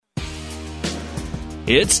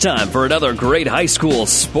It's time for another great high school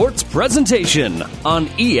sports presentation on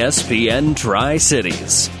ESPN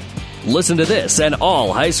Tri-Cities. Listen to this and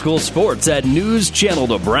all high school sports at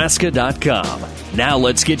newschannelnebraska.com. Now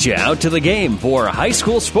let's get you out to the game for high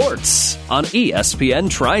school sports on ESPN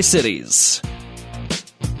Tri-Cities.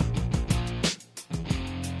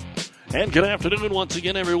 And good afternoon once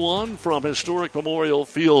again, everyone, from historic Memorial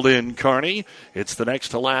Field in Kearney. It's the next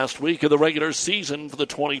to last week of the regular season for the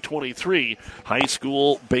 2023 high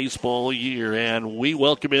school baseball year. And we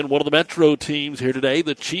welcome in one of the Metro teams here today,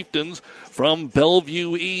 the Chieftains from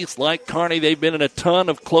Bellevue East. Like Kearney, they've been in a ton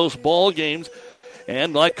of close ball games.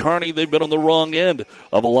 And like Kearney, they've been on the wrong end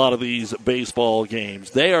of a lot of these baseball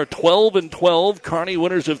games. They are 12-12. Kearney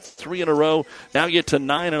winners of 3 in a row. Now get to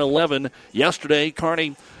 9-11. Yesterday,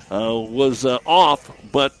 Kearney was off,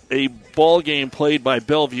 but a ball game played by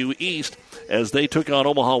Bellevue East as they took on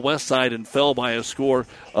Omaha West Side and fell by a score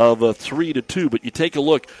of 3-2. But you take a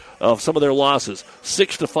look of some of their losses: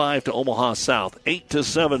 6-5 to Omaha South,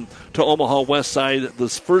 8-7 to Omaha West Side.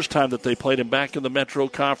 This first time that they played him back in the Metro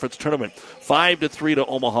Conference Tournament. 5-3 to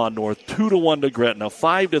Omaha North, 2-1 to Gretna,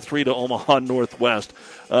 5-3 to Omaha Northwest.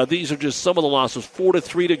 These are just some of the losses.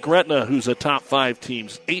 4-3 to Gretna, who's a top 5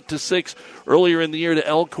 teams. 8-6 earlier in the year to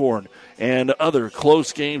Elkhorn, and other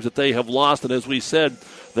close games that they have lost. And as we said,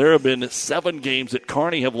 there have been 7 games that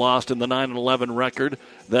Kearney have lost in the 9-11 record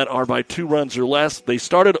that are by 2 runs or less. They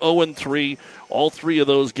started 0-3. All 3 of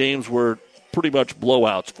those games were pretty much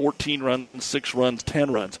blowouts, 14 runs, 6 runs,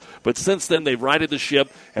 10 runs. But since then, they've righted the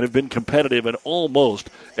ship and have been competitive in almost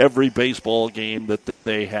every baseball game that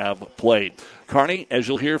they have played. Kearney, as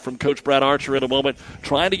you'll hear from Coach Brad Archer in a moment,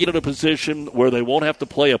 trying to get in a position where they won't have to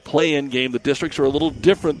play a play-in game. The districts are a little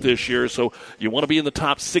different this year, so you want to be in the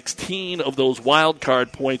top 16 of those wild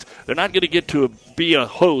card points. They're not going to get to be a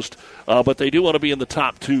host, but they do want to be in the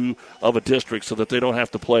top 2 of a district so that they don't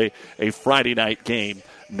have to play a Friday night game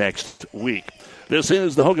next week. This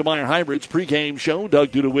is the Hoegemeyer Hybrids pregame show.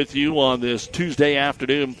 Doug Duda with you on this Tuesday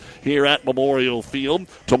afternoon here at Memorial Field.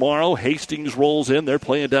 Tomorrow, Hastings rolls in. They're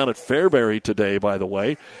playing down at Fairbury today, by the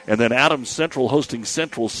way. And then Adams Central hosting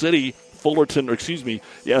Central City. Central City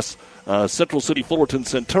Fullerton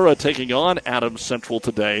Centura taking on Adams Central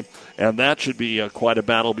today. And that should be quite a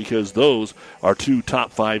battle because those are 2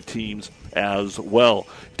 top 5 teams as well.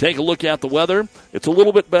 Take a look at the weather. It's a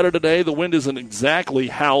little bit better today. The wind isn't exactly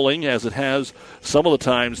howling as it has some of the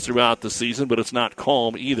times throughout the season, but it's not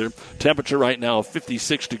calm either. Temperature right now of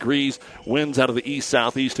 56 degrees. Winds out of the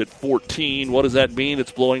east-southeast at 14. What does that mean?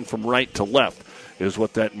 It's blowing from right to left is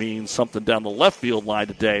what that means. Something down the left field line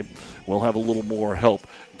today will have a little more help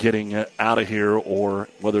getting out of here, or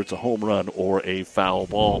whether it's a home run or a foul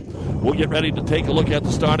ball. We'll get ready to take a look at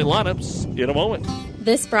the starting lineups in a moment.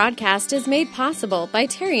 This broadcast is made possible by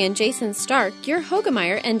Terry and Jason Stark, your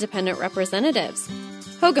Hoegemeyer Independent Representatives.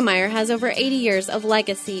 Hoegemeyer has over 80 years of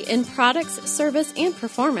legacy in products, service, and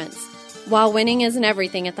performance. While winning isn't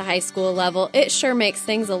everything at the high school level, it sure makes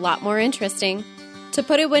things a lot more interesting. To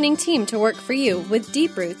put a winning team to work for you with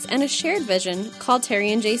deep roots and a shared vision, call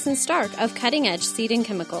Terry and Jason Stark of Cutting Edge Seed and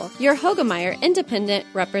Chemical, your Hoegemeyer Independent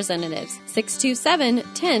Representatives,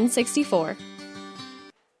 627-1064.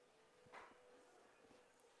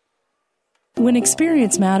 When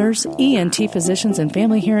experience matters, ENT Physicians and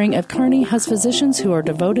Family Hearing of Kearney has physicians who are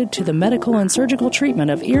devoted to the medical and surgical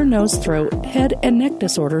treatment of ear, nose, throat, head, and neck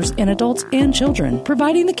disorders in adults and children,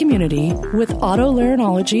 providing the community with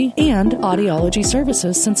otolaryngology and audiology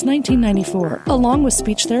services since 1994, along with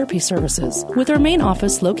speech therapy services. With our main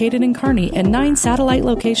office located in Kearney and 9 satellite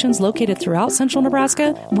locations located throughout central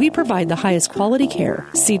Nebraska, we provide the highest quality care.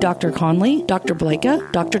 See Dr. Conley, Dr. Blaka,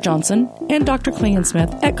 Dr. Johnson, and Dr.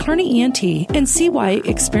 Klingensmith at Kearney ENT and see why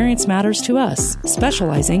experience matters to us,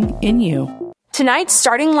 specializing in you. Tonight's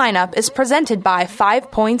starting lineup is presented by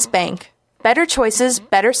 5 Points Bank. Better choices,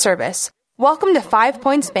 better service. Welcome to 5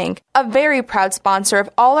 Points Bank, a very proud sponsor of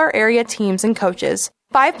all our area teams and coaches.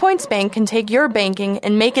 5 Points Bank can take your banking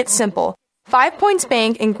and make it simple. 5 Points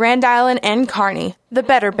Bank in Grand Island and Kearney, the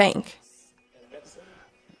better bank.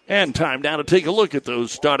 And time now to take a look at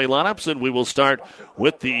those starting lineups, and we will start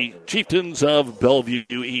with the Chieftains of Bellevue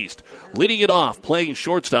East. Leading it off, playing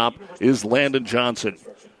shortstop, is Landon Johnson.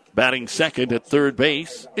 Batting second at third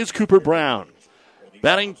base is Cooper Brown.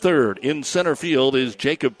 Batting third in center field is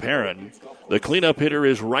Jacob Perrin. The cleanup hitter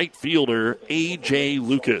is right fielder A.J.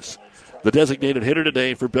 Lucas. The designated hitter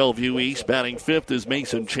today for Bellevue East, batting fifth, is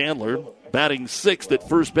Mason Chandler. Batting sixth at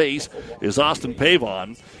first base is Austin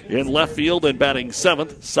Pavon. In left field and batting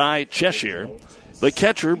seventh, Cy Cheshire. The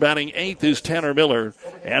catcher batting eighth is Tanner Miller.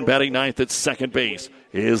 And batting ninth at second base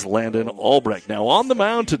is Landon Albrecht. Now, on the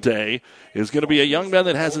mound today is going to be a young man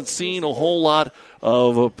that hasn't seen a whole lot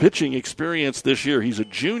of pitching experience this year. He's a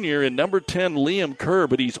junior in number 10, Liam Kerr,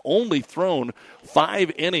 but he's only thrown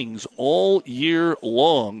 5 innings all year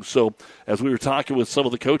long. So, as we were talking with some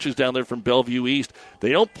of the coaches down there from Bellevue East,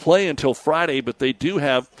 they don't play until Friday, but they do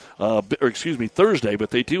have, Thursday,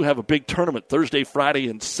 but they do have a big tournament Thursday, Friday,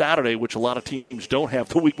 and Saturday, which a lot of teams don't have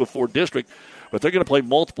the week before district. But they're going to play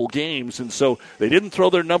multiple games, and so they didn't throw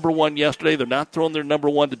their number 1 yesterday. They're not throwing their number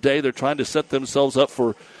 1 today. They're trying to set themselves up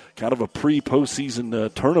for kind of a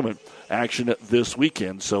pre-postseason tournament action this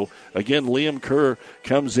weekend. So, again, Liam Kerr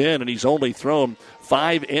comes in, and he's only thrown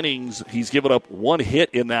 5 innings. He's given up 1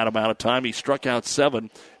 hit in that amount of time. He struck out 7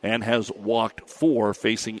 and has walked 4,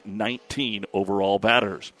 facing 19 overall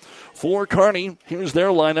batters. For Kearney, here's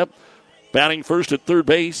their lineup. Batting first at third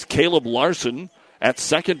base, Caleb Larson. At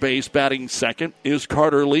second base, batting second, is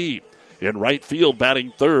Carter Lee. In right field,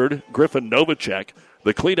 batting third, Griffin Novacek.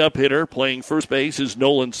 The cleanup hitter playing first base is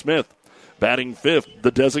Nolan Smith. Batting fifth,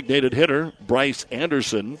 the designated hitter, Bryce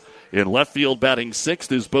Anderson. In left field, batting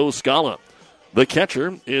sixth is Bo Scala. The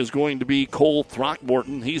catcher is going to be Cole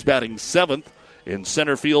Throckmorton. He's batting seventh. In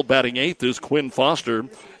center field, batting eighth is Quinn Foster.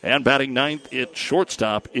 And batting ninth at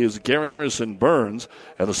shortstop is Garrison Burns.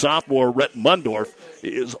 And the sophomore, Rhett Mundorf,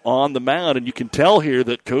 is on the mound. And you can tell here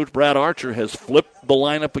that Coach Brad Archer has flipped the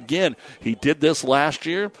lineup again. He did this last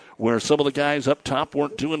year where some of the guys up top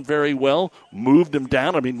weren't doing very well, moved him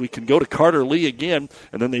down. I mean, we can go to Carter Lee again,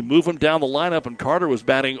 and then they move him down the lineup, and Carter was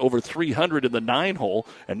batting over 300 in the 9-hole,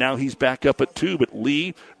 and now he's back up at 2. But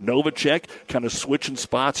Lee, Novacek, kind of switching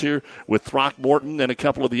spots here with Throckmorton and a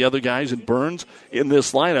couple of the other guys, and Burns in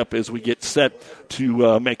this lineup as we get set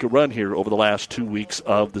to make a run here over the last 2 weeks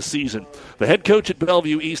of the season. The head coach at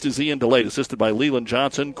Bellevue East is Ian DeLay, assisted by Leland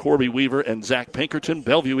Johnson, Corby Weaver, and Zach Pinkerton.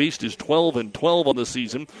 Bellevue East is 12-12 on the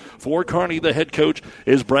season. For Kearney, the head coach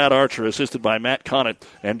is Brad Archer, assisted by Matt Connett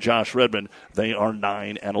and Josh Redmond. They are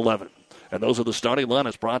 9-11. And those are the starting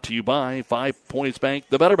lineups brought to you by 5 Points Bank,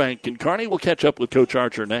 the Better Bank. And Kearney will catch up with Coach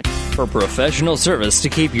Archer next. For professional service to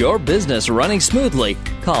keep your business running smoothly,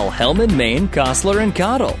 call Hellman, Maine, Kostler, and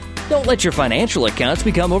Cottle. Don't let your financial accounts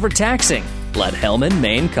become overtaxing. Let Hellman,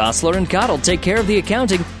 Maine, Kostler, and Cottle take care of the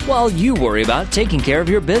accounting while you worry about taking care of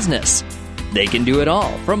your business. They can do it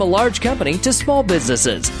all, from a large company to small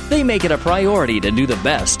businesses. They make it a priority to do the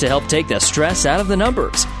best to help take the stress out of the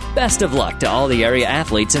numbers. Best of luck to all the area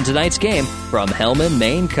athletes in tonight's game from Hellman,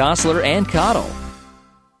 Maine, Kostler, and Cottle.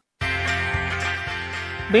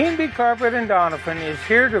 B&B Carpet in Donovan is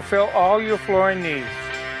here to fill all your flooring needs.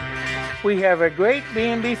 We have a great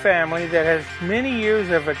B&B family that has many years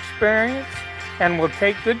of experience and will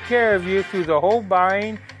take good care of you through the whole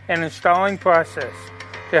buying and installing process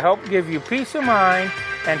to help give you peace of mind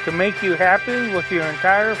and to make you happy with your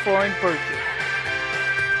entire flooring purchase.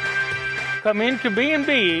 Come into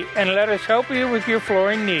B&B and let us help you with your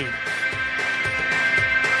flooring needs.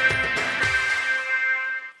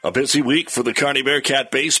 A busy week for the Kearney Bearcat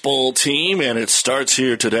baseball team, and it starts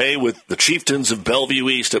here today with the Chieftains of Bellevue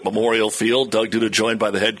East at Memorial Field. Doug Duda joined by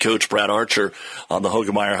the head coach, Brad Archer, on the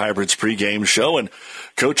Hogemeyer Hybrids pregame show. And,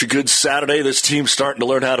 Coach, a good Saturday. This team's starting to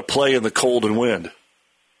learn how to play in the cold and wind.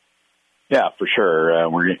 Yeah, for sure.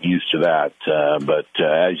 We're getting used to that. But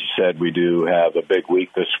as you said, we do have a big week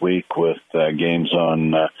this week with games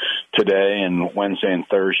on today and Wednesday and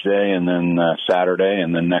Thursday, and then Saturday,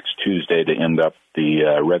 and then next Tuesday to end up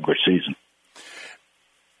the regular season.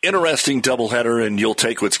 Interesting doubleheader, and you'll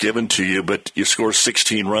take what's given to you, but you score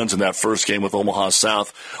 16 runs in that first game with Omaha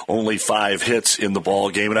South, only 5 hits in the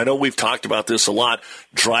ball game. And I know we've talked about this a lot,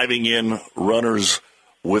 driving in runners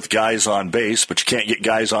with guys on base, but you can't get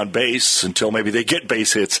guys on base until maybe they get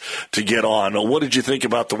base hits to get on. What did you think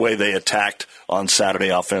about the way they attacked on Saturday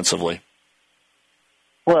offensively?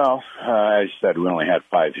 Well, as you said, we only had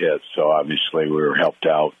 5 hits, so obviously we were helped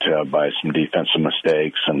out by some defensive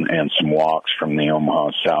mistakes and some walks from the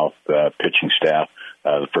Omaha South pitching staff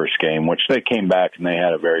the first game, which they came back and they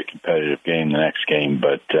had a very competitive game the next game,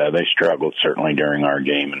 but they struggled certainly during our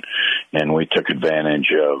game, and we took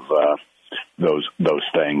advantage of those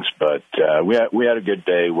things. But we had a good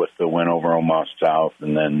day with the win over Omaha South,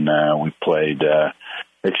 and then we played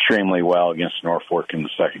extremely well against Norfolk in the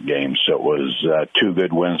second game. So it was 2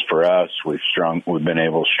 good wins for us. We've been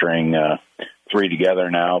able to string 3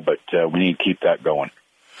 together now, but we need to keep that going.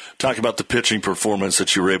 Talk about the pitching performance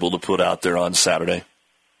that you were able to put out there on Saturday.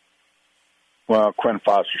 Well, Quinn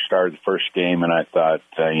Foster started the first game, and I thought,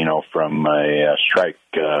 from a strike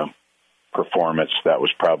performance, that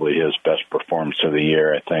was probably his best performance of the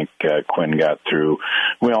year. I think Quinn got through.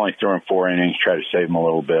 We only threw him 4 innings, tried to save him a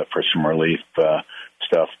little bit for some relief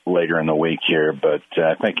stuff later in the week here, but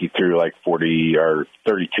I think he threw like 40 or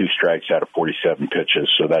 32 strikes out of 47 pitches,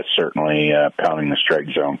 so that's certainly pounding the strike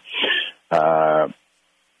zone.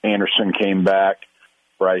 Anderson came back.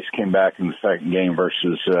 Bryce came back in the second game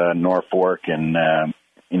versus Norfolk, and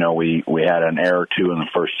we had an error or two in the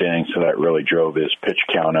first inning, so that really drove his pitch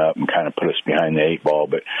count up and kind of put us behind the 8 ball.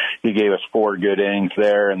 But he gave us 4 good innings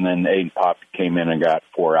there, and then Aiden Pop came in and got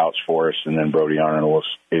 4 outs for us, and then Brody Arnold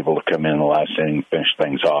was able to come in the last inning and finish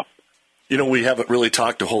things off. We haven't really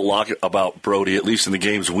talked a whole lot about Brody, at least in the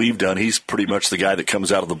games we've done. He's pretty much the guy that comes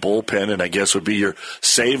out of the bullpen and I guess would be your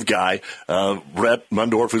save guy. Rhett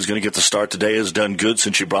Mundorf, who's going to get the start today, has done good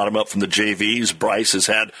since you brought him up from the JVs. Bryce has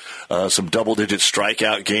had some double-digit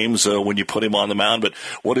strikeout games when you put him on the mound. But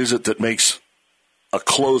what is it that makes a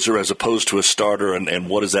closer as opposed to a starter, and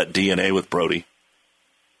what is that DNA with Brody?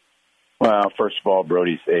 Well, first of all,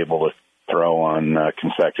 Brody's able to throw on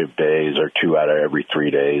consecutive days or 2 out of every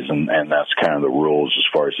 3 days, and that's kind of the rules as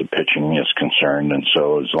far as the pitching is concerned. And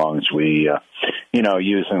so as long as we,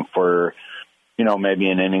 use him for, maybe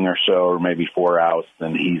an inning or so or maybe 4 outs,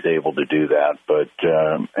 then he's able to do that. But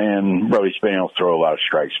and Brody's been able to throw a lot of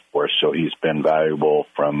strikes for us, so he's been valuable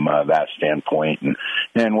from that standpoint.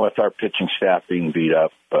 And with our pitching staff being beat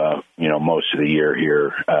up, most of the year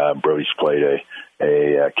here, Brody's played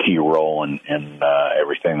a key role in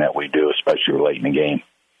everything that we do, especially late in the game.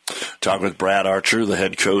 Talking with Brad Archer, the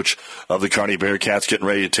head coach of the Kearney Bearcats, getting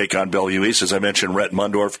ready to take on Bellevue East. As I mentioned, Rhett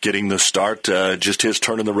Mundorf getting the start, just his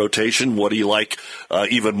turn in the rotation. What do you like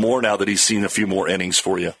even more now that he's seen a few more innings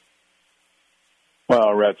for you?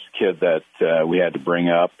 Well, Rhett's a kid that we had to bring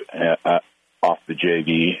up off the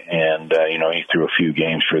JV, and, he threw a few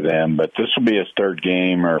games for them. But this will be his 3rd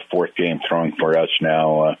game or 4th game throwing for us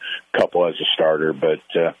now, a couple as a starter. But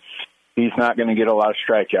he's not going to get a lot of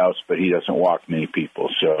strikeouts, but he doesn't walk many people.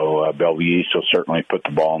 So Bellevue East will certainly put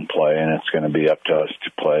the ball in play, and it's going to be up to us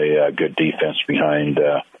to play good defense behind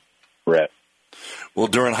Rhett. Well,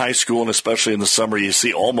 during high school and especially in the summer, you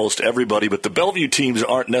see almost everybody, but the Bellevue teams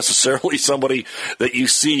aren't necessarily somebody that you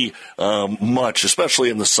see much, especially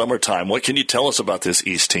in the summertime. What can you tell us about this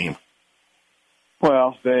East team?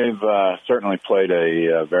 Well, they've certainly played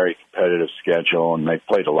a very competitive schedule, and they've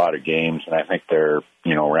played a lot of games, and I think they're,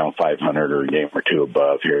 around 500 or a game or 2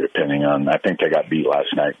 above here, depending on, I think they got beat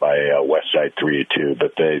last night by Westside 3-2,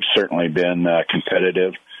 but they've certainly been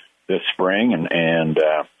competitive this spring, and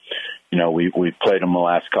we've played them the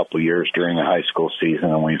last couple of years during the high school season,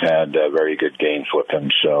 and we've had very good games with them.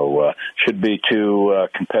 So should be 2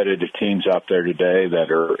 competitive teams out there today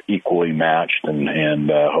that are equally matched, and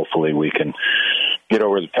hopefully we can get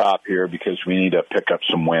over the top here because we need to pick up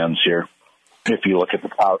some wins here. If you look at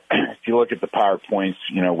the power points,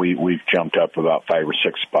 we've jumped up about 5 or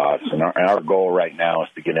 6 spots, and our goal right now is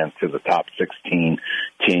to get into the top 16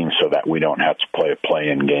 teams so that we don't have to play a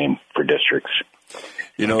play-in game for districts.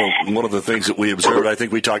 One of the things that we observed, I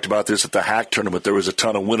think we talked about this at the Hack tournament, there was a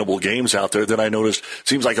ton of winnable games out there. Then I noticed it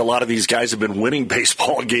seems like a lot of these guys have been winning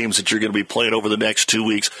baseball games that you're going to be playing over the next 2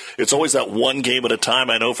 weeks. It's always that one game at a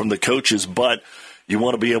time, I know, from the coaches, but you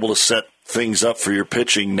want to be able to set things up for your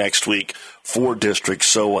pitching next week for districts.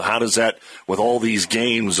 So how does that, with all these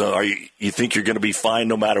games, you think you're going to be fine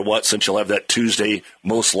no matter what, since you'll have that Tuesday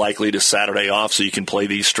most likely to Saturday off so you can play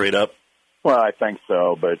these straight up? Well, I think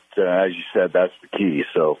so, but as you said, that's the key.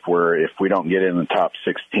 So if we don't get in the top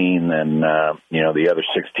 16, then the other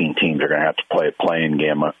 16 teams are going to have to play a play-in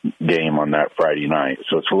game on that Friday night.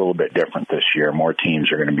 So it's a little bit different this year. More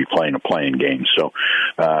teams are going to be playing a play-in game. So,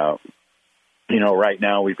 right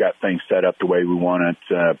now we've got things set up the way we want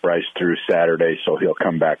it. Bryce through Saturday, so he'll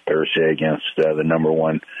come back Thursday against the number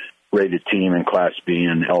 1 rated team in Class B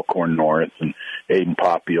in Elkhorn North, and Aiden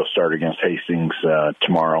Poppy will start against Hastings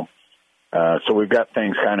tomorrow. So we've got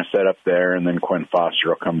things kind of set up there, and then Quinn Foster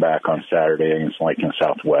will come back on Saturday against Lincoln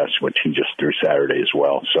Southwest, which he just threw Saturday as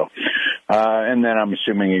well. So, and then I'm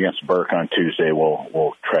assuming against Burke on Tuesday,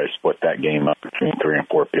 we'll try to split that game up between 3 and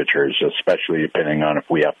 4 pitchers, especially depending on if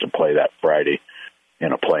we have to play that Friday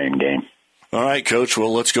in a play-in game. All right, Coach.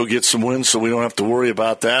 Well, let's go get some wins so we don't have to worry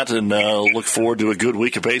about that, and look forward to a good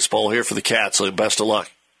week of baseball here for the Cats. So best of luck.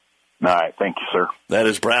 All right. Thank you, sir. That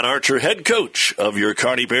is Brad Archer, head coach of your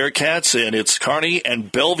Kearney Bearcats, and it's Kearney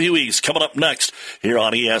and Bellevue East coming up next here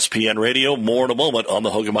on ESPN Radio. More in a moment on the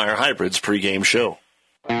Hogemeyer Hybrids pregame show.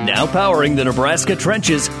 Now powering the Nebraska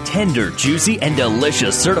trenches, tender, juicy, and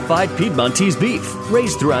delicious certified Piedmontese beef.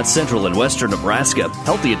 Raised throughout central and western Nebraska,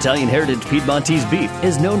 healthy Italian heritage Piedmontese beef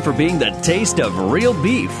is known for being the taste of real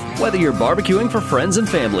beef. Whether you're barbecuing for friends and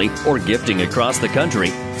family or gifting across the country,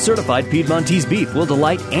 certified Piedmontese beef will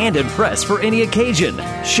delight and impress for any occasion.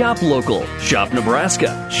 Shop local, shop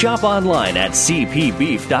Nebraska, shop online at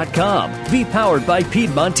cpbeef.com. Be powered by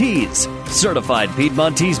Piedmontese. Certified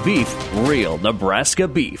Piedmontese beef, real Nebraska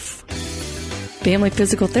beef. Family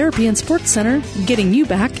Physical Therapy and Sports Center, getting you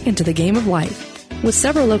back into the game of life. With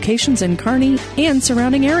several locations in Kearney and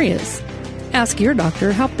surrounding areas. Ask your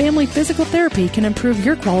doctor how Family Physical Therapy can improve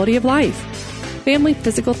your quality of life. Family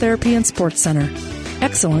Physical Therapy and Sports Center.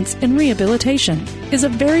 Excellence in Rehabilitation is a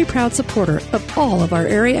very proud supporter of all of our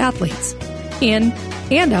area athletes, in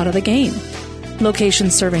and out of the game.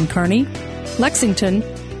 Locations serving Kearney, Lexington,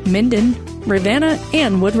 Minden, Ravenna,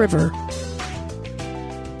 and Wood River.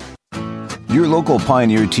 Your local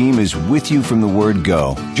Pioneer team is with you from the word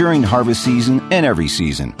go during harvest season and every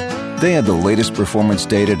season. They have the latest performance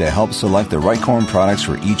data to help select the right corn products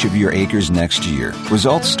for each of your acres next year.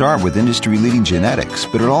 Results start with industry-leading genetics,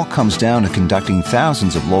 but it all comes down to conducting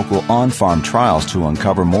thousands of local on-farm trials to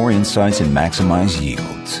uncover more insights and maximize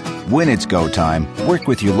yields. When it's go time, work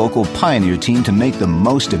with your local Pioneer team to make the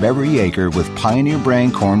most of every acre with Pioneer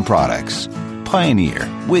brand corn products. Pioneer,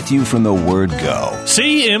 with you from the word go.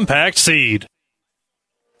 See Impact Seed.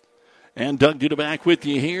 And Doug Duda back with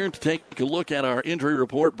you here to take a look at our injury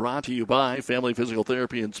report brought to you by Family Physical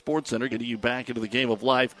Therapy and Sports Center, getting you back into the game of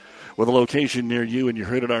life with a location near you. And you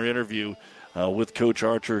heard in our interview with Coach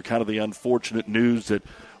Archer kind of the unfortunate news that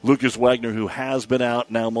Lucas Wagner, who has been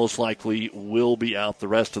out, now most likely will be out the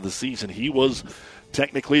rest of the season. He was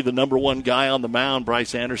technically the number one guy on the mound.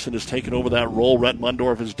 Bryce Anderson has taken over that role. Rhett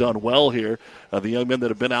Mundorf has done well here. The young men that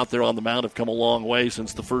have been out there on the mound have come a long way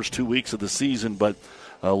since the first 2 weeks of the season, but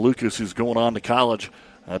Lucas, who's going on to college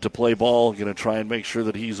to play ball, going to try and make sure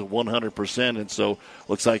that he's a 100%, and so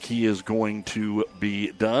looks like he is going to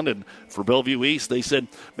be done. And for Bellevue East, they said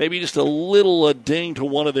maybe just a little ding to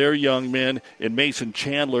one of their young men in Mason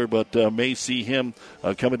Chandler, but may see him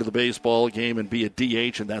come into the baseball game and be a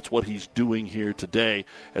DH, and that's what he's doing here today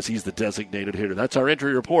as he's the designated hitter. That's our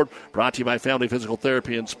injury report brought to you by Family Physical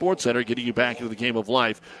Therapy and Sports Center, getting you back into the game of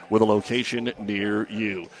life with a location near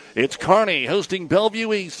you. It's Kearney hosting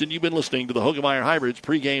Bellevue East, and you've been listening to the Hoegemeyer Hybrids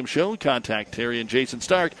pregame show. Contact Terry and Jason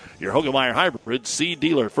Stark, your Hoegemeyer Hybrids seed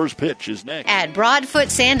dealer. First pitch is next. At Broadfoot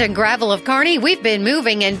Sand and Gravel of Kearney, we've been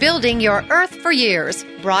moving and building your earth for years.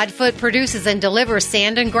 Broadfoot produces and delivers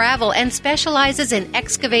sand and gravel and specializes in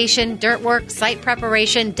excavation, dirt work, site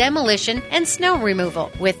preparation, demolition, and snow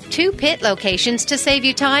removal, with 2 pit locations to save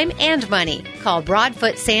you time and money. Call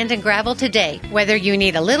Broadfoot Sand and Gravel today. Whether you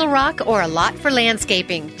need a little rock or a lot for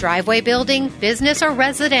landscaping, driveway building, business, or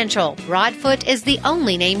residential, Broadfoot is the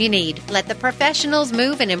only name you need. Let the professionals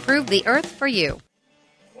move and improve the earth for you.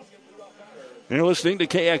 You're listening to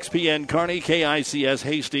KXPN Kearney, KICS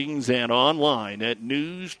Hastings, and online at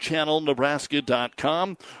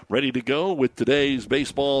newschannelnebraska.com. Ready to go with today's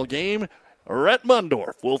baseball game. Rhett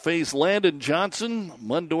Mundorf will face Landon Johnson.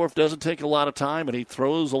 Mundorf doesn't take a lot of time, and he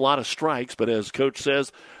throws a lot of strikes, but as Coach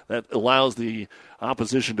says, that allows the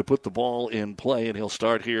opposition to put the ball in play, and he'll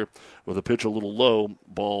start here with a pitch a little low,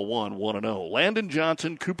 ball 1-0. Landon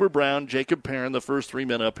Johnson, Cooper Brown, Jacob Perrin, the first 3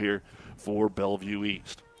 men up here for Bellevue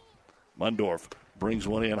East. Mundorf brings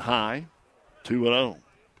one in high, 2-0.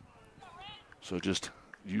 So just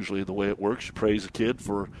usually the way it works, you praise a kid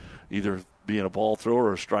for either being a ball thrower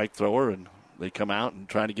or a strike thrower, and they come out and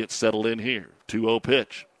try to get settled in here. 2-0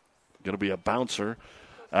 pitch. Going to be a bouncer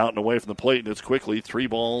out and away from the plate, and it's quickly 3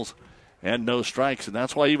 balls and no strikes. And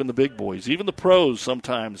that's why even the big boys, even the pros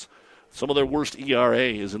sometimes, some of their worst ERA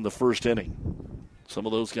is in the first inning. Some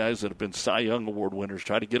of those guys that have been Cy Young Award winners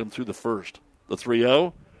try to get them through the first. The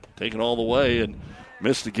 3-0, taken all the way and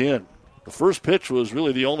missed again. The first pitch was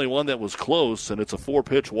really the only one that was close, and it's a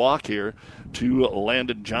 4-pitch walk here to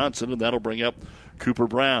Landon Johnson, and that'll bring up Cooper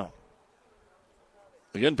Brown.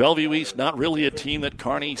 Again, Bellevue East, not really a team that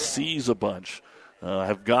Kearney sees a bunch.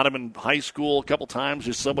 Have got him in high school a couple times,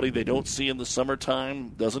 just somebody they don't see in the summertime,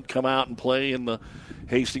 doesn't come out and play in the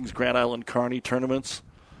Hastings, Grand Island, Kearney tournaments.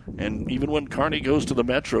 And even when Kearney goes to the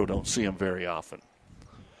Metro, don't see him very often.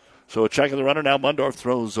 So a check of the runner. Now Mundorf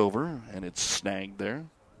throws over, and it's snagged there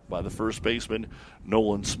by the first baseman,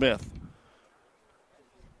 Nolan Smith.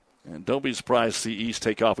 And don't be surprised to see East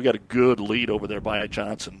take off. We got a good lead over there by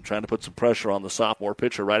Johnson, trying to put some pressure on the sophomore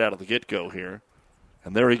pitcher right out of the get-go here.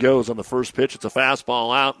 And there he goes on the first pitch. It's a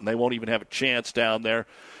fastball out, and they won't even have a chance down there.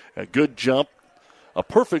 A good jump A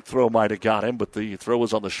perfect throw might have got him, but the throw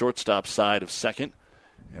was on the shortstop side of second.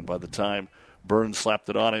 And by the time Burns slapped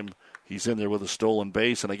it on him, he's in there with a stolen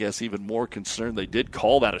base. And I guess even more concerned, they did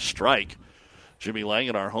call that a strike. Jimmy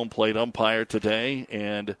Langen, our home plate umpire today,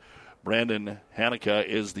 and Brandon Hanukkah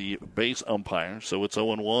is the base umpire, so it's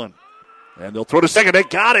 0-1. And they'll throw to second. They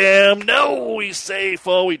got him. No, he's safe.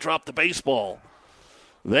 Oh, he dropped the baseball.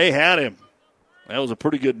 They had him. That was a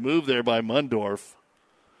pretty good move there by Mundorf.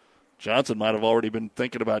 Johnson might have already been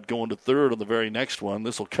thinking about going to third on the very next one.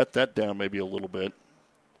 This will cut that down maybe a little bit.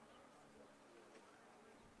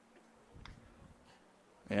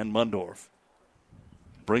 And Mundorf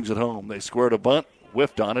brings it home. They squared a bunt,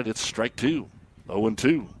 whiffed on it. It's strike two,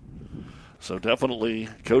 0-2. So definitely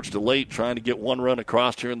Coach DeLate trying to get one run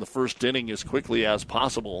across here in the first inning as quickly as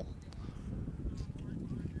possible.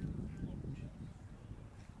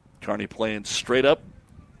 Kearney playing straight up.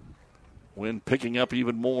 Wind picking up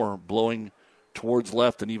even more, blowing towards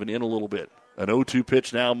left and even in a little bit. An 0-2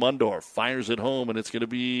 pitch now. Mundorf fires it home, and it's going to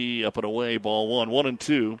be up and away. Ball one.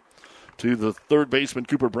 1-2 to the third baseman,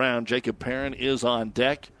 Cooper Brown. Jacob Perrin is on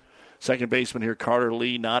deck. Second baseman here, Carter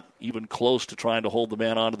Lee, not even close to trying to hold the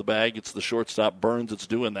man onto the bag. It's the shortstop, Burns, that's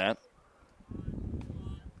doing that.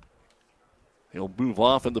 He'll move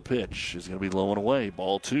off, and the pitch is going to be low and away.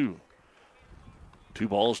 Ball two. 2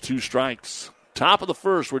 balls, 2 strikes. Top of the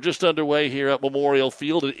first. We're just underway here at Memorial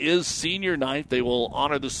Field. It is senior night. They will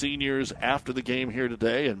honor the seniors after the game here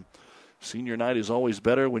today, and senior night is always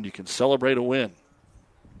better when you can celebrate a win.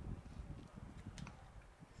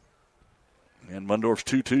 And Mundorf's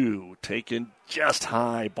 2-2, taken just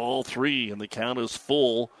high, ball 3, and the count is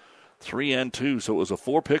full, 3-2. So it was a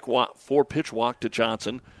four-pitch walk to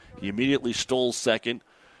Johnson. He immediately stole second.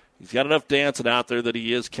 He's got enough dancing out there that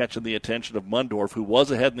he is catching the attention of Mundorf, who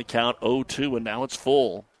was ahead in the count, 0-2, and now it's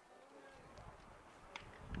full.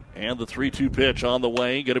 And the 3-2 pitch on the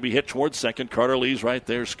way, going to be hit towards second. Carter Lee's right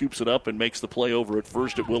there, scoops it up and makes the play over at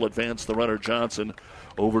first. It will advance the runner Johnson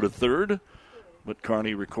over to third, but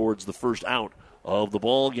Kearney records the first out of the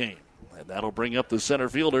ball game. And that'll bring up the center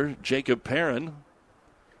fielder, Jacob Perrin.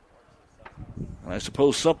 And I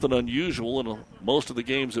suppose something unusual in most of the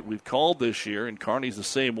games that we've called this year, and Kearney's the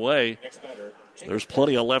same way. There's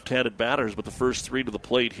plenty of left-handed batters, but the first 3 to the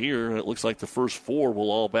plate here, and it looks like the first 4 will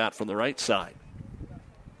all bat from the right side.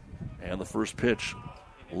 And the first pitch,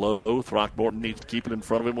 low. Throckmorton needs to keep it in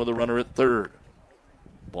front of him with a runner at third.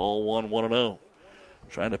 Ball 1, 1-0.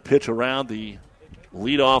 Trying to pitch around the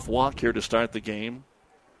leadoff walk here to start the game.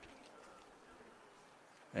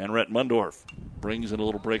 And Rhett Mundorf brings in a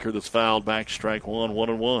little breaker that's fouled back. Strike 1,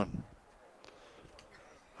 1-1.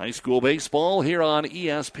 High school baseball here on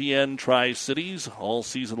ESPN Tri-Cities all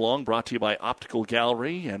season long, brought to you by Optical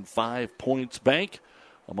Gallery and 5 Points Bank,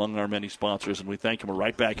 among our many sponsors. And we thank them. We're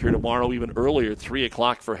right back here tomorrow, even earlier, 3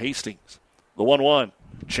 o'clock for Hastings. The 1-1.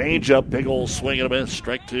 Change up, big old swing and a miss.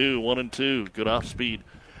 Strike 2, 1-2. Good off speed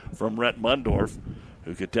from Rhett Mundorf,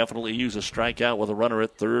 who could definitely use a strikeout with a runner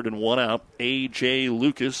at third and 1 out. A.J.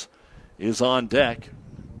 Lucas is on deck.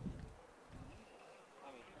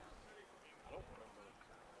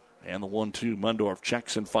 And the 1-2, Mundorf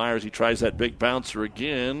checks and fires. He tries that big bouncer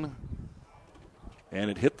again.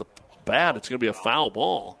 And it hit the bat. It's going to be a foul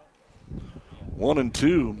ball.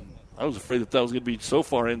 1-2. I was afraid that was going to be so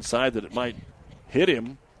far inside that it might hit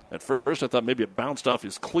him. At first I thought maybe it bounced off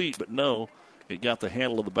his cleat, but no, it got the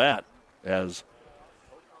handle of the bat as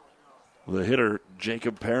the hitter,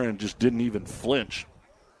 Jacob Perrin, just didn't even flinch.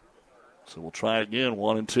 So we'll try it again,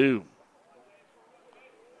 1-2.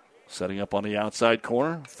 Setting up on the outside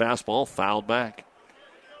corner. Fastball fouled back.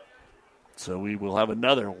 So we will have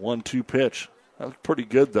another 1-2 pitch. That was pretty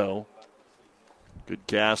good, though. Good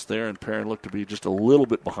gas there, and Perrin looked to be just a little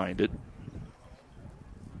bit behind it.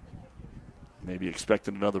 Maybe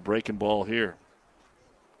expecting another breaking ball here.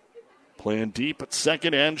 Playing deep at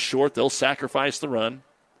second and short. They'll sacrifice the run.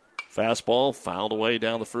 Fastball fouled away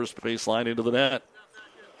down the first baseline into the net.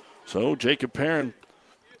 So Jacob Perrin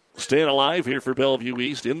staying alive here for Bellevue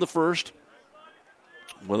East in the first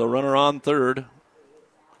with a runner on third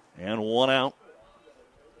and 1 out.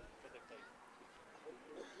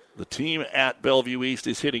 The team at Bellevue East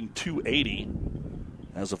is hitting .280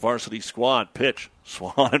 as a varsity squad. Pitch,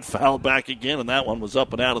 Swan fouled back again, and that one was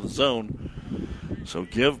up and out of the zone. So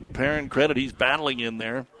give Perrin credit. He's battling in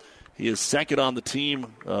there. He is second on the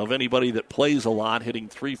team of anybody that plays a lot, hitting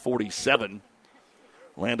 .347.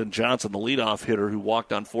 Landon Johnson, the leadoff hitter, who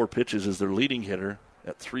walked on 4 pitches, is their leading hitter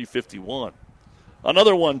at .351.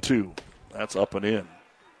 Another 1-2. That's up and in.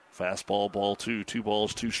 Fastball, ball 2. 2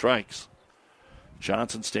 balls, 2 strikes.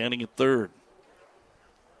 Johnson standing at third.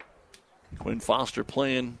 Quinn Foster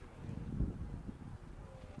playing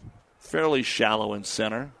fairly shallow in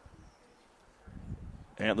center.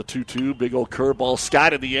 And the 2-2, big old curveball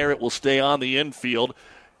skied in the air. It will stay on the infield.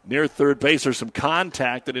 Near third base, there's some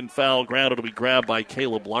contact, and in foul ground, it'll be grabbed by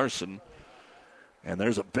Caleb Larson. And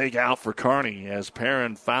there's a big out for Kearney as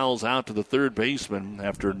Perrin fouls out to the third baseman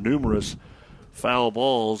after numerous foul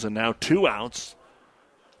balls, and now 2 outs.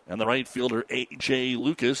 And the right fielder, A.J.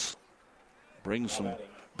 Lucas, brings some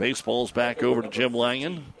baseballs back over to Jim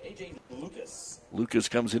Langen. Lucas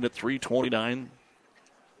comes in at 329.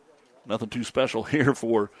 Nothing too special here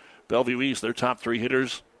for Bellevue East. Their top 3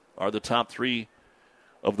 hitters are the top 3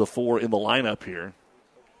 of the 4 in the lineup here.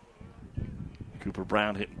 Cooper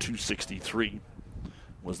Brown hitting 263.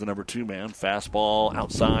 Was the number 2 man. Fastball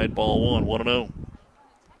outside, ball 1, 1-0.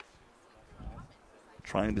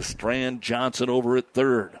 Trying to strand Johnson over at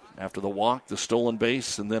third. After the walk, the stolen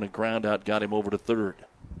base, and then a ground out got him over to third.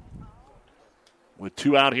 With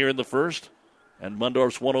 2 out here in the first. And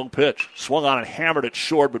Mundorf's 1-0 pitch. Swung on and hammered it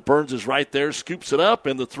short, but Burns is right there, scoops it up,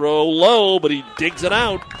 and the throw low, but he digs it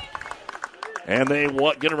out. And they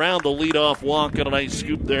get around the leadoff walk, and a nice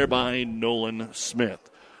scoop there by Nolan Smith.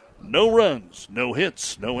 No runs, no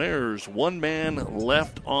hits, no errors. 1 man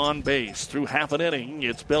left on base. Through half an inning,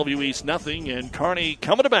 it's Bellevue East nothing, and Kearney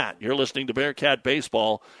coming to bat. You're listening to Bearcat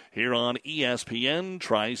Baseball here on ESPN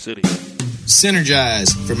Tri-City.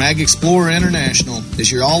 Synergize from Ag Explorer International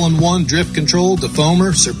is your all-in-one drip control,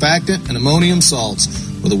 defoamer, surfactant, and ammonium salts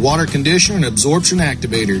with a water conditioner and absorption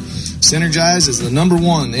activator. Synergize is the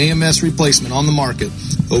 #1 AMS replacement on the market.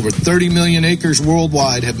 Over 30 million acres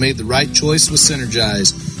worldwide have made the right choice with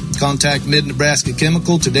Synergize. Contact Mid-Nebraska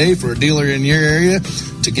Chemical today for a dealer in your area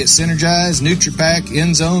to get Synergize, NutriPack,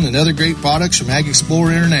 Endzone, and other great products from Ag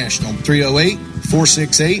Explorer International.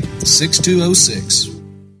 308-468-6206.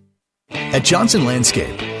 At Johnson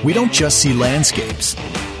Landscape, we don't just see landscapes.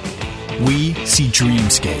 We see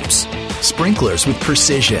dreamscapes. Sprinklers with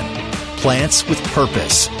precision. Plants with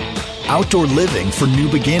purpose. Outdoor living for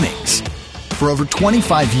new beginnings. For over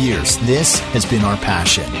 25 years, this has been our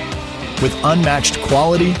passion. With unmatched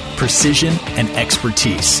quality, precision, and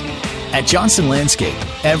expertise. At Johnson Landscape,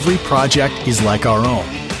 every project is like our own.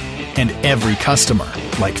 And every customer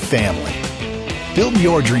like family. Build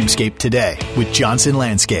your dreamscape today with Johnson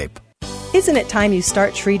Landscape. Isn't it time you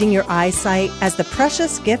start treating your eyesight as the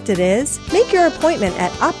precious gift it is? Make your appointment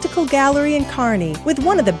at Optical Gallery in Kearney with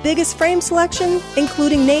one of the biggest frame selection,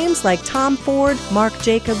 including names like Tom Ford, Marc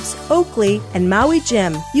Jacobs, Oakley, and Maui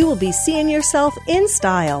Jim. You will be seeing yourself in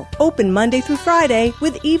style. Open Monday through Friday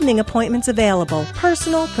with evening appointments available.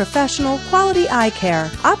 Personal, professional, quality eye care.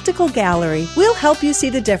 Optical Gallery. We'll help you see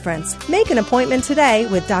the difference. Make an appointment today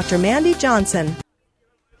with Dr. Mandy Johnson.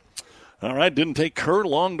 All right, didn't take Kerr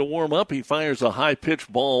long to warm up. He fires a high-pitch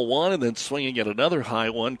ball 1, and then swinging at another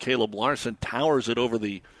high one, Caleb Larson towers it over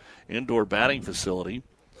the indoor batting facility,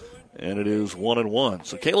 and it is 1-1.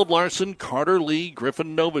 So Caleb Larson, Carter Lee,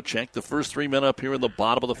 Griffin Novacek, the first 3 men up here in the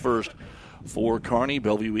bottom of the first for Kearney.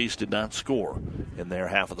 Bellevue East did not score in their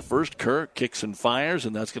half of the first. Kerr kicks and fires,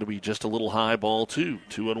 and that's going to be just a little high ball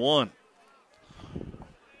 2-1.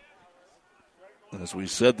 As we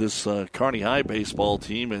said, this Kearney High baseball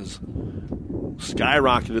team has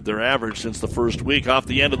skyrocketed their average since the first week. Off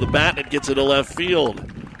the end of the bat, and it gets into left field.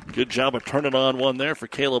 Good job of turning on one there for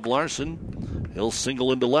Caleb Larson. He'll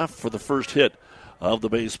single into left for the first hit of the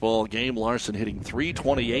baseball game. Larson hitting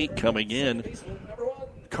 .328 coming in.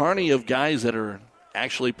 Kearney, of guys that are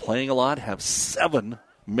actually playing a lot, have 7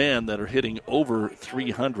 men that are hitting over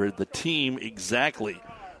 300. The team exactly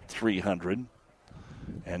 300.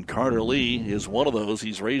 And Carter Lee is one of those.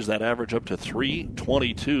 He's raised that average up to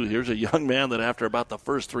 .322. Here's a young man that after about the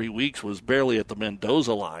first 3 weeks was barely at the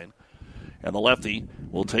Mendoza line. And the lefty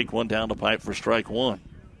will take one down the pipe for strike 1.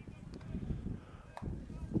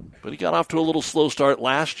 But he got off to a little slow start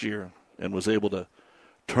last year and was able to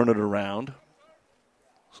turn it around.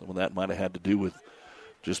 Some of that might have had to do with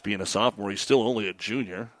just being a sophomore. He's still only a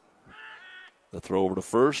junior. The throw over to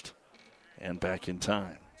first and back in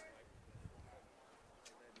time.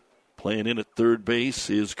 Playing in at third base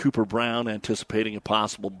is Cooper Brown, anticipating a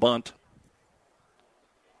possible bunt.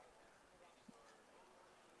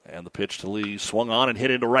 And the pitch to Lee, swung on and hit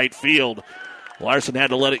into right field. Larson had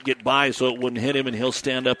to let it get by so it wouldn't hit him, and he'll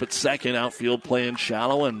stand up at second. Outfield playing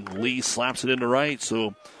shallow, and Lee slaps it into right.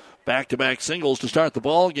 So back-to-back singles to start the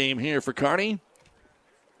ball game here for Kearney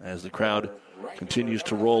as the crowd continues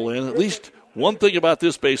to roll in. At least one thing about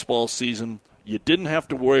this baseball season, you didn't have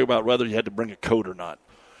to worry about whether you had to bring a coat or not.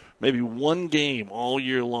 Maybe one game all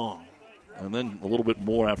year long, and then a little bit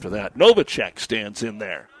more after that. Novacek stands in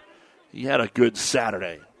there. He had a good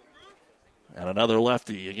Saturday. And another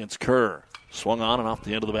lefty against Kerr. Swung on and off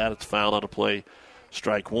the end of the bat. It's fouled out of play.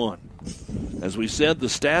 Strike one. As we said, the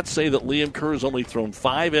stats say that Liam Kerr has only thrown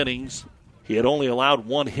 5 innings. He had only allowed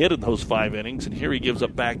 1 hit in those 5 innings, and here he gives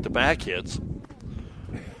up back-to-back hits.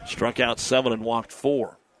 Struck out 7 and walked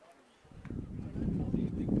 4.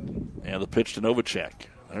 And the pitch to Novacek.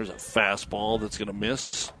 There's a fastball that's going to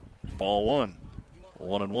miss. Ball 1.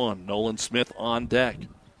 1-1. Nolan Smith on deck.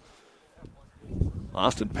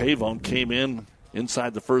 Austin Pavone came in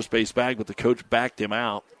inside the first base bag, but the coach backed him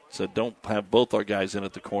out. Said, don't have both our guys in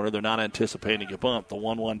at the corner. They're not anticipating a bump. The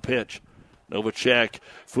 1-1 pitch. Novacek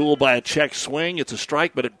fooled by a check swing. It's a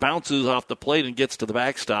strike, but it bounces off the plate and gets to the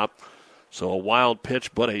backstop. So a wild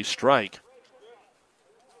pitch, but a strike.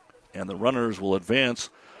 And the runners will advance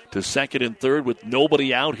to second and third with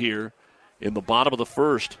nobody out here in the bottom of the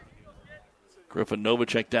first. Griffin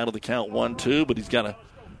Novacek down to the count 1-2, but he's got a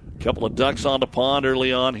couple of ducks on the pond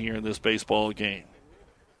early on here in this baseball game.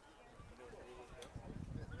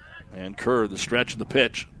 And Kerr, the stretch and the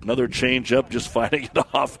pitch. Another changeup, just fighting it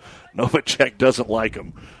off. Novacek doesn't like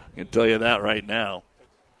him. I can tell you that right now.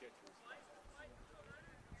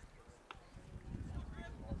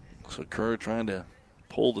 So Kerr trying to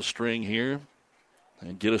pull the string here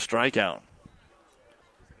and get a strikeout.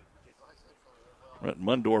 Brett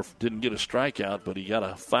Mundorf didn't get a strikeout, but he got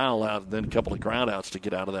a foul out and then a couple of ground outs to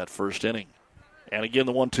get out of that first inning. And again,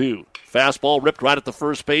 the 1-2. Fastball ripped right at the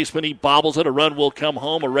first baseman. He bobbles it. A run will come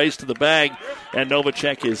home. A race to the bag. And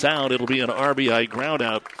Novacek is out. It'll be an RBI ground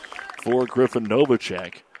out for Griffin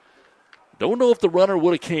Novacek. Don't know if the runner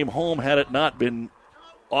would have came home had it not been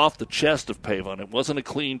off the chest of Pavon. It wasn't a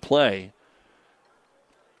clean play.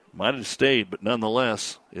 Might have stayed, but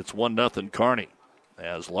nonetheless, it's 1-0 Kearney.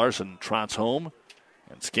 As Larson trots home.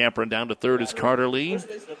 And scampering down to third is Carter Lee.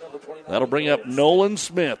 That'll bring up Nolan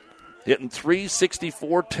Smith. Hitting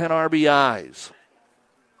 .364, 10 RBIs.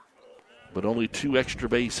 But only 2 extra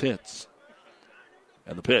base hits.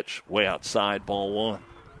 And the pitch, way outside, ball 1.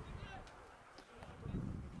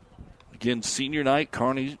 Again, senior night,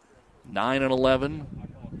 Kearney 9-11,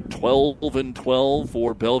 12-12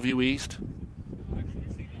 for Bellevue East.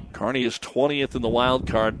 Kearney is 20th in the wild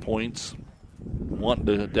card points. Wanting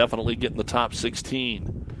to definitely get in the top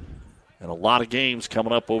 16. And a lot of games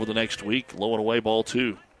coming up over the next week. Low and away, ball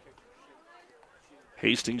 2.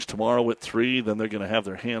 Hastings tomorrow at 3. Then they're going to have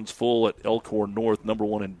their hands full at Elkhorn North, number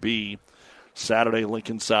 1 and B. Saturday,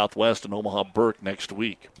 Lincoln Southwest and Omaha Burke next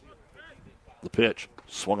week. The pitch,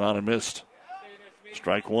 swung on and missed.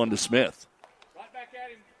 Strike 1 to Smith.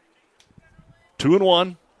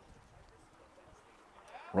 2-1.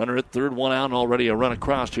 Runner at third, 1 out, and already a run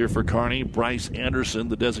across here for Kearney. Bryce Anderson,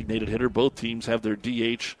 the designated hitter. Both teams have their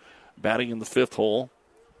DH batting in the 5th hole.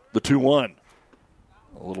 The 2-1.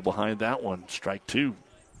 A little behind that one. Strike 2.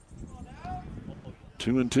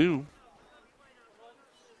 2-2.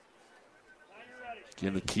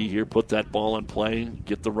 Again, the key here, put that ball in play,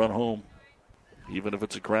 get the run home, even if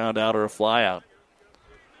it's a ground out or a fly out.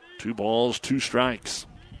 2 balls, 2 strikes.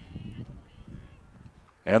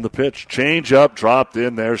 And the pitch, change up, dropped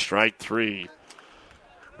in there, strike 3.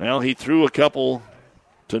 Well, he threw a couple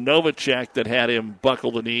to Novacek that had him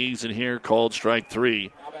buckle the knees, and here called strike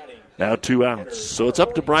 3. Now 2 outs. So it's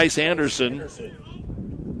up to Bryce Anderson.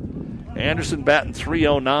 Anderson batting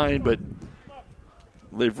 .309, but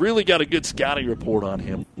they've really got a good scouting report on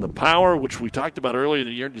him. The power, which we talked about earlier in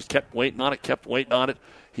the year, just kept waiting on it.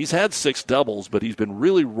 He's had 6 doubles, but he's been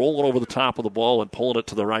really rolling over the top of the ball and pulling it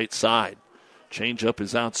to the right side. Change up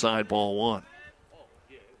is outside, ball 1.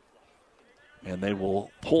 And they will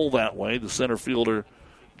pull that way. The center fielder,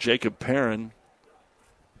 Jacob Perrin,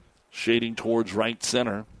 shading towards right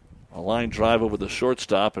center. A line drive over the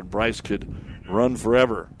shortstop, and Bryce could run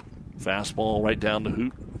forever. Fastball right down the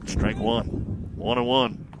hoot. Strike 1.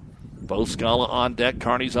 1-1. Bo Scala on deck.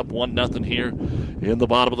 Kearney's up 1-0 here in the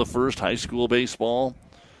bottom of the first. High school baseball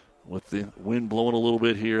with the wind blowing a little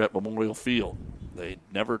bit here at Memorial Field. They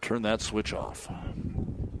never turn that switch off.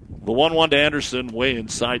 The 1-1 to Anderson, way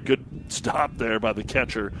inside. Good stop there by the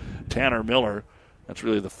catcher, Tanner Miller. That's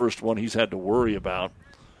really the first one he's had to worry about.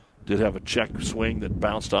 Did have a check swing that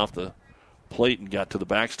bounced off the plate and got to the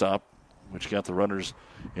backstop, which got the runners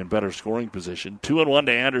in better scoring position. 2-1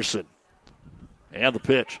 to Anderson. And the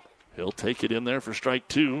pitch. He'll take it in there for strike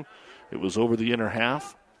 2. It was over the inner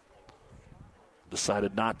half.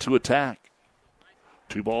 Decided not to attack.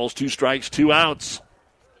 2 balls, 2 strikes, 2 outs.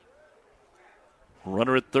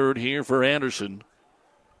 Runner at third here for Anderson.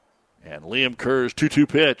 And Liam Kerr's 2-2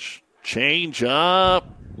 pitch. Change up.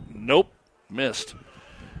 Nope. Missed.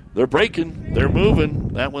 They're breaking. They're moving.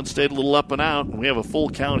 That one stayed a little up and out. And we have a full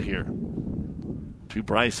count here to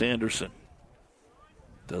Bryce Anderson.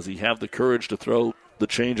 Does he have the courage to throw the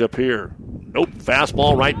changeup here? Nope.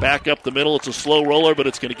 Fastball right back up the middle. It's a slow roller, but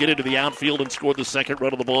it's going to get into the outfield and score the second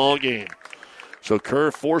run of the ball game. So Kerr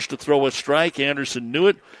forced to throw a strike. Anderson knew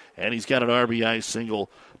it, and he's got an RBI single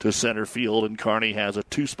to center field, and Kearney has a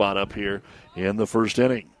 2-spot up here in the first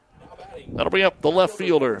inning. That'll bring up the left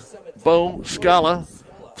fielder, Bo Scala,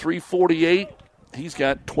 348. He's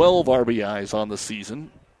got 12 RBIs on the season.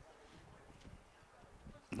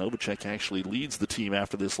 Novacek actually leads the team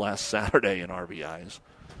after this last Saturday in RBIs.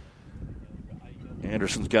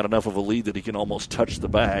 Anderson's got enough of a lead that he can almost touch the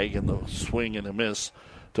bag, and the swing and a miss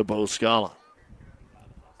to Bo Scala.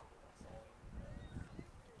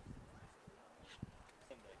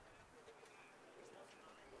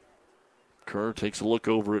 Kerr takes a look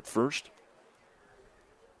over at first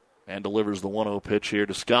and delivers the 1-0 pitch here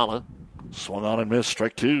to Scala. Swung on and missed,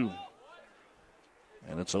 strike 2.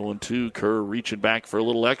 And it's 0-2. Kerr reaching back for a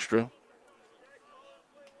little extra.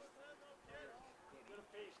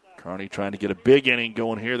 Kearney trying to get a big inning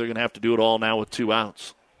going here. They're going to have to do it all now with 2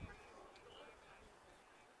 outs.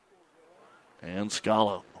 And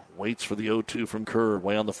Scala waits for the 0-2 from Kerr,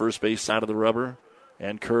 way on the first base side of the rubber.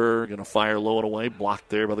 And Kerr going to fire low and away, blocked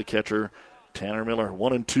there by the catcher, Tanner Miller.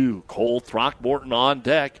 1-2. Cole Throckmorton on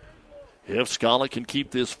deck. If Scala can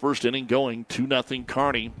keep this first inning going, 2-0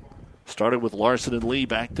 Kearney. Started with Larson and Lee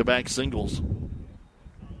back-to-back singles.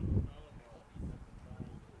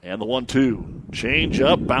 And the 1-2. Change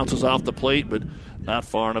up, bounces off the plate, but not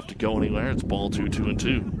far enough to go anywhere. It's ball 2,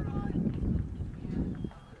 2-2.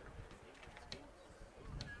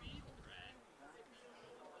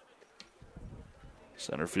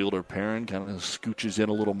 Center fielder Perrin kind of scooches in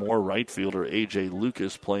a little more. Right fielder A.J.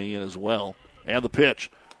 Lucas playing in as well. And the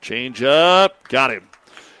pitch. Change up. Got him.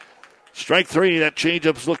 Strike 3. That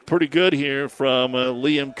changeup's looked pretty good here from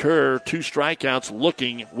Liam Kerr. 2 strikeouts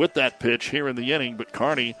looking with that pitch here in the inning, but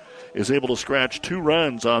Kearney is able to scratch 2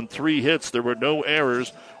 runs on 3 hits. There were no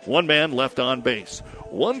errors. 1 man left on base.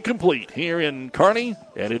 1 complete here in Kearney,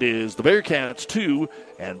 and it is the Bearcats 2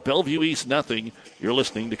 and Bellevue East 0. You're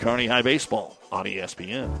listening to Kearney High Baseball on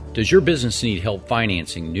ESPN. Does your business need help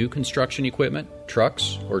financing new construction equipment,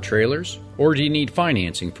 trucks, or trailers? Or do you need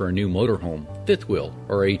financing for a new motorhome, fifth wheel,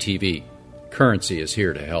 or ATV? Currency is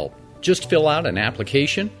here to help. Just fill out an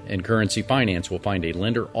application, and Currency Finance will find a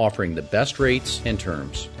lender offering the best rates and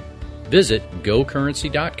terms. Visit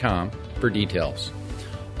gocurrency.com for details.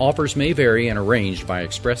 Offers may vary and arranged by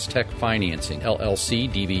Express Tech Financing,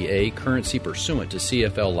 LLC, DBA, currency pursuant to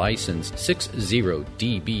CFL license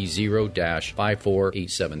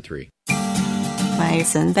 60DB0-54873. My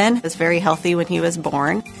son Ben was very healthy when he was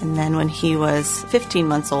born, and then when he was 15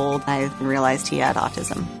 months old, I realized he had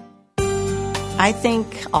autism. I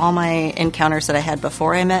think all my encounters that I had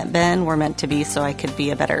before I met Ben were meant to be so I could be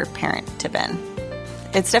a better parent to Ben.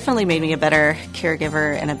 It's definitely made me a better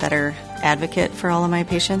caregiver and a better advocate for all of my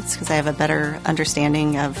patients because I have a better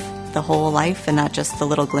understanding of the whole life and not just the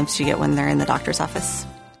little glimpse you get when they're in the doctor's office.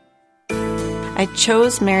 I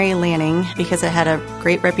chose Mary Lanning because it had a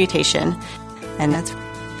great reputation, and that's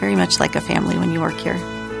very much like a family when you work here.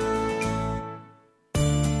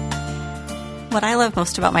 What I love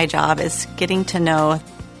most about my job is getting to know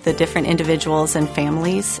the different individuals and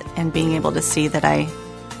families and being able to see that I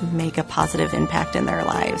make a positive impact in their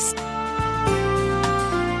lives.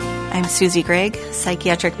 I'm Susie Gregg,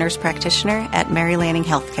 psychiatric nurse practitioner at Mary Lanning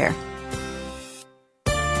Healthcare.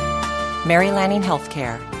 Mary Lanning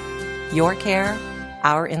Healthcare. Your care,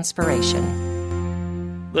 our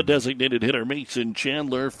inspiration. The designated hitter Mason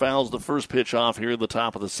Chandler fouls the first pitch off here at the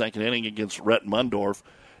top of the second inning against Rhett Mundorf.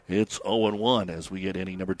 It's 0-1 as we get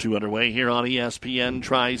inning number 2 underway here on ESPN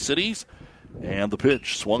Tri-Cities. And the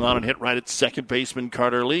pitch swung on and hit right at second baseman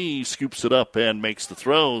Carter Lee. Scoops it up and makes the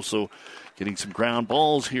throw. So getting some ground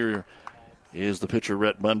balls here is the pitcher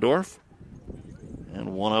Rhett Mundorf.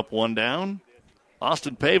 And 1 up, 1 down.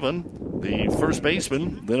 Austin Pavin, the first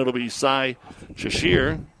baseman. Then it'll be Cy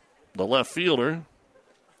Shashir, the left fielder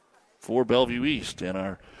for Bellevue East. And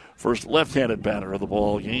our first left-handed batter of the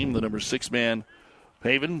ball game, the number 6 man,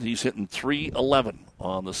 Pavin. He's hitting .311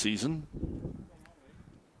 on the season.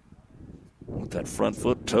 With that front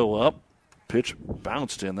foot toe up, pitch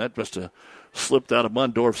bounced in. That must have slipped out of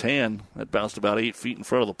Mundorf's hand. That bounced about 8 feet in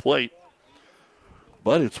front of the plate.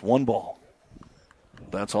 But it's 1 ball.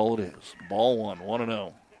 That's all it is. Ball 1,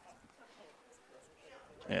 1-0.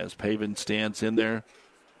 As Pavin stands in there.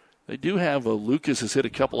 They do have Lucas has hit a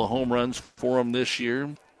couple of home runs for him this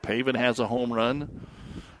year. Pavin has a home run.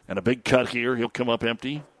 And a big cut here. He'll come up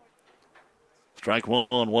empty. Strike 1,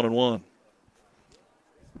 1-1.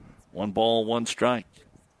 1 ball, 1 strike.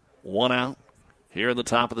 1 out. Here in the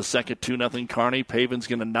top of the second, 2-0 Kearney. Pavin's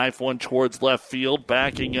going to knife one towards left field,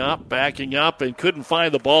 backing up, and couldn't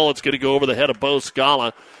find the ball. It's going to go over the head of Bo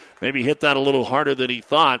Scala. Maybe hit that a little harder than he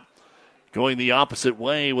thought. Going the opposite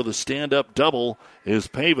way with a stand-up double is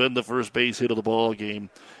Pavin, the first base hit of the ball game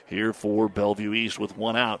here for Bellevue East with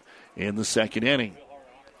one out in the second inning.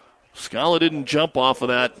 Scala didn't jump off of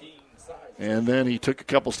that, and then he took a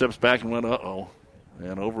couple steps back and went, uh-oh,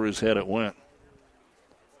 and over his head it went.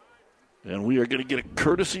 And we are going to get a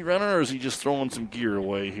courtesy runner, or is he just throwing some gear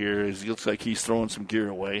away here? It looks like he's throwing some gear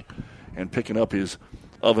away and picking up his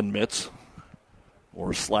oven mitts,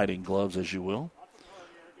 or sliding gloves, as you will.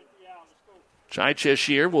 Jai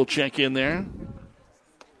Cheshire will check in there.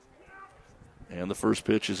 And the first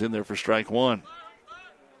pitch is in there for strike one.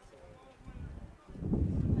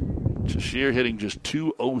 Cheshire hitting just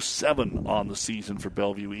 .207 on the season for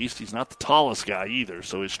Bellevue East. He's not the tallest guy either,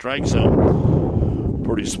 so his strike zone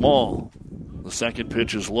pretty small. The second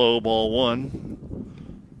pitch is low, ball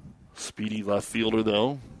one. Speedy left fielder,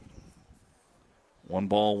 though. 1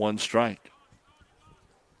 ball, 1 strike.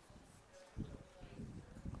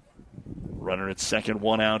 Runner at second,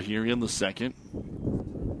 1 out here in the second.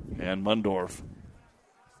 And Mundorf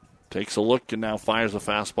takes a look and now fires a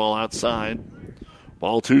fastball outside.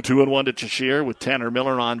 Ball 2-1 to Cheshire with Tanner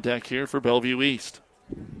Miller on deck here for Bellevue East.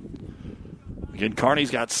 Again, Kearney's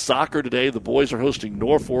got soccer today. The boys are hosting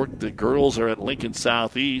Norfolk. The girls are at Lincoln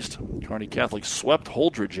Southeast. Kearney Catholic swept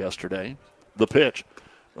Holdridge yesterday. The pitch.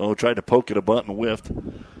 Tried to poke at a bunt and whiffed.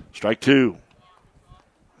 Strike 2.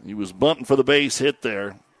 He was bunting for the base hit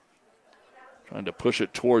there. Trying to push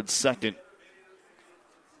it towards second.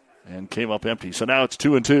 And came up empty. So now it's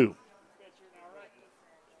 2-2.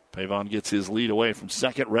 Pavon gets his lead away from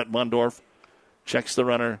second. Rhett Mundorf checks the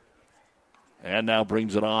runner and now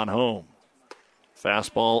brings it on home.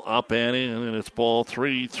 Fastball up and in, and it's ball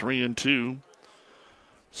 3-2.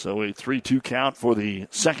 So a 3-2 count for the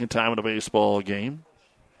second time in a baseball game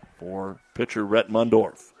for pitcher Rhett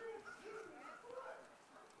Mundorf.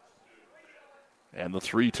 And the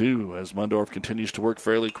 3-2, as Mundorf continues to work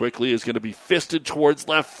fairly quickly, is going to be fisted towards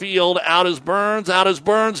left field. Out is Burns.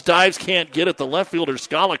 Dives, can't get it. The left fielder,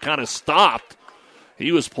 Scala, kind of stopped.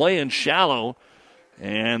 He was playing shallow.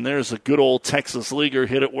 And there's a good old Texas leaguer,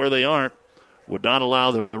 hit it where they aren't. Would not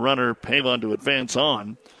allow the runner, Pavon, to advance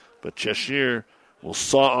on. But Cheshire will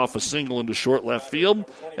saw off a single into short left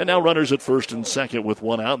field. And now runners at first and second with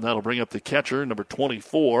 1 out. And that'll bring up the catcher, number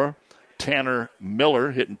 24. Tanner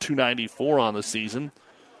Miller, hitting .294 on the season.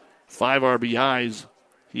 5 RBIs.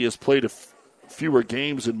 He has played fewer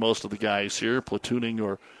games than most of the guys here, platooning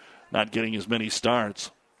or not getting as many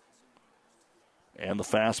starts. And the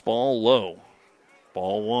fastball low.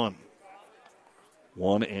 Ball 1.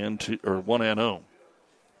 1-0.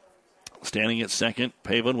 Standing at second,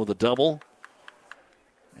 Pavin with a double.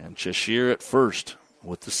 And Cheshire at first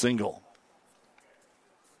with the single.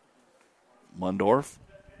 Mundorf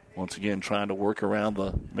once again trying to work around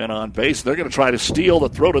the men on base. They're going to try to steal the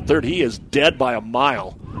throw to third. He is dead by a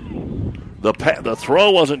mile. The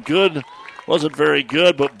throw wasn't good, wasn't very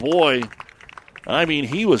good, but boy, I mean,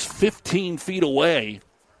 he was 15 feet away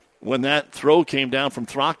when that throw came down from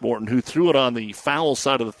Throckmorton, who threw it on the foul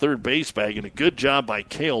side of the third base bag, and a good job by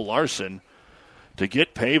Cale Larson to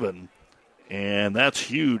get Pavin. And that's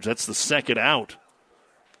huge. That's the second out.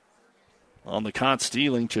 On the caught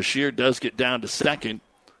stealing, Cheshire does get down to second.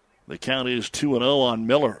 The count is 2-0 on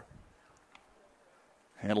Miller.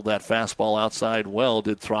 Handled that fastball outside well,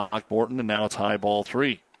 did Throckmorton, and now it's high ball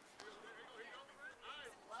 3.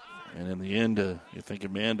 And in the end, you're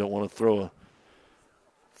thinking, man, don't want to throw a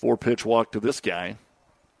 4-pitch walk to this guy.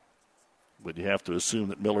 But you have to assume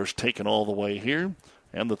that Miller's taken all the way here.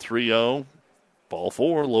 And the 3-0, ball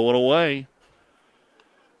 4, low and away.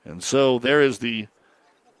 And so there is the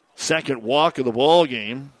second walk of the ball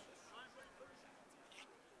game.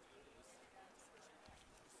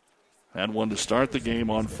 Had one to start the game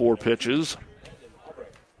on 4 pitches.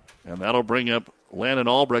 And that'll bring up Landon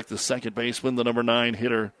Albrecht, the second baseman, the number 9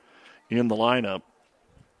 hitter in the lineup.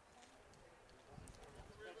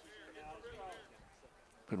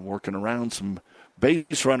 Been working around some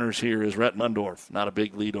base runners here is Rhett Mundorf. Not a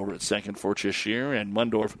big lead over at second for Cheshire, and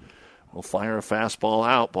Mundorf will fire a fastball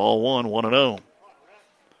out. Ball 1, 1-0.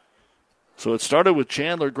 So it started with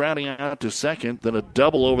Chandler grounding out to second, then a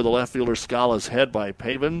double over the left fielder Scala's head by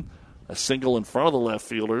Pavin. A single in front of the left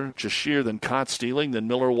fielder. Cheshire then caught stealing, then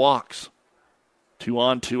Miller walks. 2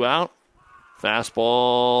 on, 2 out.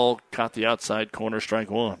 Fastball caught the outside corner,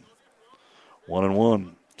 strike 1.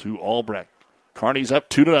 1-1 to Albrecht. Kearney's up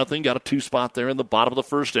 2-0. Got a 2 spot there in the bottom of the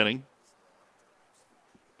first inning.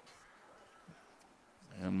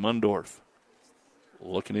 And Mundorf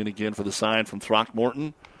looking in again for the sign from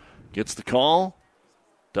Throckmorton. Gets the call.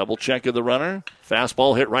 Double check of the runner.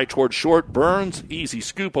 Fastball hit right towards short. Burns, easy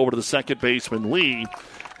scoop over to the second baseman, Lee.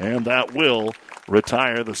 And that will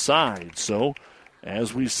retire the side. So,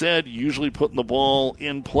 as we said, usually putting the ball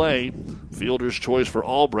in play. Fielder's choice for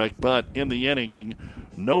Albrecht, but in the inning,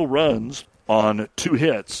 no runs on 2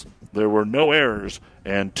 hits. There were no errors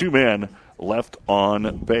and 2 men left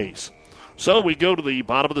on base. So we go to the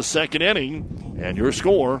bottom of the second inning, and your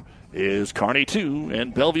score is Kearney 2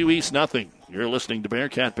 and Bellevue East nothing. You're listening to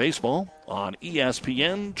Bearcat Baseball on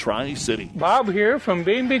ESPN Tri-City. Bob here from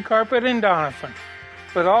B&B Carpet in Doniphan.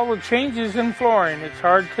 With all the changes in flooring, it's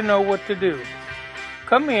hard to know what to do.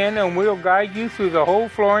 Come in and we'll guide you through the whole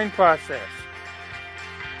flooring process.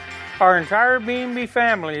 Our entire B&B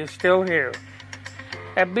family is still here.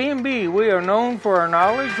 At B&B, we are known for our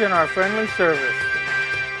knowledge and our friendly service.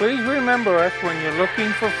 Please remember us when you're looking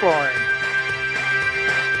for flooring.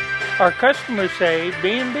 Our customers say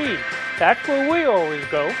B&B. That's where we always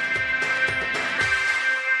go.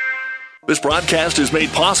 This broadcast is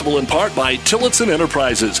made possible in part by Tillotson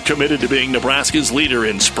Enterprises, committed to being Nebraska's leader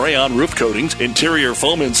in spray-on roof coatings, interior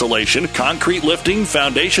foam insulation, concrete lifting,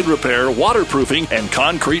 foundation repair, waterproofing, and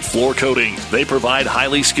concrete floor coating. They provide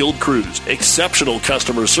highly skilled crews, exceptional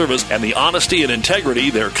customer service, and the honesty and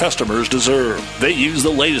integrity their customers deserve. They use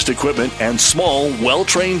the latest equipment and small,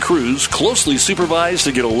 well-trained crews closely supervised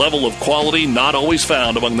to get a level of quality not always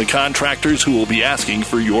found among the contractors who will be asking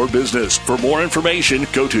for your business. For more information,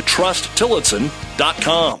 go to TrustTillotson.com.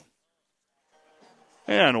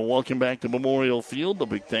 And welcome back to Memorial Field. A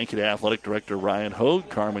big thank you to Athletic Director Ryan Hogue,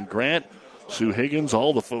 Carmen Grant, Sue Higgins,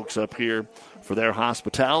 all the folks up here for their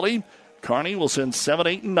hospitality. Kearney will send 7,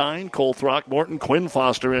 8, and 9. Cole Throckmorton, Quinn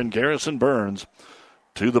Foster, and Garrison Burns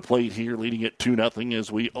to the plate here, leading it 2-0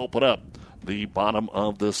 as we open up the bottom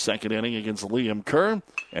of the second inning against Liam Kerr.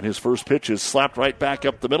 And his first pitch is slapped right back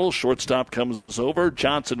up the middle. Shortstop comes over.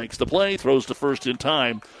 Johnson makes the play, throws to first in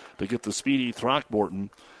time to get the speedy Throckmorton.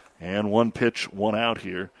 And 1 pitch, 1 out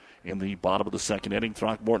here in the bottom of the second inning.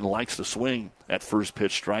 Throckmorton likes to swing at first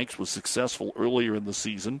pitch strikes, was successful earlier in the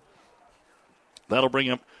season. That'll bring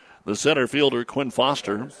up the center fielder, Quinn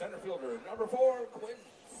Foster.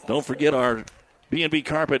 Don't forget our B&B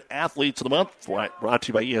Carpet Athletes of the Month, brought to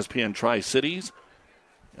you by ESPN Tri-Cities.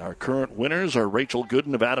 Our current winners are Rachel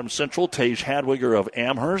Gooden of Adams Central, Tage Hadwiger of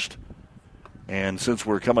Amherst. And since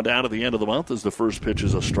we're coming down to the end of the month as the first pitch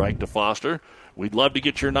is a strike to Foster, we'd love to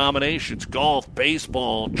get your nominations. Golf,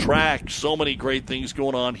 baseball, track, so many great things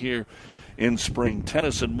going on here in spring.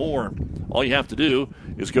 Tennis and more. All you have to do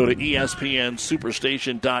is go to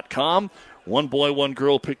ESPNSuperstation.com. 1 boy, 1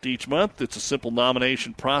 girl picked each month. It's a simple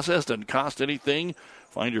nomination process. Doesn't cost anything.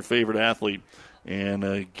 Find your favorite athlete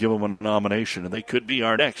and give them a nomination. And they could be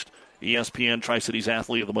our next ESPN Tri-Cities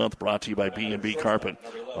Athlete of the Month, brought to you by B&B Carpet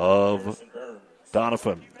of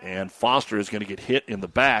Doniphan. And Foster is going to get hit in the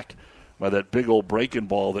back by that big old breaking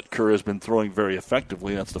ball that Kerr has been throwing very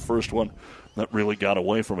effectively. That's the first one that really got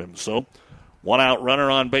away from him. So, 1 out runner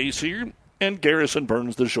on base here, and Garrison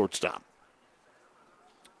Burns the shortstop.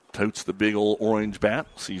 Totes the big old orange bat,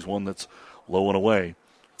 sees one that's low and away.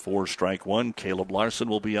 4 strike 1. Caleb Larson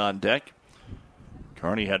will be on deck.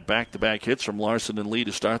 Kearney had back-to-back hits from Larson and Lee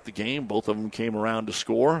to start the game. Both of them came around to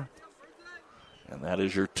score. And that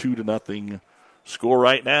is your 2-0 score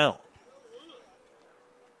right now.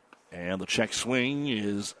 And the check swing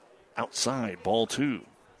is outside. Ball 2.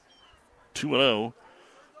 2-0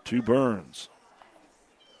 to Burns.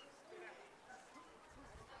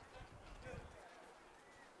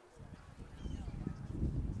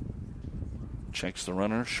 Checks the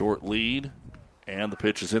runner, short lead, and the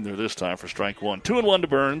pitch is in there this time for strike 1. 2-1 to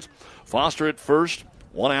Burns. Foster at first,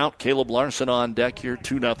 1 out. Caleb Larson on deck here,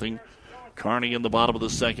 2-0. Kearney in the bottom of the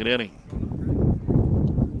second inning.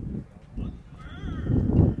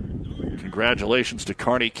 Congratulations to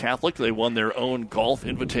Kearney Catholic. They won their own golf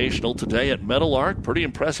invitational today at Meadowlark. Pretty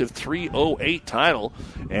impressive 3:08 title.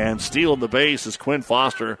 And stealing the base is Quinn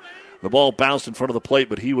Foster. The ball bounced in front of the plate,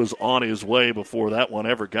 but he was on his way before that one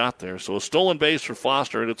ever got there. So a stolen base for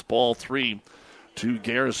Foster, and it's ball 3 to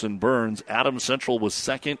Garrison Burns. Adams Central was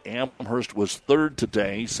second. Amherst was third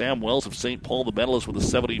today. Sam Wells of St. Paul, the medalist, with a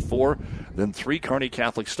 74. Then 3 Kearney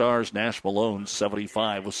Catholic stars. Nash Malone,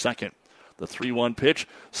 75, was second. The 3-1 pitch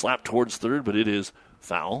slapped towards third, but it is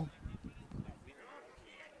foul.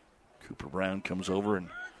 Cooper Brown comes over and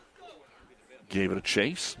gave it a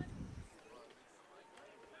chase.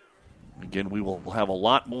 Again, we will have a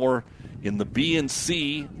lot more in the B and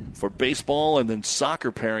C for baseball and then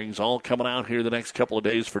soccer pairings all coming out here the next couple of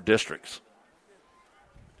days for districts.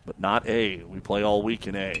 but not A. We play all week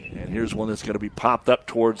in A. And here's one that's going to be popped up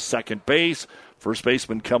towards second base. First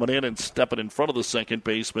baseman coming in and stepping in front of the second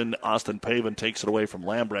baseman. Austin Pavin takes it away from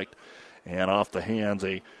Lambrecht. And off the hands,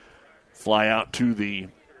 a fly out to the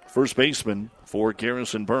first baseman for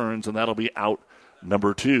Garrison Burns, and that'll be out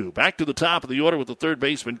number 2. Back to the top of the order with the third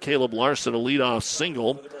baseman, Caleb Larson, a leadoff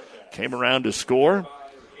single. Came around to score.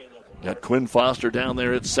 Got Quinn Foster down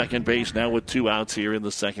there at second base now with 2 outs here in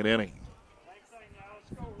the second inning.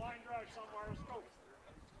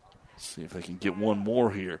 See if they can get one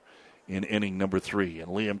more here in inning number 3.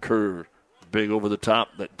 And Liam Kerr, big over the top.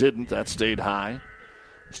 That didn't. That stayed high.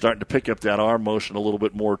 Starting to pick up that arm motion a little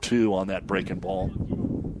bit more, too, on that breaking ball.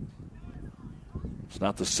 It's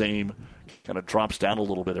not the same. Kind of drops down a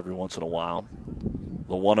little bit every once in a while.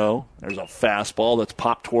 The 1-0. There's a fastball that's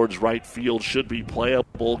popped towards right field. Should be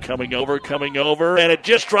playable. Coming over. And it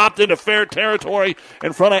just dropped into fair territory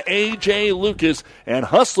in front of A.J. Lucas. And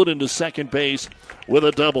hustled into second base with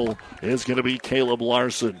a double is going to be Caleb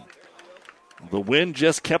Larson. The wind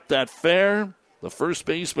just kept that fair. The first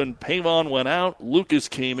baseman, Pavon, went out. Lucas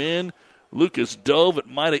came in. Lucas dove. It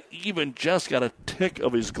might have even just got a tick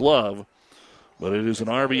of his glove. But it is an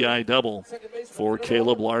RBI double for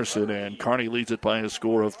Caleb Larson, and Kearney leads it by a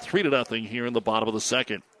score of 3-0 here in the bottom of the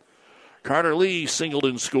second. Carter Lee singled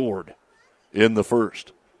and scored in the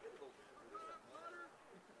first.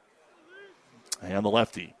 And the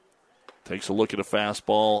lefty takes a look at a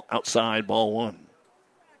fastball outside, ball 1.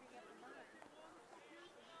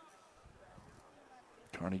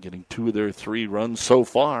 Kearney getting 2 of their 3 runs so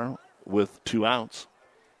far with 2 outs.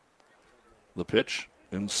 The pitch.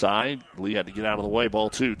 Inside, Lee had to get out of the way. Ball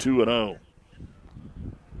 2, 2-0.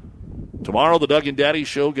 Tomorrow, the Doug and Daddy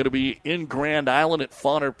Show going to be in Grand Island at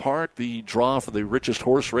Fauner Park. The draw for the richest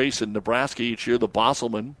horse race in Nebraska each year, the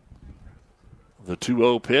Bosselman. The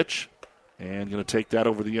 2-0 pitch, and going to take that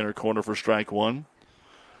over the inner corner for strike 1.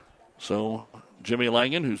 So Jimmy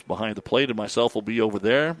Langen, who's behind the plate, and myself will be over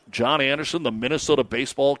there. John Anderson, the Minnesota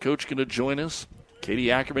baseball coach, going to join us.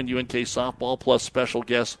 Katie Ackerman, UNK softball, plus special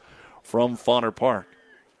guests from Fauner Park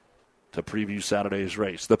to preview Saturday's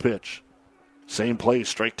race. The pitch. Same place,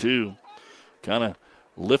 strike 2. Kind of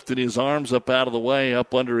lifted his arms up out of the way,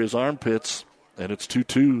 up under his armpits, and it's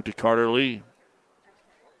 2-2 to Carter Lee.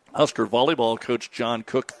 Husker volleyball coach John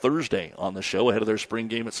Cook Thursday on the show ahead of their spring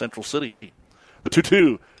game at Central City. The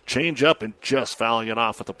 2-2, change up and just fouling it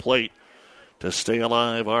off at the plate to stay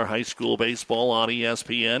alive. Our high school baseball on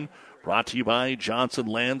ESPN, brought to you by Johnson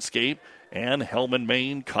Landscape and Hellman,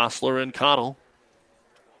 Maine, Kostler, and Cottle,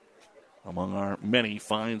 among our many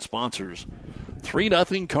fine sponsors.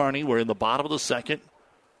 3-0 Kearney. We're in the bottom of the second.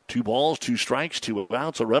 2 balls, 2 strikes, 2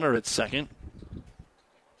 outs, a runner at second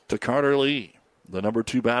to Carter Lee, the number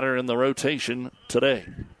 2 batter in the rotation today.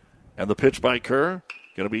 And the pitch by Kerr,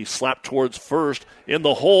 going to be slapped towards first. In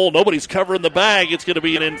the hole, nobody's covering the bag. It's going to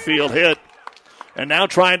be an infield hit. And now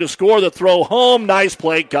trying to score the throw home. Nice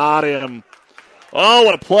play, got him. Oh,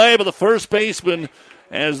 what a play by the first baseman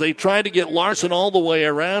as they tried to get Larson all the way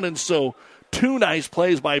around. And so 2 nice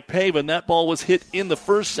plays by Pavin. That ball was hit in the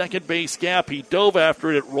first second base gap. He dove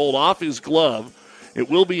after it. It rolled off his glove. It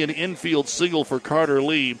will be an infield single for Carter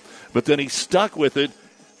Lee. But then he stuck with it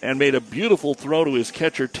and made a beautiful throw to his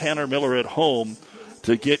catcher, Tanner Miller, at home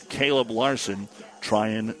to get Caleb Larson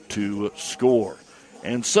trying to score.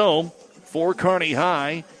 And so for Kearney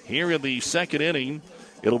High, here in the second inning,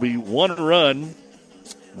 it'll be 1 run.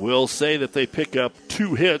 We'll say that they pick up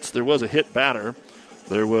 2 hits. There was a hit batter.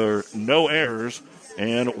 There were no errors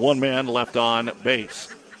and 1 man left on base.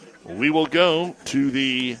 We will go to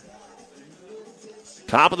the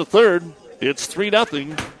top of the third. It's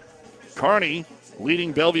 3-0. Kearney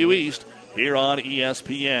leading Bellevue East here on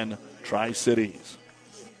ESPN Tri-Cities.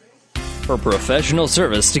 For professional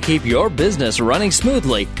service to keep your business running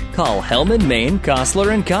smoothly, call Hellman, Maine,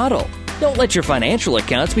 Kostler, and Cottle. Don't let your financial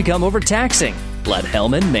accounts become overtaxing. Let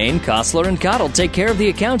Hellman, Maine, Kostler, and Cottle take care of the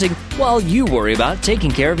accounting while you worry about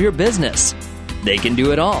taking care of your business. They can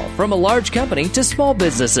do it all, from a large company to small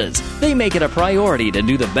businesses. They make it a priority to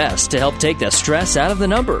do the best to help take the stress out of the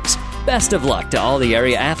numbers. Best of luck to all the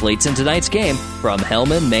area athletes in tonight's game from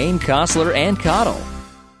Hellman, Maine, Kostler, and Cottle.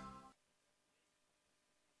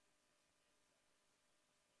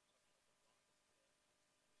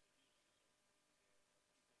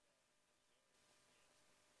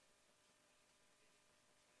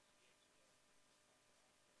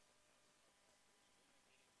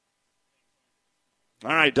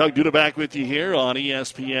 All right, Doug Duda back with you here on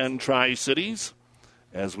ESPN Tri-Cities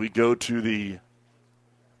as we go to the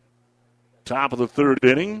top of the third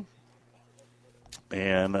inning.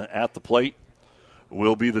 And at the plate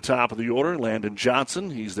will be the top of the order. Landon Johnson,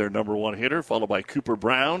 he's their number one hitter, followed by Cooper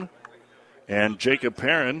Brown and Jacob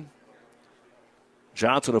Perrin.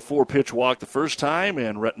 Johnson, a 4-pitch walk the first time,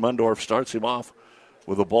 and Rhett Mundorf starts him off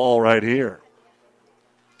with a ball right here.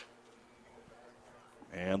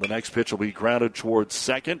 And the next pitch will be grounded towards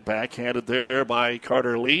second. Backhanded there by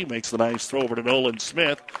Carter Lee. Makes the nice throw over to Nolan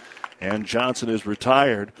Smith. And Johnson is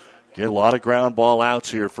retired. Get a lot of ground ball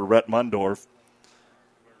outs here for Rhett Mundorf.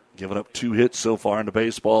 Giving up 2 hits so far in the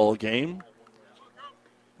baseball game.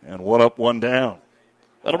 And 1 up, 1 down.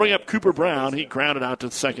 That'll bring up Cooper Brown. He grounded out to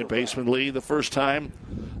the second baseman Lee the first time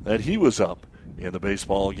that he was up in the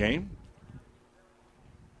baseball game.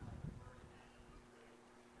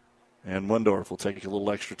 And Mundorf will take a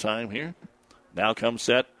little extra time here. Now comes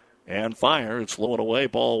set and fire. It's low and away,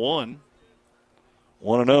 ball 1.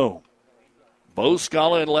 1-0. Bo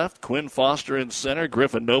Scala in left, Quinn Foster in center,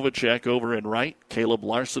 Griffin Novacek over in right, Caleb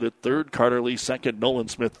Larson at third, Carter Lee second, Nolan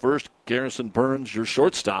Smith first, Garrison Burns your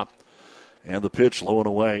shortstop. And the pitch low and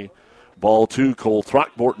away, ball 2. Cole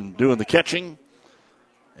Throckmorton doing the catching.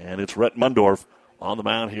 And it's Rhett Mundorf on the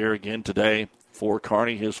mound here again today for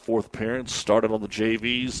Kearney, his 4th appearance. Started on the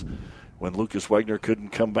JVs when Lucas Wegner couldn't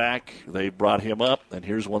come back. They brought him up, and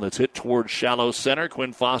here's one that's hit towards shallow center.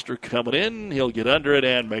 Quinn Foster coming in. He'll get under it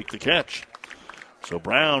and make the catch. So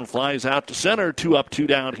Brown flies out to center. 2 up, 2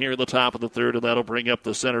 down here in the top of the third, and that'll bring up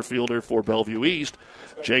the center fielder for Bellevue East,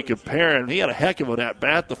 Jacob Perrin. He had a heck of an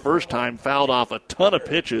at-bat the first time, fouled off a ton of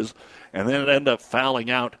pitches, and then it ended up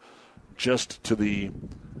fouling out just to the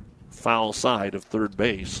foul side of third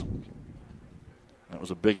base. That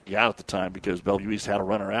was a big out at the time because Bellevue East had a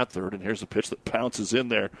runner at third, and here's a pitch that bounces in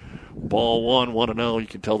there. Ball 1, 1-0. You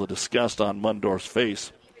can tell the disgust on Mundorf's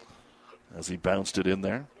face as he bounced it in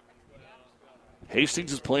there.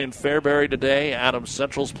 Hastings is playing Fairbury today. Adams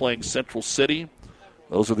Central's playing Central City.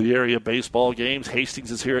 Those are the area baseball games.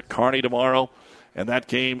 Hastings is here at Kearney tomorrow, and that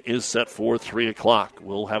game is set for 3 o'clock.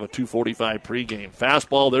 We'll have a 2:45 pregame.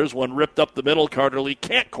 Fastball, there's one ripped up the middle. Carter Lee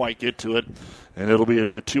can't quite get to it, and it'll be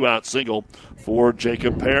a 2-out single for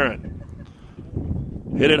Jacob Perrin.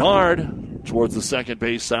 Hit it hard towards the second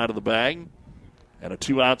base side of the bag, and a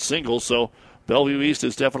 2-out single, so Bellevue East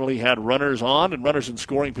has definitely had runners on and runners in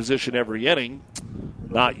scoring position every inning.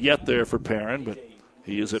 Not yet there for Perrin, but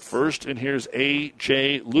he is at first, and here's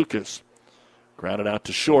A.J. Lucas. Grounded out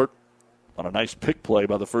to short on a nice pick play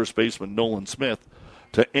by the first baseman, Nolan Smith,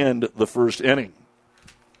 to end the first inning.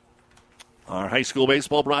 Our high school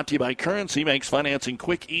baseball brought to you by Currency. Makes financing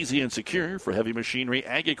quick, easy, and secure for heavy machinery,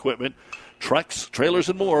 ag equipment, trucks, trailers,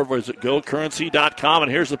 and more. Visit GoCurrency.com.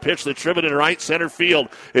 And here's the pitch that's driven in right center field.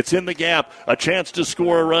 It's in the gap. A chance to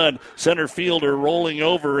score a run. Center fielder rolling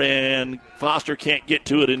over, and Foster can't get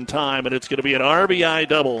to it in time. And it's going to be an RBI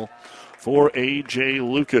double for A.J.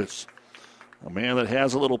 Lucas. A man that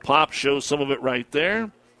has a little pop shows some of it right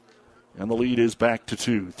there. And the lead is back to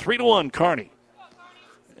 2. 3-1 Kearney.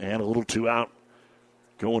 And a little 2-out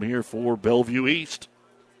going here for Bellevue East.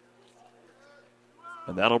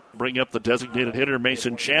 And that'll bring up the designated hitter,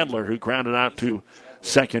 Mason Chandler, who grounded out to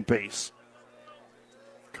second base.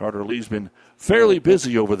 Carter Lee's been fairly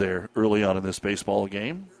busy over there early on in this baseball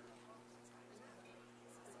game.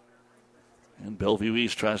 And Bellevue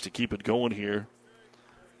East tries to keep it going here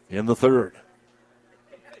in the third.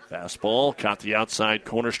 Fastball, caught the outside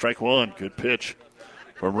corner, strike 1. Good pitch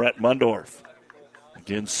from Rhett Mundorf.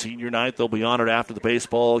 Again, senior night, they'll be honored after the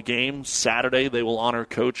baseball game. Saturday, they will honor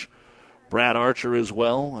Coach Brad Archer as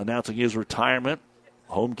well, announcing his retirement.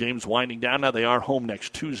 Home game's winding down. Now they are home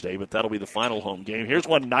next Tuesday, but that'll be the final home game. Here's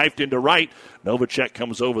one knifed into right. Novacek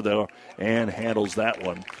comes over there and handles that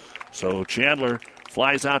one. So Chandler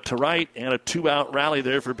flies out to right, and a 2-out rally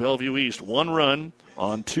there for Bellevue East. 1 run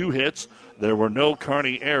on 2 hits. There were no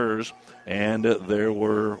Kearney errors, and there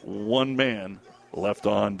were 1 man left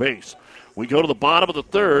on base. We go to the bottom of the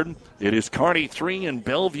third. It is Kearney 3 and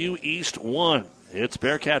Bellevue East 1. It's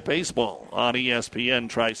Bearcat Baseball on ESPN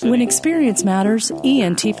Tri-City. When experience matters,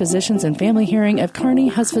 ENT Physicians and Family Hearing of Kearney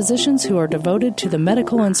has physicians who are devoted to the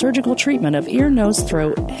medical and surgical treatment of ear, nose,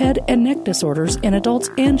 throat, head, and neck disorders in adults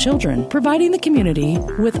and children, providing the community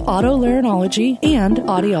with otolaryngology and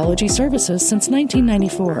audiology services since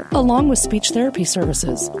 1994, along with speech therapy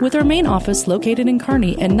services. With our main office located in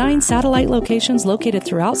Kearney and 9 satellite locations located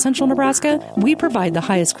throughout central Nebraska, we provide the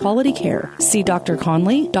highest quality care. See Dr.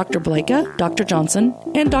 Conley, Dr. Blaka, Dr. Johnson,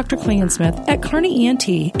 and Dr. Klingensmith at Kearney ENT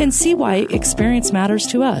and see why experience matters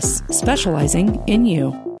to us, specializing in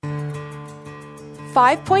you.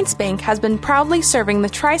 5 Points Bank has been proudly serving the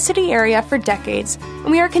Tri-City area for decades, and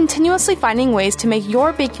we are continuously finding ways to make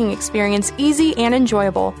your banking experience easy and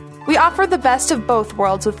enjoyable. We offer the best of both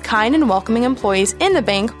worlds with kind and welcoming employees in the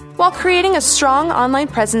bank while creating a strong online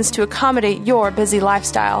presence to accommodate your busy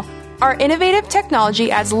lifestyle. Our innovative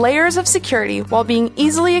technology adds layers of security while being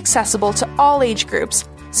easily accessible to all age groups.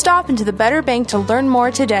 Stop into the Better Bank to learn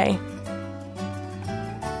more today.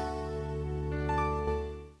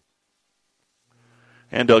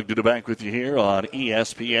 And Doug Duda with you here on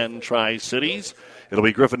ESPN Tri-Cities. It'll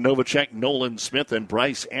be Griffin Novacek, Nolan Smith, and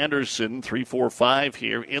Bryce Anderson, 3-4-5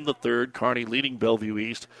 here in the third. Kearney leading Bellevue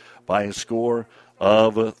East by a score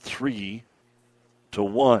of 3-1.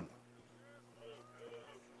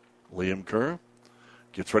 Liam Kerr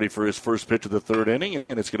gets ready for his first pitch of the third inning,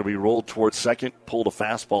 and it's going to be rolled towards second. Pulled a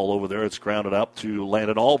fastball over there. It's grounded up to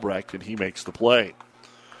Landon Albrecht, and he makes the play.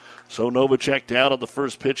 So Novacek down on the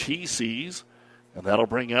first pitch he sees, and that'll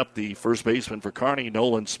bring up the first baseman for Kearney,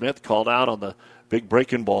 Nolan Smith, called out on the big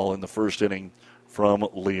breaking ball in the first inning from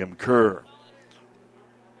Liam Kerr.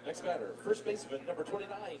 Next batter, first baseman, number 29,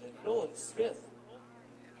 Nolan Smith.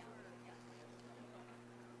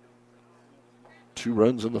 2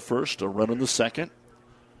 runs in the first, a run in the second.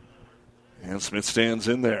 And Smith stands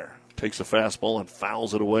in there, takes a fastball and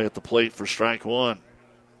fouls it away at the plate for strike one.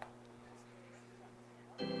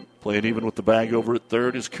 Playing even with the bag over at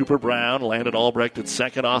third is Cooper Brown. Landon Albrecht at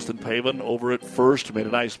second. Austin Pavin over at first. Made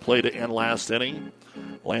a nice play to end last inning.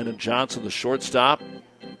 Landon Johnson, the shortstop.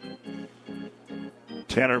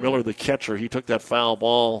 Tanner Miller, the catcher. He took that foul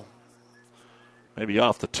ball maybe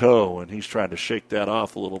off the toe, and he's trying to shake that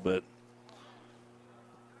off a little bit.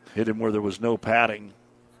 Hit him where there was no padding.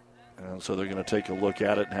 And so they're going to take a look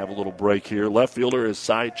at it and have a little break here. Left fielder is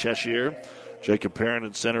Cy Cheshire. Jacob Perrin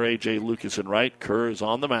in center, A.J. Lucas in right. Kerr is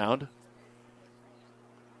on the mound.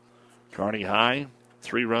 Kearney high,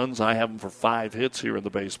 3 runs. I have him for 5 hits here in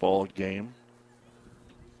the baseball game.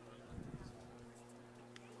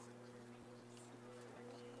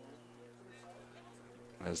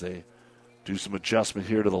 As they do some adjustment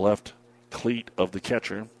here to the left cleat of the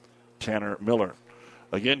catcher, Tanner Miller.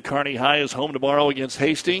 Again, Kearney High is home tomorrow against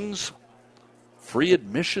Hastings. Free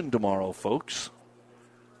admission tomorrow, folks.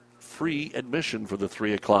 Free admission for the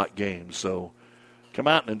 3 o'clock game. So come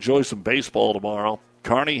out and enjoy some baseball tomorrow.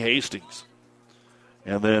 Kearney Hastings.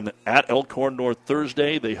 And then at Elkhorn North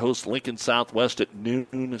Thursday, they host Lincoln Southwest at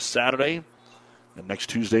noon Saturday. And next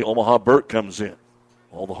Tuesday, Omaha Burt comes in.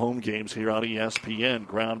 All the home games here on ESPN.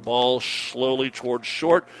 Ground ball slowly towards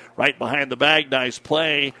short. Right behind the bag. Nice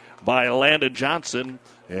play by Landon Johnson.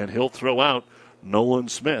 And he'll throw out Nolan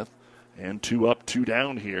Smith. And 2 up, 2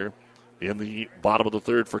 down here in the bottom of the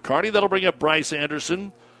third for Kearney. That'll bring up Bryce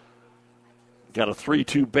Anderson. Got a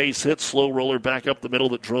 3-2 base hit. Slow roller back up the middle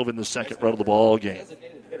that drove in the second run of the ball game.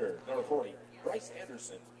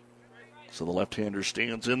 So the left-hander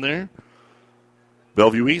stands in there.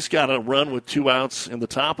 Bellevue East got a run with 2 outs in the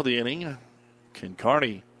top of the inning. Can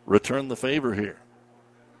Kearney return the favor here?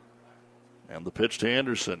 And the pitch to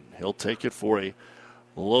Anderson. He'll take it for a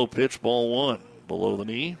low pitch, ball 1. Below the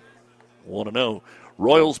knee. 1-0.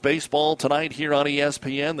 Royals baseball tonight here on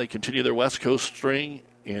ESPN. They continue their West Coast string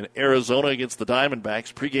in Arizona against the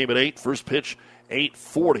Diamondbacks. Pregame at 8, first pitch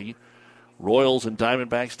 8:40. Royals and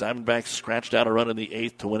Diamondbacks. Diamondbacks scratched out a run in the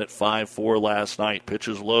 8th to win at 5-4 last night.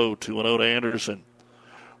 Pitches low, 2-0 to Anderson.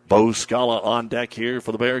 Bo Scala on deck here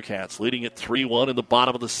for the Bearcats, leading at 3-1 in the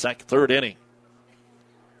bottom of the third inning.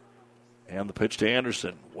 And the pitch to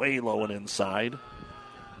Anderson, way low and inside.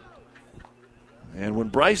 And when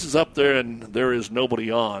Bryce is up there and there is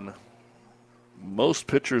nobody on, most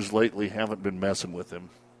pitchers lately haven't been messing with him.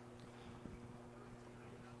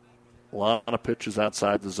 A lot of pitches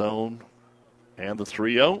outside the zone. And the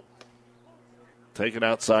 3-0. Taken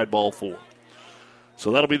outside, ball 4.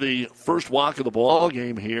 So that'll be the first walk of the ball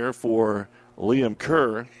game here for Liam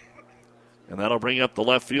Kerr. And that'll bring up the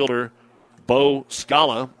left fielder, Bo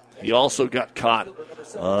Scala. He also got caught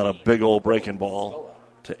on a big old breaking ball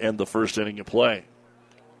to end the first inning of play.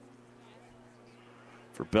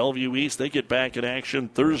 For Bellevue East, they get back in action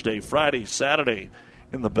Thursday, Friday, Saturday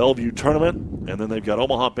in the Bellevue tournament. And then they've got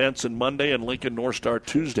Omaha Benson Monday and Lincoln North Star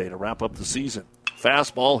Tuesday to wrap up the season.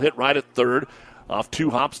 Fastball hit right at third. Off 2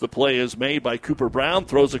 hops, the play is made by Cooper Brown.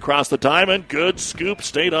 Throws across the diamond. Good scoop.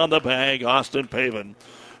 Stayed on the bag. Austin Pavin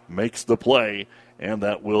makes the play, and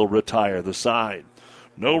that will retire the side.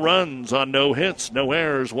 No runs on no hits, no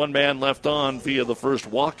errors. 1 man left on via the first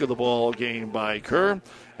walk of the ball game by Kerr.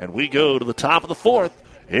 And we go to the top of the 4th.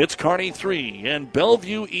 It's Kearney 3 and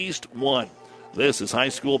Bellevue East 1. This is high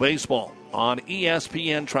school baseball on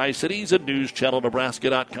ESPN Tri-Cities and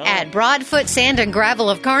NewsChannelNebraska.com. At Broadfoot Sand and Gravel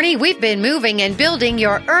of Kearney, we've been moving and building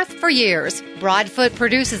your earth for years. Broadfoot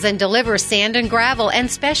produces and delivers sand and gravel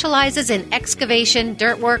and specializes in excavation,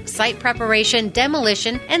 dirt work, site preparation,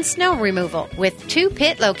 demolition, and snow removal, with 2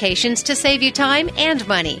 pit locations to save you time and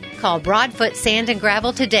money. Call Broadfoot Sand and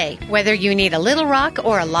Gravel today, whether you need a little rock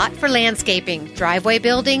or a lot for landscaping, driveway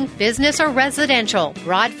building, business, or residential.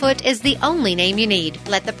 Broadfoot is the only name you need.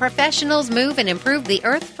 Let the professionals move and improve the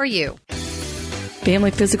earth for you.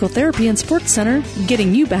 Family Physical Therapy and Sports Center,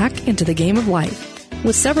 getting you back into the game of life,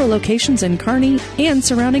 with several locations in Kearney and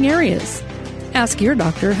surrounding areas. Ask your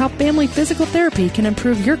doctor how Family Physical Therapy can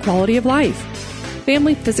improve your quality of life.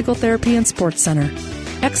 Family Physical Therapy and Sports Center.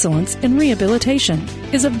 Excellence in Rehabilitation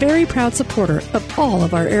is a very proud supporter of all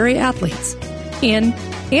of our area athletes, in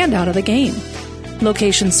and out of the game.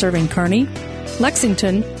 Locations serving Kearney,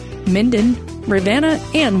 Lexington, Minden, Ravenna,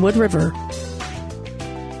 and Wood River.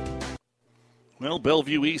 Well,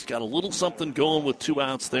 Bellevue East got a little something going with 2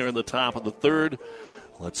 outs there in the top of the 3rd.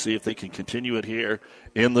 Let's see if they can continue it here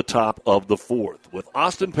in the top of the 4th. With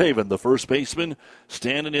Austin Pavin, the first baseman,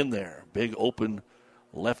 standing in there. Big open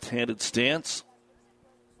left-handed stance.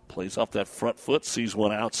 Plays off that front foot, sees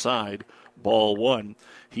one outside. Ball 1.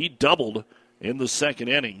 He doubled in the 2nd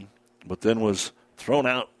inning, but then was thrown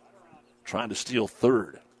out trying to steal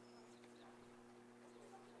 3rd.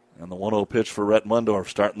 And the 1-0 pitch for Rhett Mundorf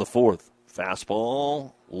starting the 4th.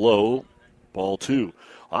 Fastball, low, ball 2.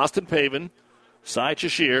 Austin Pavin, Cy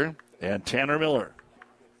Cheshire, and Tanner Miller.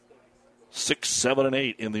 6, 7, and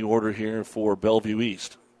 8 in the order here for Bellevue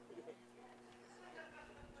East.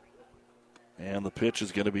 And the pitch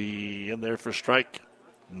is going to be in there for strike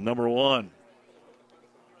number 1.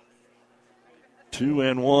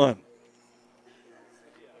 2-1.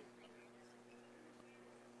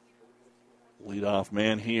 Leadoff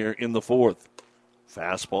man here in the 4th.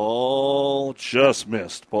 Fastball just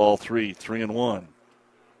missed. Ball 3, 3-1.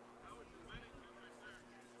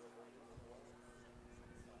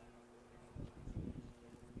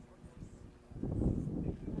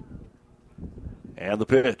 And the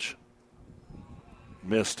pitch.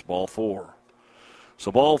 Missed. Ball 4.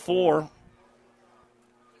 So ball 4.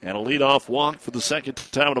 And a leadoff walk for the second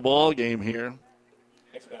time in the ball game here.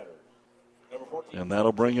 And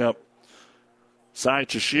that'll bring up Cy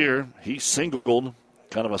Cheshire. He singled,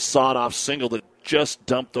 kind of a sawed-off single that just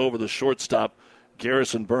dumped over the shortstop,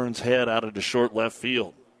 Garrison Burns' head out into short left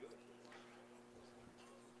field.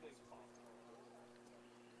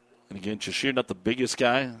 And again, Cheshire, not the biggest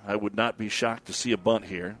guy. I would not be shocked to see a bunt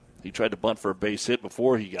here. He tried to bunt for a base hit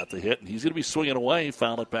before he got the hit, and he's going to be swinging away.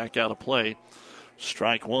 Fouled it back out of play.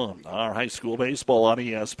 Strike 1. Our high school baseball on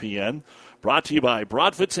ESPN. Brought to you by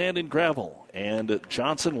Broadfoot Sand and Gravel and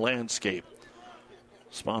Johnson Landscape.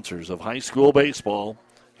 Sponsors of high school baseball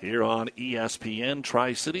here on ESPN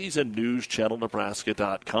Tri-Cities and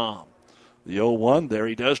NewsChannelNebraska.com. The 0-1, there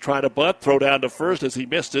he does try to bunt. Throw down to first as he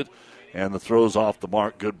missed it. And the throw's off the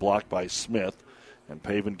mark. Good block by Smith. And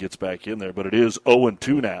Pavin gets back in there. But it is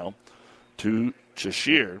 0-2 now to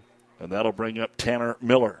Cheshire. And that'll bring up Tanner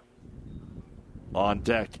Miller on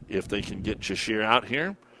deck. If they can get Cheshire out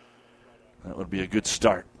here, that would be a good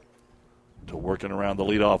start to working around the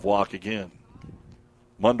leadoff walk again.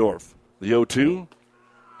 Mundorf, the 0-2,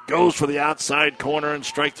 goes for the outside corner and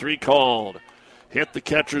strike 3 called. Hit the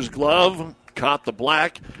catcher's glove, caught the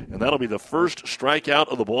black, and that'll be the first strikeout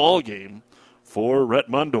of the ball game for Rhett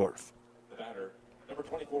Mundorf. The batter, number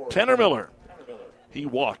 24, Tanner Miller. He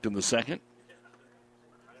walked in the second.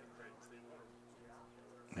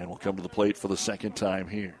 And will come to the plate for the second time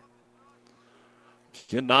here.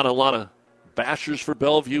 Again, not a lot of bashers for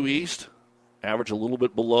Bellevue East. Average a little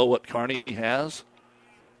bit below what Kearney has.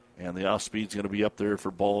 And the off speed's going to be up there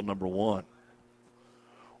for ball number 1.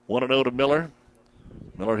 1-0 to Miller.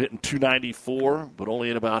 Miller hitting .294, but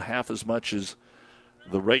only at about half as much as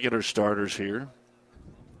the regular starters here.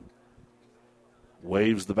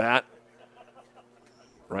 Waves the bat.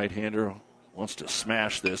 Right-hander wants to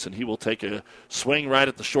smash this, and he will take a swing right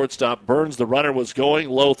at the shortstop. Burns, the runner, was going.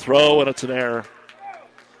 Low throw, and it's an error.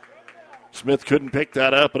 Smith couldn't pick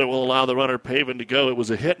that up, but it will allow the runner Pavin to go. It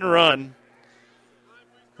was a hit and run.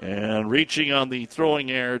 And reaching on the throwing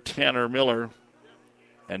error, Tanner Miller.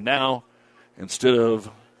 And now, instead of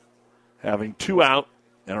having 2 out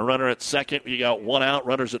and a runner at second, we got 1 out,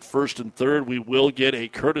 runners at first and third. We will get a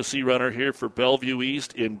courtesy runner here for Bellevue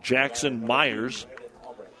East in Jackson Myers.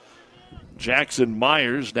 Jackson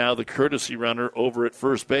Myers, now the courtesy runner over at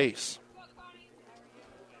first base.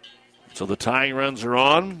 So the tying runs are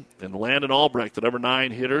on, and Landon Albrecht, the number 9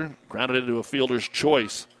 hitter, grounded into a fielder's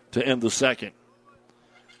choice to end the second.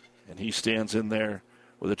 And he stands in there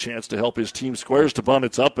with a chance to help his team. Squares to bunt.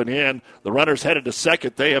 It's up and in. The runner's headed to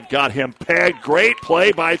second. They have got him pegged. Great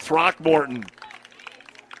play by Throckmorton.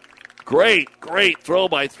 Great throw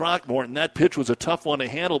by Throckmorton. That pitch was a tough one to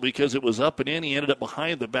handle because it was up and in. He ended up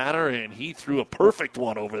behind the batter, and he threw a perfect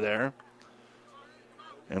one over there.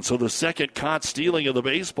 And so the second caught stealing of the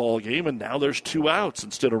baseball game, and now there's 2 outs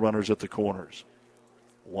instead of runners at the corners.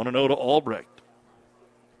 1-0 to Albrecht.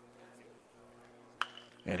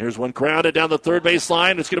 And here's one grounded down the third base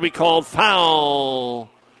line. It's going to be called foul.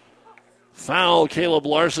 Foul. Caleb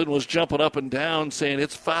Larson was jumping up and down saying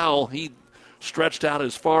it's foul. He stretched out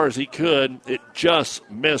as far as he could. It just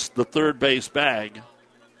missed the third base bag.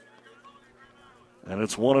 And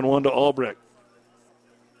it's 1-1 to Albrecht.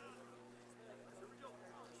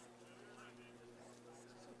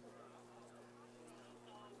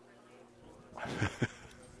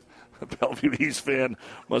 A Bellevue East fan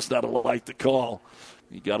must not have liked the call.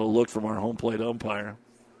 You got a look from our home plate umpire.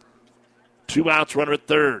 2 outs, runner at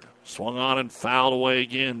third. Swung on and fouled away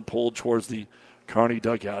again, pulled towards the Kearney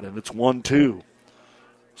dugout, and it's 1-2.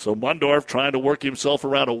 So Mundorf trying to work himself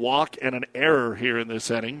around a walk and an error here in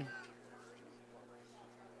this inning.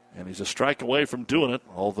 And he's a strike away from doing it,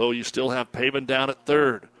 although you still have Pavin down at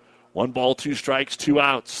third. 1 ball, 2 strikes, 2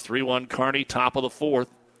 outs. 3-1 Kearney, top of the fourth.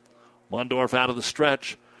 Mundorf out of the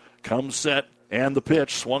stretch. Comes set, and the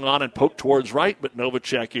pitch swung on and poked towards right, but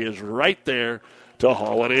Novacek is right there to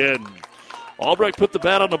haul it in. Albrecht put the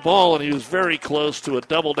bat on the ball, and he was very close to a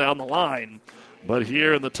double down the line. But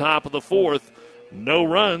here in the top of the fourth, no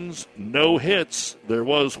runs, no hits. There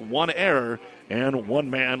was 1 error and 1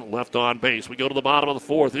 man left on base. We go to the bottom of the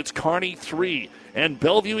fourth. It's Kearney 3 and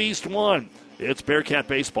Bellevue East 1. It's Bearcat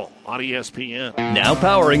Baseball on ESPN. Now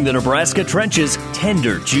powering the Nebraska trenches,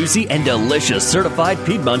 tender, juicy, and delicious certified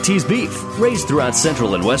Piedmontese beef. Raised throughout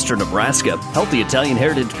central and western Nebraska, healthy Italian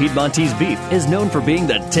heritage Piedmontese beef is known for being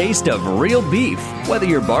the taste of real beef. Whether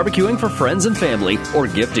you're barbecuing for friends and family or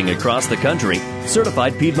gifting across the country,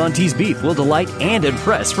 certified Piedmontese beef will delight and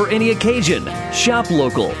impress for any occasion. Shop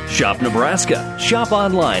local, shop Nebraska, shop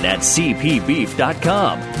online at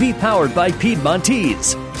cpbeef.com. Be powered by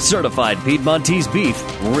Piedmontese. Certified Piedmontese beef,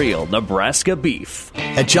 real Nebraska beef.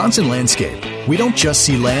 At Johnson Landscape, we don't just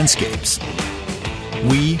see landscapes.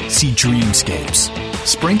 We see dreamscapes.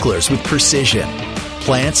 Sprinklers with precision.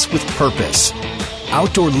 Plants with purpose.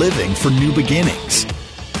 Outdoor living for new beginnings.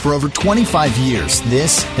 For over 25 years,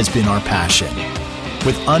 this has been our passion.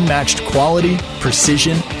 With unmatched quality,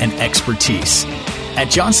 precision, and expertise. At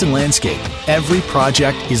Johnson Landscape, every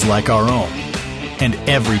project is like our own. And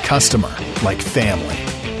every customer like family.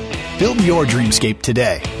 Build your dreamscape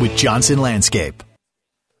today with Johnson Landscape.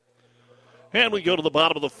 And we go to the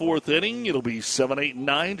bottom of the fourth inning. It'll be 7, 8, and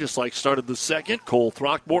 9, just like started the second. Cole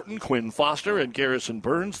Throckmorton, Quinn Foster, and Garrison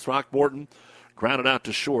Burns. Throckmorton grounded out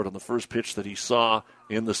to short on the first pitch that he saw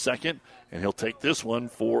in the second, and he'll take this one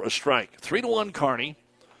for a strike. 3-1 Kearney.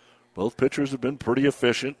 Both pitchers have been pretty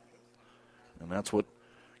efficient, and that's what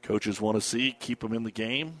coaches want to see, keep them in the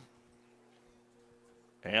game.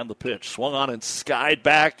 And the pitch swung on and skied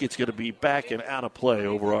back. It's going to be back and out of play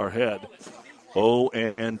over our head.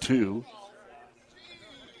 0-2.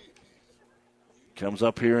 Comes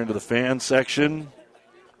up here into the fan section.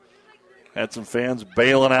 Had some fans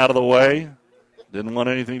bailing out of the way. Didn't want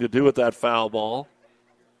anything to do with that foul ball.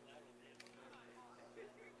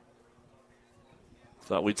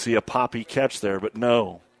 Thought we'd see a poppy catch there, but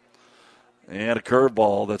no. And a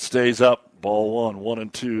curveball that stays up. Ball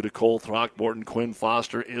 1-2 to Cole Throckmorton. Quinn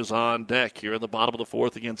Foster is on deck here in the bottom of the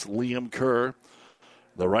fourth against Liam Kerr,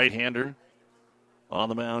 the right-hander on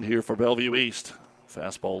the mound here for Bellevue East.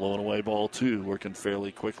 Fastball low and away, ball 2, working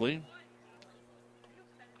fairly quickly.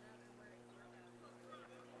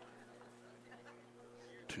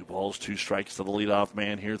 Two balls, 2 strikes to the leadoff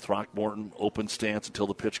man here. Throckmorton open stance until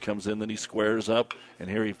the pitch comes in, then he squares up, and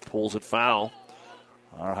here he pulls it foul.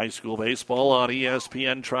 Our high school baseball on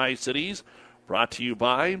ESPN Tri-Cities, brought to you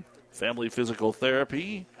by Family Physical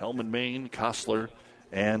Therapy, Hellman, Maine, Kostler,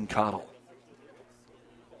 and Cottle.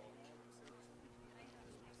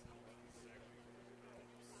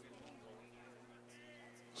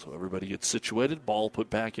 So everybody gets situated, ball put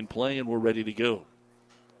back in play, and we're ready to go.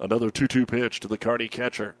 Another 2-2 pitch to the Kearney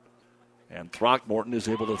catcher. And Throckmorton is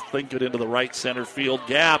able to think it into the right center field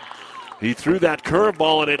gap. He threw that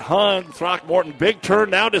curveball, and it hung. Throckmorton, big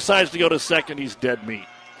turn, now decides to go to second. He's dead meat.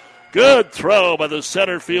 Good throw by the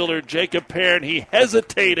center fielder, Jacob Perrin. He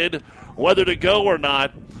hesitated whether to go or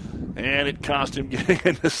not, and it cost him getting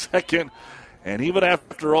into second. And even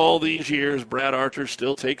after all these years, Brad Archer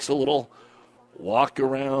still takes a little walk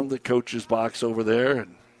around the coach's box over there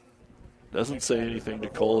and Doesn't say anything to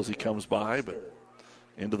Cole as he comes by, but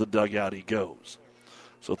into the dugout he goes.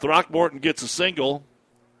 So Throckmorton gets a single,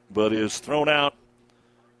 but is thrown out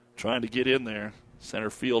trying to get in there. Center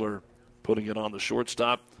fielder putting it on the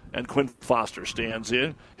shortstop. And Quinn Foster stands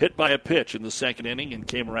in, hit by a pitch in the second inning and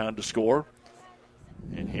came around to score.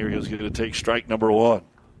 And here he is going to take strike number one.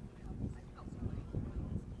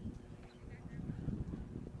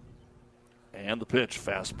 And the pitch,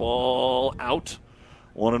 fastball out,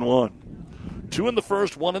 1-1. 2 in the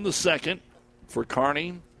first, 1 in the second for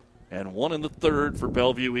Kearney, and 1 in the third for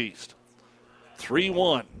Bellevue East.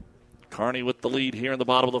 3-1. Kearney with the lead here in the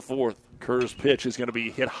bottom of the fourth. Kerr's pitch is going to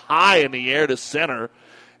be hit high in the air to center.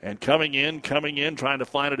 And coming in, trying to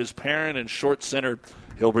find it is Perrin, and short center,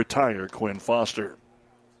 he'll retire Quinn Foster.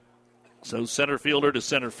 So center fielder to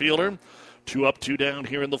center fielder. 2 up, 2 down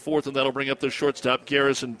here in the fourth, and that'll bring up the shortstop,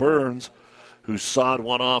 Garrison Burns, who sawed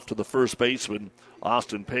one off to the first baseman,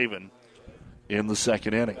 Austin Pavin, in the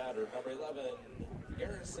second inning. Batter number 11,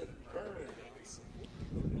 Garrison Burns.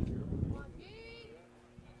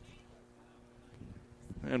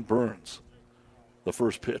 And Burns, the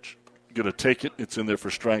first pitch, going to take it. It's in there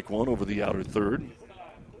for strike one over the outer third.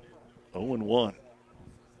 0-1.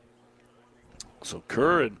 So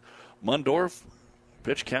Kerr and Mundorf,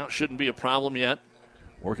 pitch count shouldn't be a problem yet.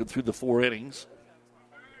 Working through the 4 innings.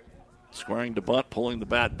 Squaring to bunt, pulling the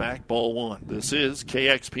bat back, ball one. This is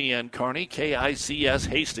KXPN Kearney, KICS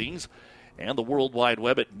Hastings, and the World Wide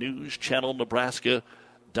Web at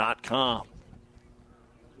newschannelnebraska.com.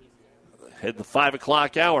 Head the 5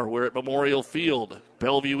 o'clock hour. We're at Memorial Field,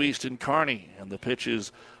 Bellevue East and Kearney. And the pitch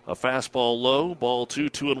is a fastball low, ball 2,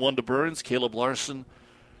 2-1 to Burns. Caleb Larson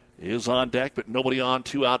is on deck, but nobody on,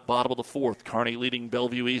 2 out, bottom of the fourth. Kearney leading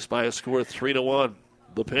Bellevue East by a score of 3-1.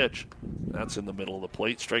 The pitch, that's in the middle of the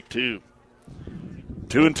plate, strike 2.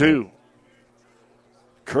 2-2.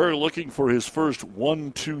 Kerr looking for his first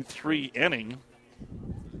 1-2-3 inning.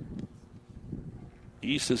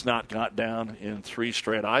 East has not got down in 3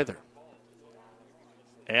 straight either.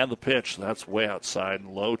 And the pitch, that's way outside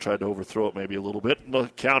and low. Tried to overthrow it maybe a little bit. The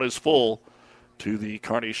count is full to the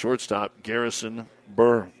Kearney shortstop, Garrison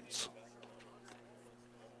Burns.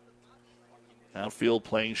 Outfield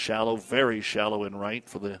playing shallow, very shallow in right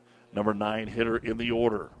for the number 9 hitter in the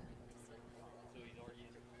order.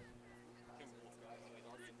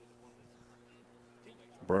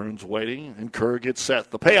 Burns waiting, and Kerr gets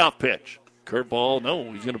set. The payoff pitch. Curveball,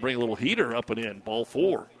 no, he's going to bring a little heater up and in, ball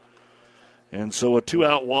 4. And so a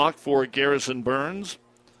 2-out walk for Garrison Burns.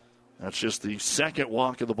 That's just the second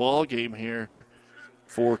walk of the ball game here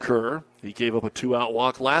for Kerr. He gave up a 2-out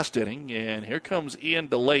walk last inning, and here comes Ian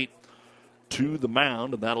DeLate to the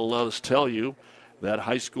mound, and that'll let us tell you that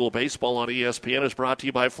high school baseball on ESPN is brought to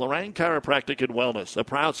you by Florang Chiropractic and Wellness, a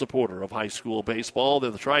proud supporter of high school baseball.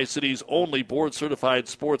 They're the Tri-Cities' only board-certified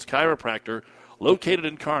sports chiropractor located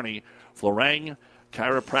in Kearney,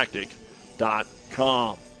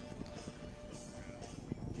 FlorangChiropractic.com.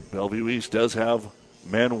 Bellevue East does have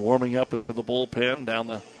men warming up in the bullpen down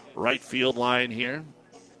the right field line here.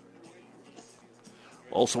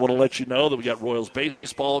 Also want to let you know that we got Royals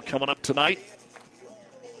baseball coming up tonight.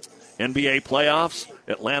 NBA playoffs,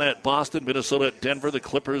 Atlanta at Boston, Minnesota at Denver. The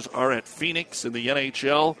Clippers are at Phoenix in the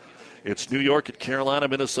NHL. It's New York at Carolina,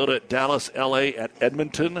 Minnesota at Dallas, LA at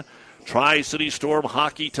Edmonton. Tri-City Storm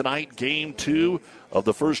hockey tonight, Game 2 of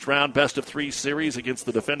the first round best-of-3 series against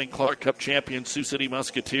the defending Clark Cup champion Sioux City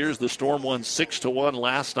Musketeers. The Storm won 6-1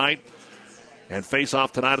 last night. And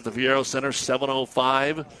face-off tonight at the Viero Center,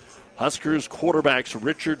 7:05. Huskers quarterbacks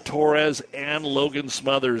Richard Torres and Logan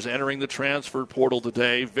Smothers entering the transfer portal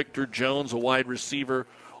today. Victor Jones, a wide receiver,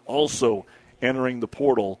 also entering the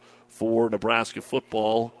portal for Nebraska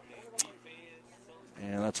football.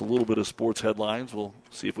 And that's a little bit of sports headlines. We'll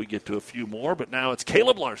see if we get to a few more. But now it's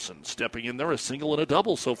Caleb Larson stepping in there, a single and a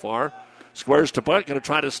double so far. Squares to bunt, going to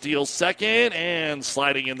try to steal second, and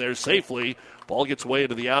sliding in there safely. Ball gets way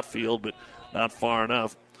into the outfield, but not far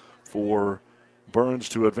enough for Burns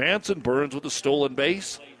to advance, and Burns with a stolen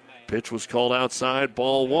base. Pitch was called outside,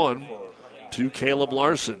 ball 1 to Caleb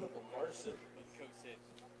Larson.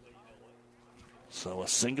 So a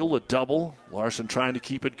single, a double. Larson trying to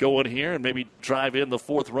keep it going here and maybe drive in the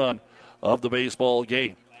 4th run of the baseball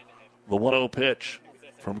game. The 1-0 pitch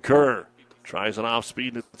from Kerr. Tries an off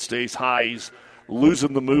speed and it stays high. He's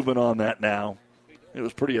losing the movement on that now. It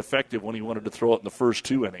was pretty effective when he wanted to throw it in the first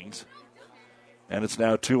 2 innings. And it's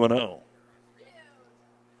now 2-0.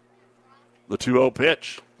 The 2-0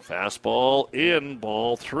 pitch. Fastball in,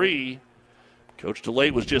 ball 3. Coach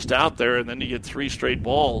DeLay was just out there, and then you get 3 straight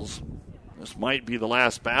balls. This might be the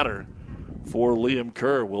last batter for Liam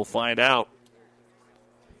Kerr. We'll find out.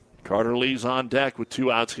 Carter Lee's on deck with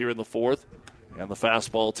 2 outs here in the 4th. And the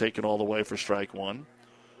fastball taken all the way for strike 1.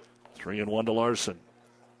 3-1 to Larson.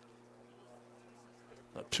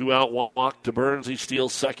 A 2-out walk to Burns. He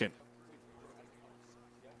steals second.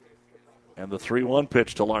 And the 3-1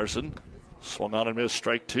 pitch to Larson. Swung on and missed,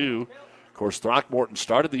 strike 2. Of course, Throckmorton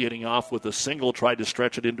started the inning off with a single, tried to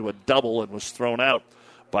stretch it into a double, and was thrown out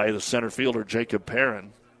by the center fielder, Jacob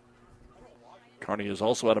Perrin. Kearney has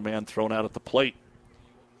also had a man thrown out at the plate.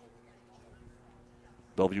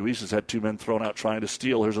 Bellevue East has had 2 men thrown out trying to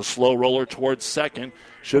steal. Here's a slow roller towards second.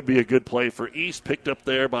 Should be a good play for East. Picked up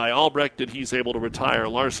there by Albrecht, and he's able to retire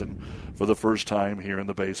Larson for the first time here in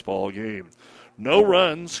the baseball game. No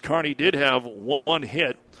runs. Kearney did have 1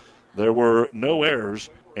 hit. There were no errors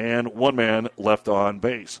and 1 man left on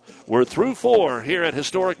base. We're through 4 here at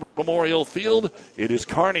Historic Memorial Field. It is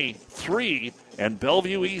Kearney 3 and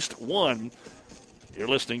Bellevue East 1. You're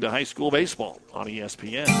listening to high school baseball on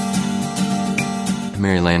ESPN.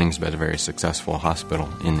 Mary Lanning's been a very successful hospital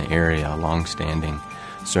in the area, a long-standing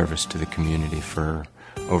service to the community for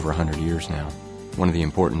over 100 years now. One of the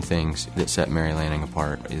important things that set Mary Lanning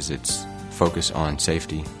apart is its focus on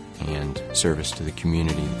safety and service to the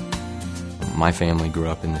community. My family grew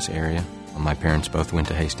up in this area. My parents both went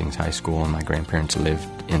to Hastings High School, and my grandparents lived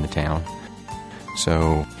in the town.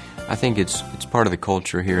 So I think it's part of the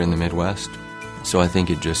culture here in the Midwest. So I think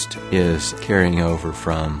it just is carrying over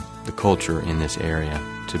from the culture in this area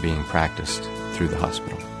to being practiced through the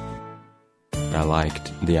hospital. I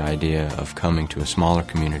liked the idea of coming to a smaller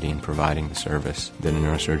community and providing the service that a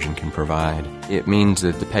neurosurgeon can provide. It means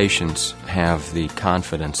that the patients have the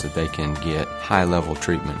confidence that they can get high-level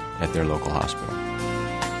treatment at their local hospital.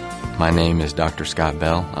 My name is Dr. Scott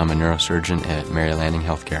Bell. I'm a neurosurgeon at Mary Lanning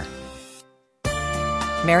Healthcare.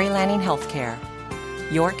 Mary Lanning Healthcare.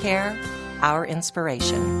 Your care, our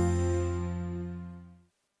inspiration.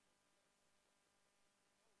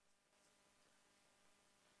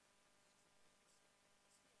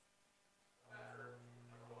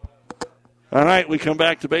 All right, we come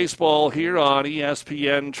back to baseball here on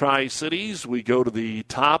ESPN Tri-Cities. We go to the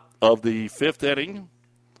top of the 5th inning,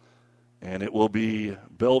 and it will be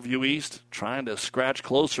Bellevue East trying to scratch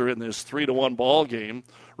closer in this 3-1 ball game.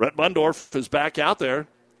 Rhett Mundorf is back out there,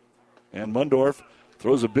 and Mundorf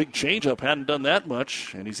throws a big changeup, hadn't done that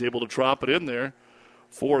much, and he's able to drop it in there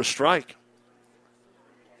for a strike.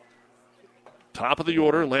 Top of the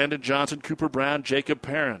order, Landon Johnson, Cooper Brown, Jacob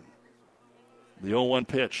Perrin. The 0-1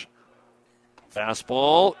 pitch.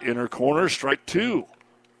 Fastball, inner corner, strike 2.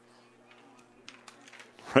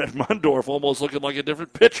 Red Mundorf almost looking like a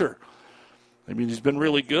different pitcher. I mean, he's been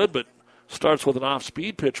really good, but starts with an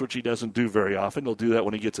off-speed pitch, which he doesn't do very often. He'll do that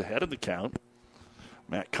when he gets ahead of the count.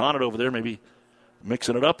 Matt Conant over there maybe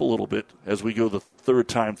mixing it up a little bit as we go the 3rd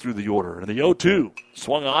time through the order. And the 0-2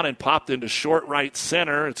 swung on and popped into short right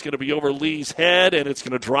center. It's going to be over Lee's head, and it's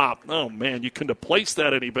going to drop. Oh, man, you couldn't have placed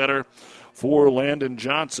that any better for Landon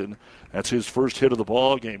Johnson. That's his first hit of the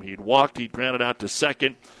ball game. He'd walked, he'd grounded out to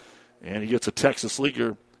second, and he gets a Texas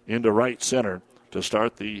leaguer into right center to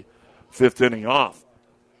start the 5th inning off.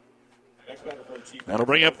 That'll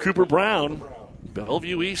bring up Cooper Brown.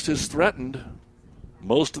 Bellevue East has threatened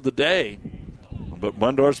most of the day, but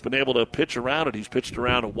Mundorf's been able to pitch around it. He's pitched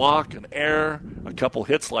around a walk, an error, a couple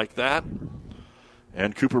hits like that.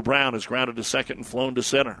 And Cooper Brown has grounded to second and flown to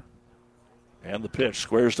center. And the pitch,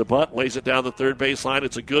 squares to bunt, lays it down the 3rd baseline.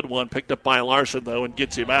 It's a good one, picked up by Larson, though, and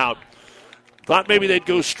gets him out. Thought maybe they'd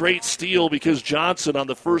go straight steal because Johnson on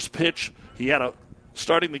the first pitch, he had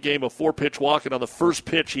starting the game, a 4-pitch walk, and on the first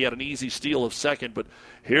pitch he had an easy steal of second. But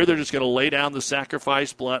here they're just going to lay down the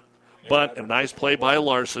sacrifice bunt, and a nice play by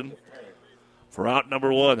Larson for out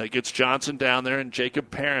number 1. That gets Johnson down there, and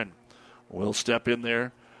Jacob Perrin will step in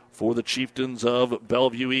there for the Chieftains of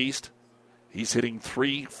Bellevue East. He's hitting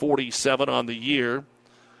 .347 on the year.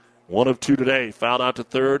 1 of 2 today. Fouled out to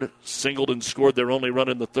third. Singled and scored their only run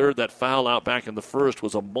in the 3rd. That foul out back in the 1st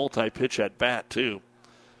was a multi-pitch at bat, too.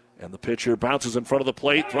 And the pitcher bounces in front of the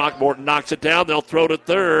plate. Throckmorton knocks it down. They'll throw to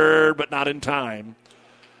 3rd, but not in time.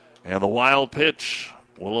 And the wild pitch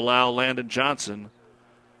will allow Landon Johnson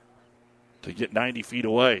to get 90 feet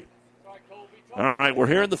away. All right, we're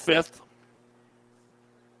here in the 5th.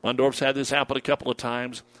 Mundorf's had this happen a couple of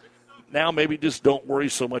times. Now maybe just don't worry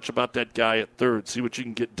so much about that guy at 3rd. See what you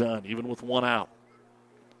can get done, even with 1 out.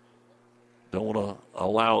 Don't want to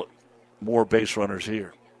allow more base runners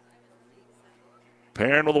here.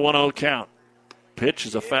 Perrin with a 1-0 count. Pitch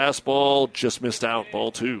is a fastball, just missed out,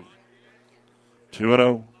 ball 2.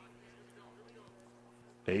 2-0.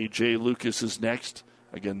 A.J. Lucas is next.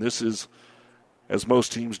 Again, this is, as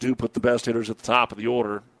most teams do, put the best hitters at the top of the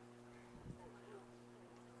order.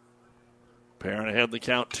 Perrin ahead in the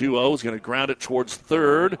count 2-0. Is going to ground it towards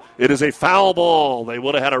third. It is a foul ball. They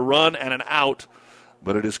would have had a run and an out,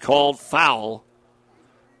 but it is called foul.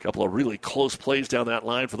 A couple of really close plays down that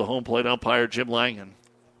line for the home plate umpire, Jim Langen.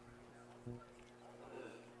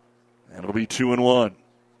 And it'll be 2-1. I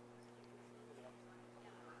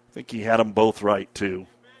think he had them both right, too.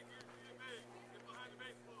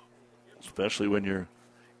 Especially when you're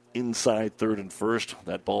inside third and first.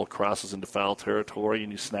 That ball crosses into foul territory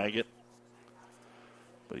and you snag it.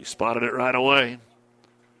 But he spotted it right away.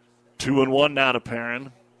 2-1 now to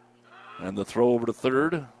Perrin. And the throw over to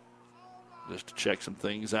third. Just to check some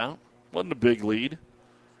things out. Wasn't a big lead.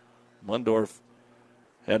 Mundorf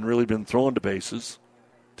hadn't really been throwing to bases.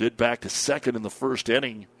 Did back to second in the first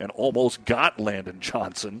inning and almost got Landon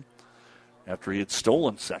Johnson after he had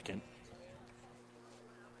stolen second.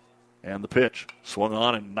 And the pitch swung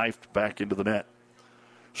on and knifed back into the net.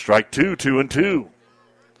 Strike two, 2-2.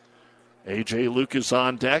 A.J. Lucas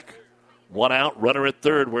on deck. One out, runner at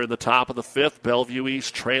third. We're in the top of the fifth. Bellevue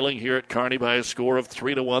East trailing here at Kearney by a score of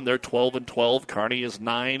 3-1. They're 12-12. Kearney is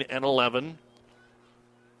 9-11.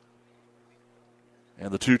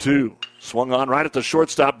 And the 2-2 swung on right at the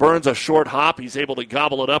shortstop. Burns a short hop. He's able to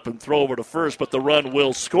gobble it up and throw over to first, but the run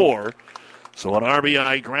will score. So an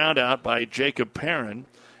RBI ground out by Jacob Perrin,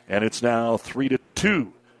 and it's now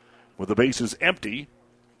 3-2 with the bases empty.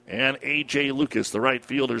 And A.J. Lucas, the right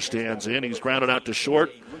fielder, stands in. He's grounded out to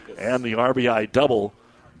short, and the RBI double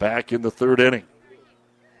back in the third inning.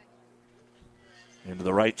 Into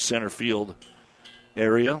the right center field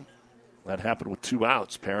area. That happened with 2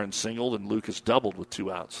 outs. Perrin singled and Lucas doubled with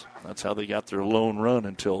 2 outs. That's how they got their lone run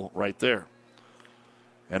until right there.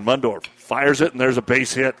 And Mundorf fires it, and there's a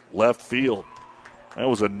base hit left field. That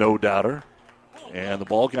was a no-doubter. And the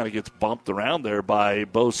ball kind of gets bumped around there by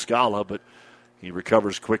Bo Scala, but he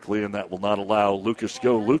recovers quickly, and that will not allow Lucas to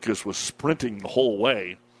go. Lucas was sprinting the whole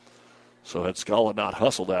way. So had Scala not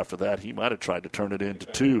hustled after that, he might have tried to turn it into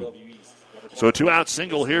 2. So a 2-out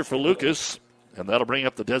single here for Lucas. And that'll bring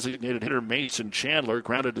up the designated hitter, Mason Chandler,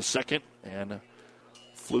 grounded to second, and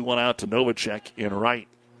flew one out to Novacek in right.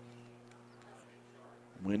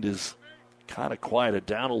 Wind is kind of quieted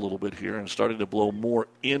down a little bit here and starting to blow more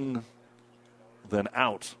in than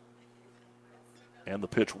out. And the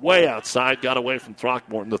pitch way outside got away from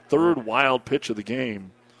Throckmorton, the third wild pitch of the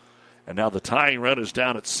game. And now the tying run is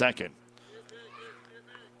down at second.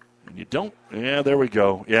 And you don't, yeah, there we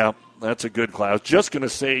go. Yeah, that's a good call. I was just going to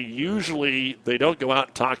say, usually they don't go out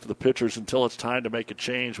and talk to the pitchers until it's time to make a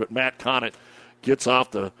change, but Matt Connett gets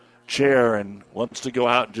off the chair and wants to go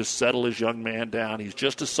out and just settle his young man down. He's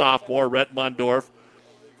just a sophomore, Rhett Mundorf.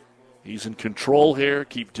 He's in control here.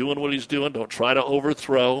 Keep doing what he's doing. Don't try to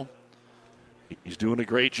overthrow. He's doing a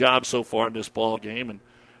great job so far in this ball game, and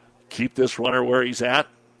keep this runner where he's at.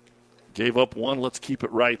 Gave up one. Let's keep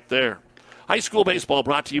it right there. High school baseball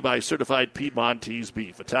brought to you by Certified Piedmontese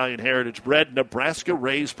Beef. Italian heritage bred, Nebraska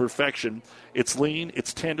raised perfection. It's lean,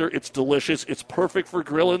 it's tender, it's delicious, it's perfect for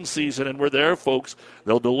grilling season, and we're there, folks.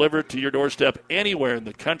 They'll deliver it to your doorstep anywhere in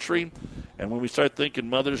the country. And when we start thinking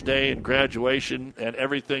Mother's Day and graduation and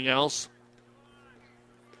everything else,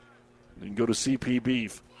 you can go to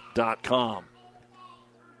cpbeef.com.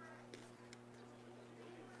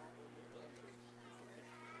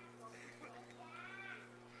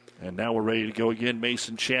 And now we're ready to go again.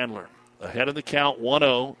 Mason Chandler ahead of the count,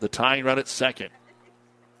 1-0. The tying run at second.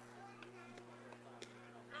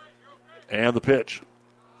 And the pitch.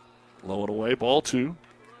 Low and away, ball 2.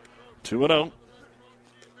 2-0.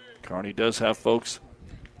 Kearney does have folks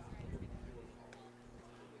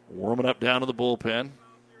warming up down to the bullpen.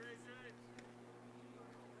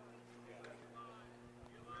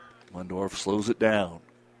 Mundorf slows it down.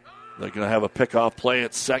 They're going to have a pickoff play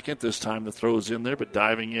at second. This time the throw's in there, but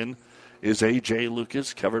diving in is A.J.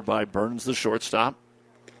 Lucas, covered by Burns, the shortstop.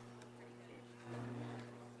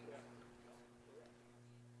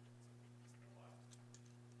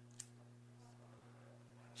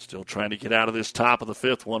 Still trying to get out of this top of the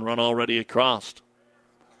fifth. One run already across.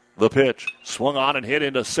 The pitch swung on and hit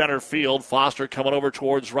into center field. Foster coming over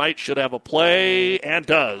towards right. Should have a play, and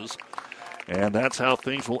does. And that's how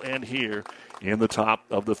things will end here in the top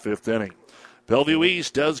of the fifth inning. Bellevue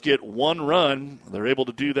East does get one run. They're able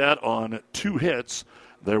to do that on 2 hits.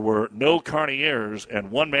 There were no Kearney errors,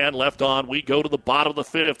 and 1 man left on. We go to the bottom of the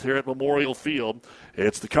fifth here at Memorial Field.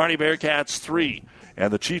 It's the Kearney Bearcats 3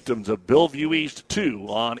 and the Chieftains of Bellevue East 2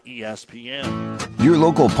 on ESPN. Your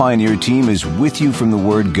local Pioneer team is with you from the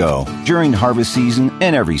word go during harvest season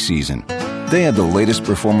and every season. They have the latest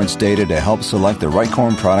performance data to help select the right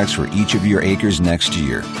corn products for each of your acres next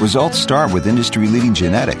year. Results start with industry-leading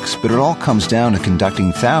genetics, but it all comes down to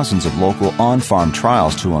conducting thousands of local on-farm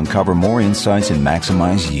trials to uncover more insights and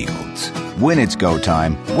maximize yields. When it's go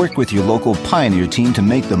time, work with your local Pioneer team to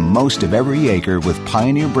make the most of every acre with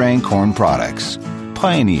Pioneer brand corn products.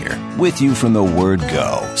 Pioneer, with you from the word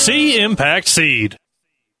go. See Impact Seed.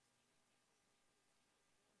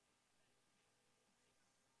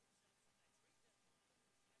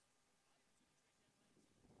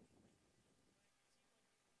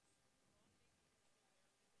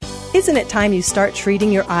 Isn't it time you start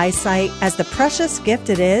treating your eyesight as the precious gift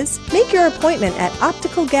it is? Make your appointment at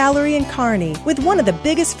Optical Gallery in Kearney with one of the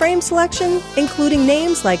biggest frame selection, including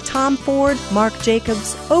names like Tom Ford, Marc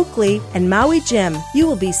Jacobs, Oakley, and Maui Jim. You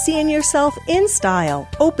will be seeing yourself in style.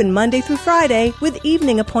 Open Monday through Friday with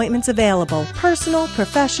evening appointments available. Personal,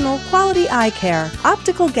 professional, quality eye care.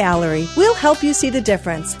 Optical Gallery. We'll help you see the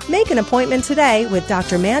difference. Make an appointment today with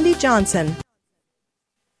Dr. Mandy Johnson.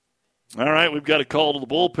 All right, we've got a call to the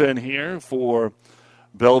bullpen here for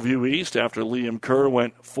Bellevue East after Liam Kerr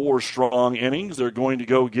went 4 strong innings. They're going to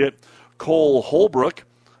go get Cole Holbrook,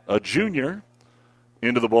 a junior,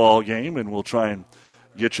 into the ball game, and we'll try and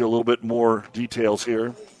get you a little bit more details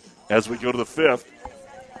here as we go to the 5th.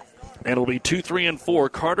 And it'll be 2, 3, and 4.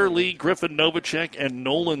 Carter Lee, Griffin Novacek, and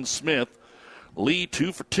Nolan Smith. Lee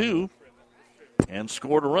 2 for 2 and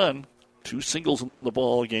scored a run. 2 singles in the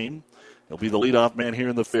ball game. He'll be the leadoff man here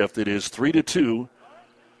in the 5th. It is 3-2.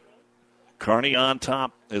 Kearney on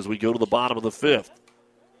top as we go to the bottom of the 5th.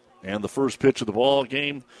 And the first pitch of the ball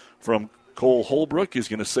game from Cole Holbrook is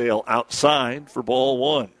going to sail outside for ball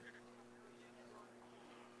 1.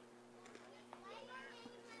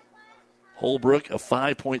 Holbrook, a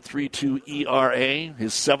 5.32 ERA,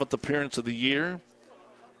 his 7th appearance of the year.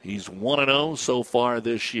 He's 1-0 so far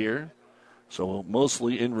this year, so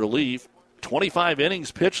mostly in relief. 25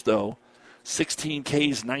 innings pitched, though. 16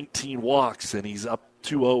 Ks, 19 walks, and he's up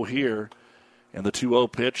 2-0 here. And the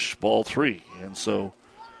 2-0 pitch, ball 3. And so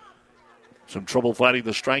some trouble finding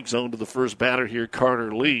the strike zone to the first batter here,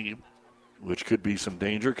 Carter Lee, which could be some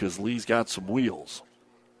danger because Lee's got some wheels.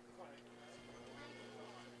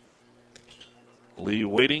 Lee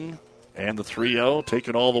waiting, and the 3-0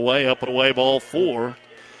 taken all the way, up and away, ball 4.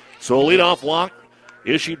 So a leadoff walk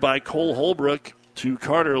issued by Cole Holbrook to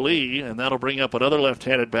Carter Lee, and that'll bring up another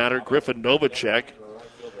left-handed batter, Griffin Novacek.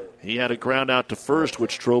 He had a ground out to first,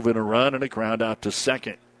 which drove in a run, and a ground out to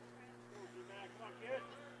second.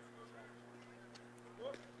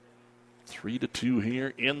 3-2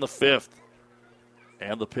 here in the 5th.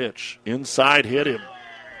 And the pitch. Inside hit him.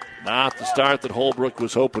 Not the start that Holbrook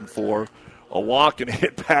was hoping for. A walk and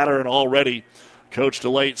hit batter, and already Coach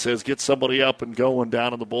DeLate says get somebody up and going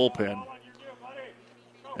down in the bullpen.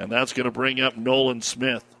 And that's going to bring up Nolan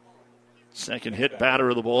Smith. Second hit batter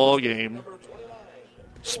of the ball game.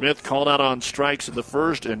 Smith called out on strikes in the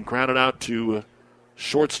first and grounded out to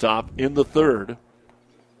shortstop in the 3rd.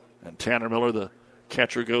 And Tanner Miller, the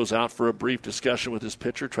catcher, goes out for a brief discussion with his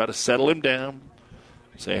pitcher, try to settle him down.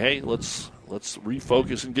 Say, hey, let's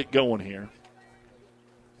refocus and get going here.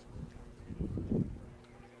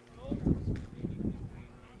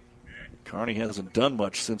 Kearney hasn't done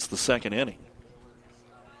much since the 2nd inning.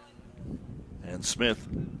 And Smith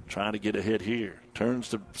trying to get a hit here. Turns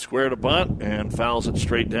to square to bunt and fouls it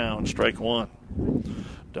straight down. Strike 1.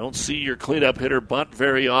 Don't see your cleanup hitter bunt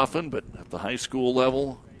very often, but at the high school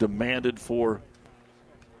level, demanded for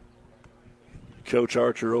Coach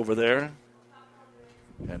Archer over there.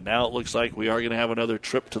 And now it looks like we are going to have another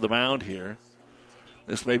trip to the mound here.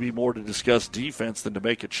 This may be more to discuss defense than to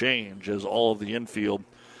make a change, as all of the infield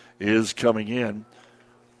is coming in.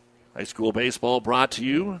 High school baseball brought to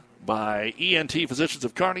you by ENT Physicians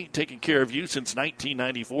of Kearney, taking care of you since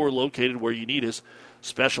 1994, located where you need us,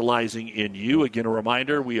 specializing in you. Again, a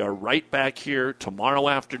reminder, we are right back here tomorrow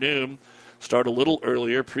afternoon. Start a little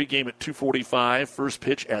earlier, pregame at 2:45, first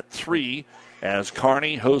pitch at 3 as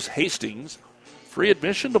Kearney hosts Hastings. Free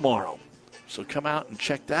admission tomorrow, so come out and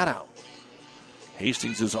check that out.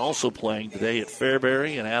 Hastings is also playing today at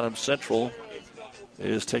Fairbury, and Adams Central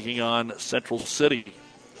is taking on Central City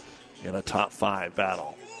in a top 5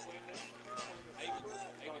 battle.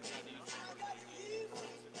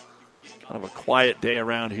 Kind of a quiet day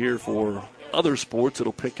around here for other sports.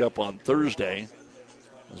 It'll pick up on Thursday.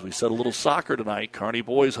 As we said, a little soccer tonight. Kearney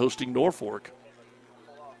boys hosting Norfolk.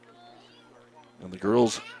 And the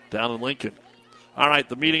girls down in Lincoln. All right,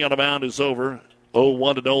 the meeting on the mound is over.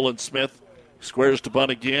 0-1 to Nolan Smith. Squares to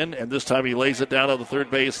bunt again, and this time he lays it down on the third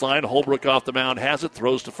baseline. Holbrook off the mound has it,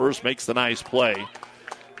 throws to first, makes the nice play.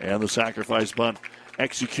 And the sacrifice bunt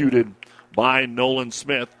executed by Nolan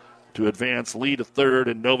Smith to advance Lee to third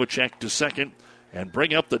and Novacek to second and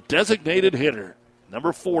bring up the designated hitter.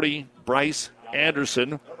 Number 40, Bryce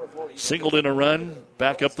Anderson, singled in a run,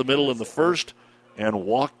 back up the middle in the first, and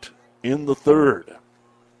walked in the third.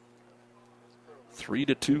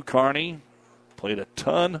 3-2 Kearney. Played a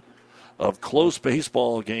ton of close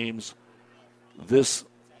baseball games this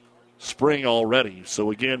spring already. So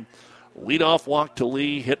again, leadoff walk to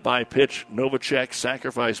Lee, hit by pitch, Novacek,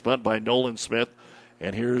 sacrifice bunt by Nolan Smith,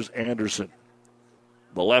 and here's Anderson.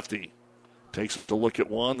 The lefty takes a look at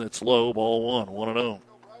one that's low, ball one, 1-0.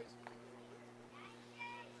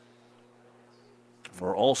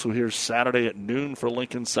 We're also here Saturday at noon for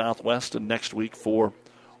Lincoln Southwest and next week for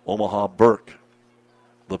Omaha Burke.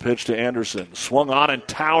 The pitch to Anderson. Swung on and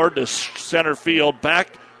towered to center field.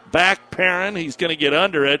 Back Perrin. He's going to get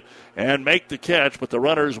under it and make the catch, but the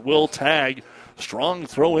runners will tag. Strong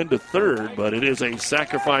throw into third, but it is a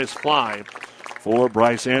sacrifice fly for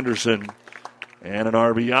Bryce Anderson. And an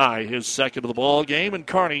RBI, his second of the ball game. And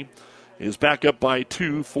Kearney is back up by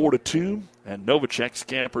 2, 4-2. And Novacek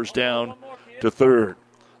scampers down to third.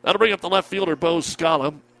 That'll bring up the left fielder, Bo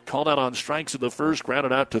Scala. Called out on strikes in the first,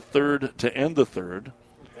 grounded out to third to end the third.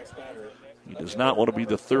 He does not want to be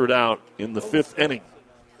the third out in the fifth inning.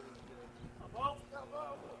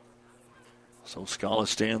 So Scala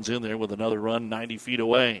stands in there with another run 90 feet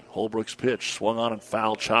away. Holbrook's pitch swung on and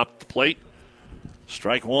foul, chopped the plate.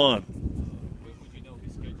 Strike one.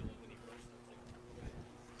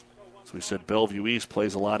 So we said Bellevue East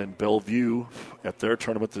plays a lot in Bellevue at their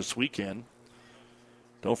tournament this weekend.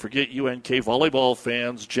 Don't forget, UNK volleyball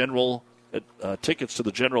fans, tickets to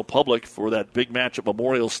the general public for that big match at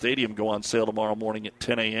Memorial Stadium go on sale tomorrow morning at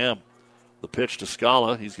 10 a.m. The pitch to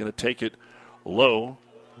Scala. He's going to take it low.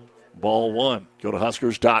 Ball one. Go to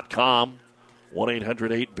Huskers.com.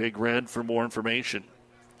 1-800-8-BIG-RED for more information.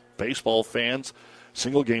 Baseball fans,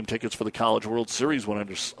 single game tickets for the College World Series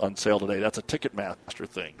went on sale today. That's a Ticketmaster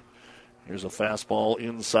thing. Here's a fastball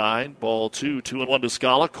inside. Ball two. 2-1 to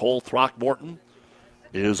Scala. Cole Throckmorton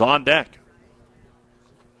is on deck.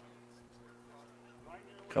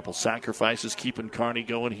 Couple sacrifices keeping Kearney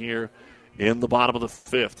going here in the bottom of the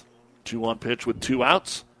fifth. 2-1 pitch with 2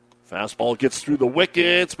 outs. Fastball gets through the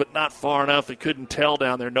wickets, but not far enough. They couldn't tell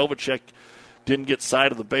down there. Novacek didn't get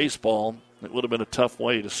sight of the baseball. It would have been a tough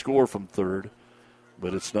way to score from third,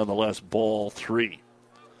 but it's nonetheless ball 3.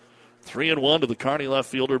 3-1 to the Kearney left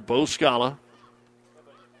fielder, Bo Scala.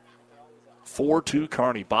 4-2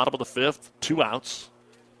 Kearney, bottom of the fifth, 2 outs.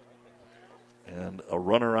 And a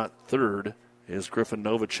runner at third is Griffin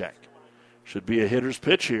Novacek. Should be a hitter's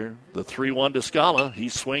pitch here. The 3-1 to Scala. He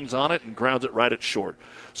swings on it and grounds it right at short.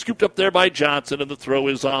 Scooped up there by Johnson, and the throw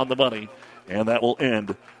is on the money. And that will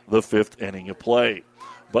end the fifth inning of play.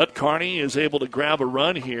 But Kearney is able to grab a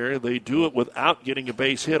run here. They do it without getting a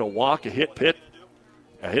base hit, a walk, a hit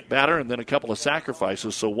batter, and then a couple of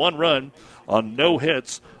sacrifices. So 1 run on no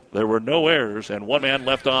hits. There were no errors, and 1 man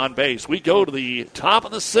left on base. We go to the top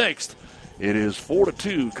of the 6th. It is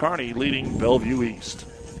 4-2, Kearney leading Bellevue East.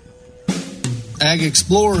 Ag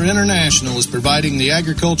Explorer International is providing the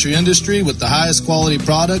agriculture industry with the highest quality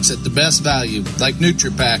products at the best value, like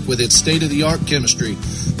NutriPack with its state-of-the-art chemistry.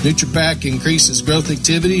 NutriPack increases growth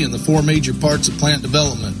activity in the 4 major parts of plant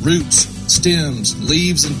development: roots, stems,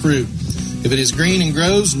 leaves, and fruit. If it is green and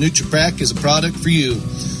grows, NutriPack is a product for you.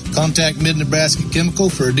 Contact Mid-Nebraska Chemical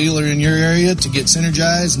for a dealer in your area to get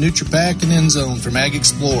Synergize, NutriPack, and Endzone from Ag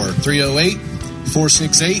Explorer.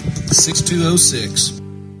 308-468-6206.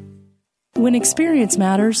 When experience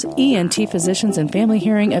matters, ENT Physicians and Family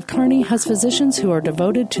Hearing of Kearney has physicians who are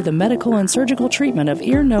devoted to the medical and surgical treatment of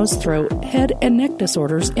ear, nose, throat, head, and neck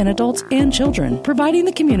disorders in adults and children, providing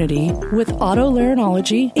the community with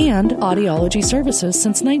otolaryngology and audiology services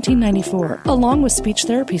since 1994, along with speech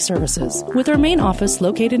therapy services. With our main office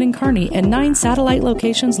located in Kearney and 9 satellite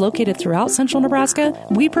locations located throughout central Nebraska,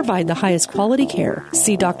 we provide the highest quality care.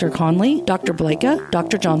 See Dr. Conley, Dr. Blaka,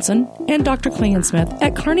 Dr. Johnson, and Dr. Klingensmith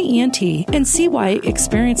at Kearney ENT and see why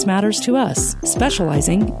experience matters to us,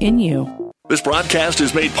 specializing in you. This broadcast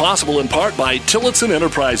is made possible in part by Tillotson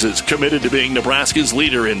Enterprises, committed to being Nebraska's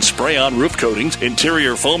leader in spray-on roof coatings,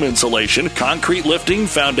 interior foam insulation, concrete lifting,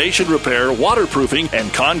 foundation repair, waterproofing,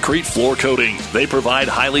 and concrete floor coating. They provide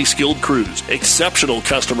highly skilled crews, exceptional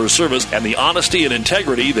customer service, and the honesty and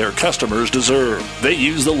integrity their customers deserve. They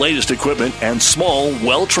use the latest equipment and small,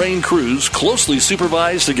 well-trained crews closely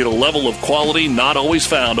supervised to get a level of quality not always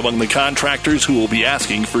found among the contractors who will be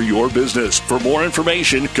asking for your business. For more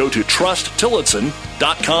information, go to TrustTillotson.com.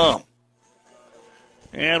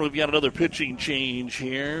 And we've got another pitching change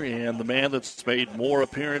here, and the man that's made more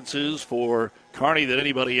appearances for Kearney than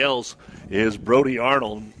anybody else is Brody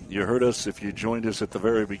Arnold. You heard us, if you joined us at the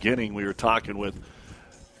very beginning, we were talking with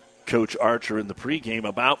Coach Archer in the pregame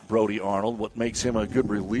about Brody Arnold, what makes him a good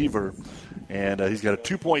reliever. And he's got a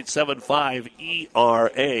 2.75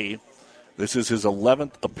 ERA. This is his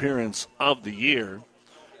 11th appearance of the year,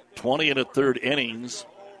 20 and a third innings,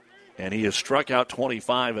 and he has struck out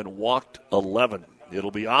 25 and walked 11. It'll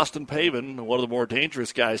be Austin Pavin, one of the more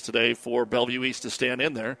dangerous guys today for Bellevue East to stand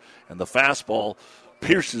in there. And the fastball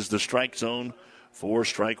pierces the strike zone for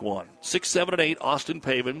strike one. 6, 7, and 8, Austin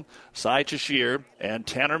Pavin, Cy Cheshire, and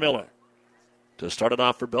Tanner Miller. To start it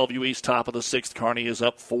off for Bellevue East, top of the sixth, Kearney is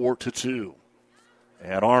up 4-2.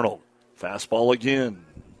 And Arnold, fastball again,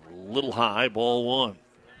 little high, ball one.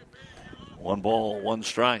 1 ball, 1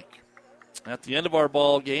 strike. At the end of our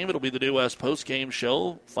ball game, it'll be the New West post-game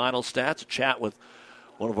show. Final stats, a chat with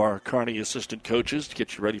one of our Kearney assistant coaches to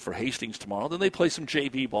get you ready for Hastings tomorrow. Then they play some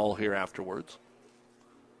JV ball here afterwards.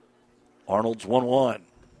 Arnold's 1-1.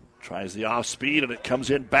 Tries the off-speed, and it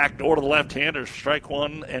comes in back door to the left-hander. Strike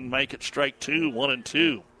one and make it strike two,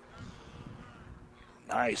 1-2.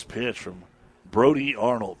 Nice pitch from Brody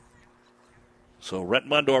Arnold. So Rhett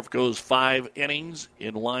Mundorf goes 5 innings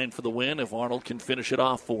in line for the win if Arnold can finish it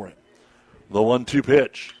off for him. The 1-2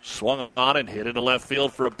 pitch. Swung on and hit into left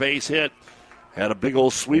field for a base hit. Had a big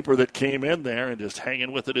old sweeper that came in there, and just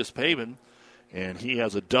hanging with it is Pavin. And he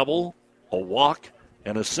has a double, a walk,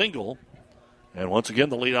 and a single. And once again,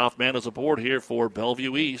 the leadoff man is aboard here for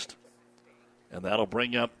Bellevue East. And that'll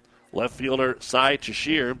bring up left fielder Cy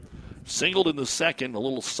Cheshire. Singled in the second, a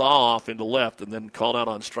little saw-off into left, and then called out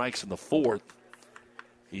on strikes in the fourth.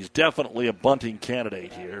 He's definitely a bunting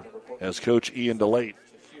candidate here, as Coach Ian DeLate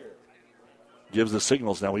gives the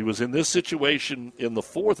signals. Now, he was in this situation in the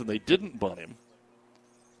fourth, and they didn't bunt him.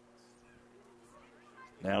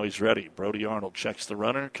 Now he's ready. Brody Arnold checks the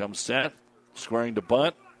runner, comes set, squaring to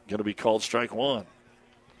bunt. Going to be called strike one.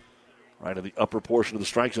 Right in the upper portion of the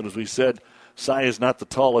strike zone. As we said, Cy is not the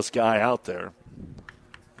tallest guy out there.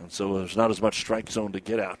 And so there's not as much strike zone to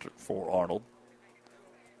get after for Arnold.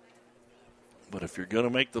 But if you're going to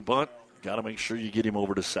make the bunt, got to make sure you get him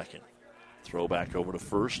over to second. Throw back over to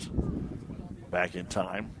first. Back in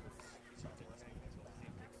time.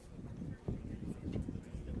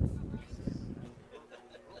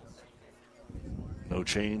 No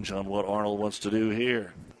change on what Arnold wants to do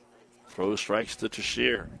here. Throw strikes to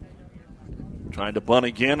Cheshire. Trying to bunt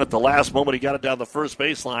again. At the last moment, he got it down the first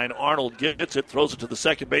baseline. Arnold gets it, throws it to the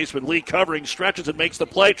second baseman. Lee covering, stretches and makes the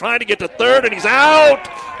play. Trying to get to third, and he's out.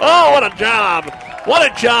 Oh, what a job. What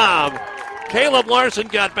a job. Caleb Larson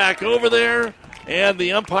got back over there, and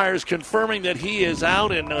the umpire's confirming that he is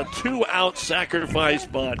out in a 2-out sacrifice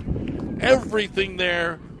bunt. Everything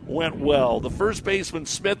there went well. The first baseman,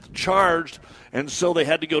 Smith, charged, and so they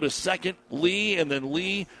had to go to second, Lee, and then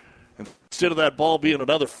Lee, instead of that ball being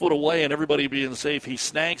another foot away and everybody being safe, he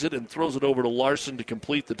snags it and throws it over to Larson to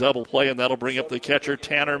complete the double play, and that'll bring up the catcher,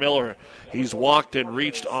 Tanner Miller. He's walked and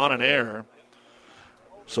reached on an error.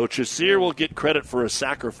 So Cheshire will get credit for a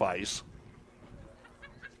sacrifice.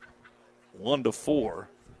 1-4,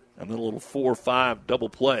 and then a little 4-5 double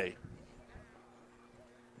play.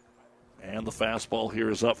 And the fastball here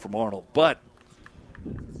is up from Arnold. But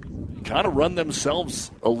kind of run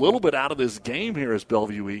themselves a little bit out of this game here as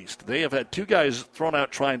Bellevue East. They have had 2 guys thrown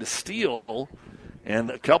out trying to steal, and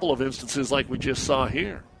a couple of instances like we just saw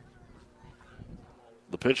here.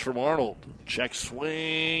 The pitch from Arnold. Check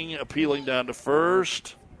swing, appealing down to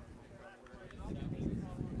first.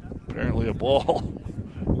 Apparently a ball.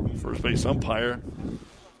 First base umpire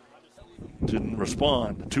didn't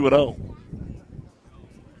respond. 2-0.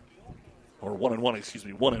 Or 1-1, excuse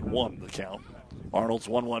me. 1-1 the count. Arnold's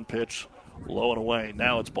 1-1 pitch, low and away.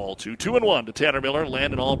 Now it's ball 2. 2-1 to Tanner Miller.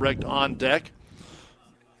 Landon Albrecht on deck.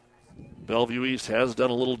 Bellevue East has done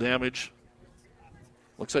a little damage.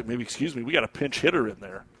 Looks like maybe, we got a pinch hitter in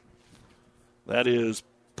there. That is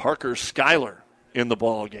Parker Schuyler in the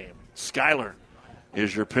ball game. Schuyler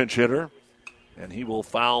is your pinch hitter, and he will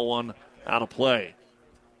foul one out of play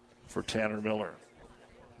for Tanner Miller.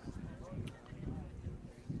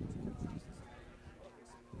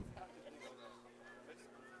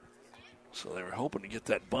 So they were hoping to get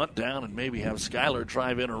that bunt down and maybe have Schuyler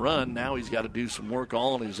drive in a run. Now he's got to do some work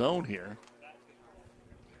all on his own here.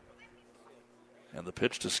 And the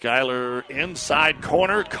pitch to Schuyler, inside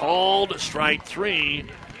corner, called strike 3.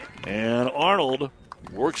 And Arnold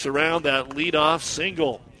works around that leadoff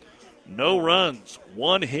single. No runs,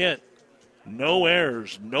 1 hit, no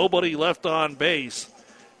errors, nobody left on base.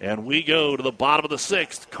 And we go to the bottom of the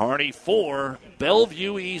sixth. Kearney 4,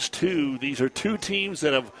 Bellevue East 2. These are two teams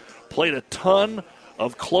that have played a ton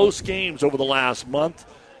of close games over the last month.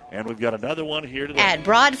 And we've got another one here today. At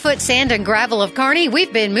Broadfoot Sand and Gravel of Kearney,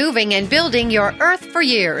 we've been moving and building your earth for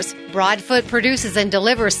years. Broadfoot produces and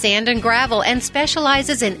delivers sand and gravel and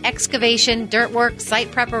specializes in excavation, dirt work,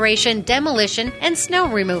 site preparation, demolition, and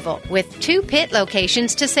snow removal, with 2 pit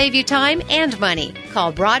locations to save you time and money.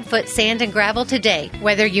 Call Broadfoot Sand and Gravel today,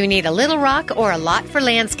 whether you need a little rock or a lot for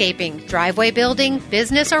landscaping, driveway building,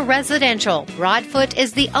 business, or residential. Broadfoot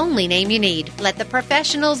is the only name you need. Let the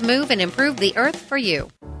professionals move and improve the earth for you.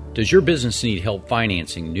 Does your business need help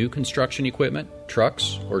financing new construction equipment,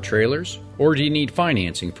 trucks, or trailers? Or do you need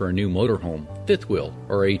financing for a new motorhome, fifth wheel,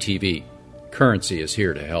 or ATV? Currency is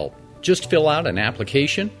here to help. Just fill out an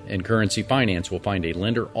application, and Currency Finance will find a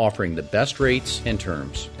lender offering the best rates and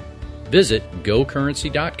terms. Visit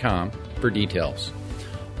gocurrency.com for details.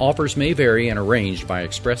 Offers may vary and arranged by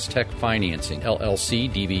Express Tech Financing,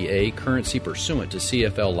 LLC, DBA, currency pursuant to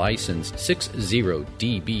CFL license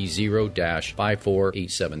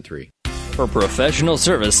 60DB0-54873. For professional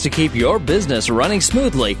service to keep your business running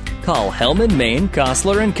smoothly, call Hellman, Maine,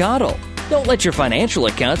 Kostler & Cottle. Don't let your financial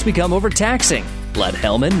accounts become overtaxing. Let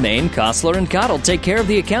Hellman, Maine, Kostler & Cottle take care of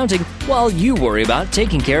the accounting while you worry about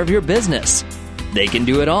taking care of your business. They can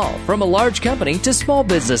do it all, from a large company to small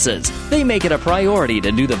businesses. They make it a priority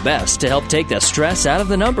to do the best to help take the stress out of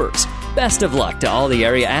the numbers. Best of luck to all the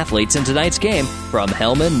area athletes in tonight's game from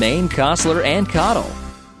Hellman, Maine, Kostler, and Cottle.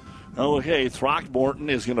 Okay, Throckmorton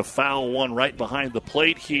is going to foul one right behind the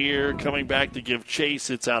plate here. Coming back to give chase,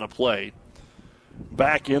 it's out of play.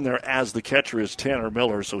 Back in there as the catcher is Tanner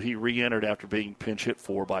Miller, so he re-entered after being pinch hit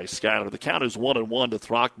for by Schuyler. The count is 1-1 to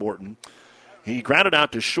Throckmorton. He grounded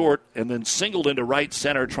out to short and then singled into right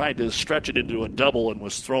center, tried to stretch it into a double, and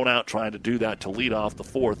was thrown out trying to do that to lead off the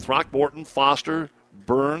fourth. Throckmorton, Foster,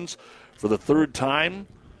 Burns for the third time.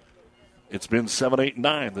 It's been 7, 8,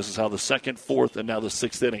 9. This is how the second, fourth, and now the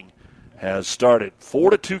sixth inning has started.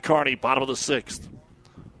 4-2 Kearney, bottom of the sixth.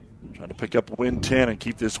 Trying to pick up win 10 and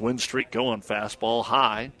keep this win streak going. Fastball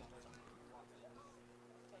high.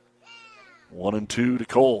 1-2 to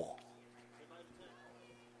Cole.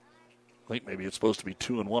 I think maybe it's supposed to be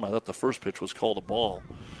 2-1. I thought the first pitch was called a ball.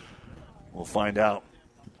 We'll find out.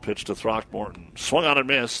 Pitch to Throckmorton. Swung on and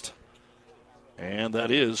missed. And that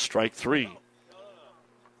is strike 3.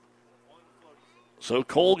 So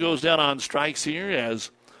Cole goes down on strikes here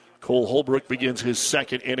as Cole Holbrook begins his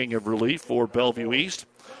second inning of relief for Bellevue East.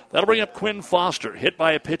 That'll bring up Quinn Foster. Hit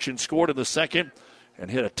by a pitch and scored in the second and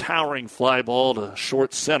hit a towering fly ball to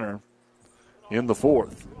short center in the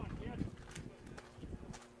fourth.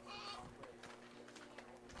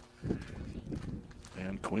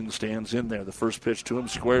 And Quinn stands in there. The first pitch to him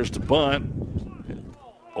squares to bunt.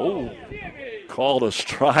 Oh, called a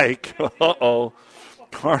strike. Uh-oh.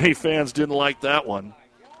 Kearney fans didn't like that one.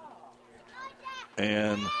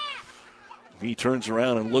 And he turns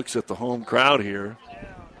around and looks at the home crowd here.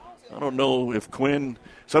 I don't know if Quinn,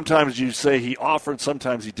 sometimes you say he offered,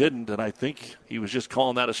 sometimes he didn't, and I think he was just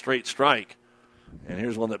calling that a straight strike. And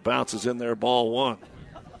here's one that bounces in there, ball one.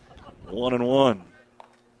 1-1.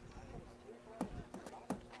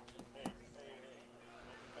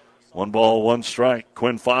 One ball, one strike.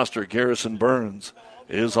 Quinn Foster, Garrison Burns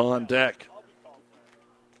is on deck.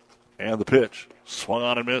 And the pitch. Swung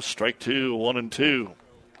on and missed. Strike 2, 1-2.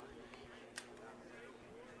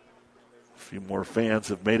 A few more fans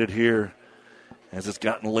have made it here as it's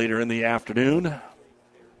gotten later in the afternoon.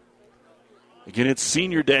 Again, it's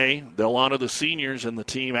senior day. They'll honor the seniors and the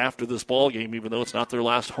team after this ball game, even though it's not their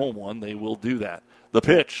last home one. They will do that. The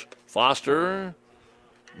pitch. Foster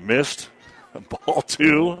missed. Ball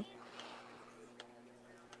 2.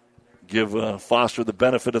 Give Foster the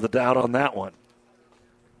benefit of the doubt on that one.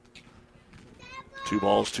 2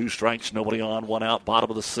 balls, 2 strikes, nobody on, 1 out, bottom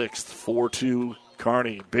of the sixth. 4-2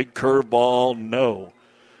 Kearney. Big curveball, no.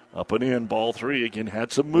 Up and in, ball 3. Again,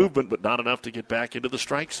 had some movement, but not enough to get back into the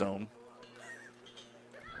strike zone.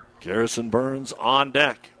 Garrison Burns on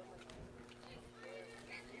deck.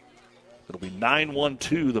 It'll be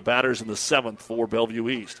 9-1-2, the batters in the 7th for Bellevue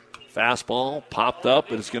East. Fastball popped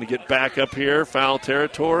up, and it's going to get back up here. Foul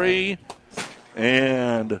territory.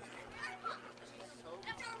 And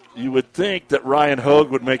you would think that Ryan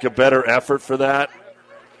Hogue would make a better effort for that.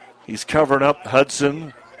 He's covering up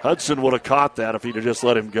Hudson. Hudson would have caught that if he'd have just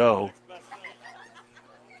let him go.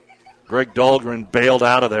 Greg Dahlgren bailed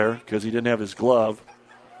out of there because he didn't have his glove.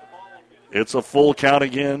 It's a full count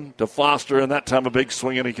again to Foster, and that time a big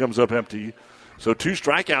swing, and he comes up empty. So 2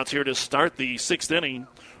 strikeouts here to start the 6th inning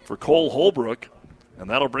for Cole Holbrook. And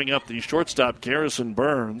that'll bring up the shortstop, Garrison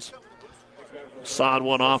Burns. Sawed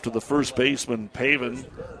one off to the first baseman, Pavin,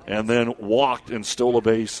 and then walked and stole a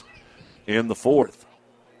base in the fourth.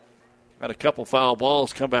 Had a couple foul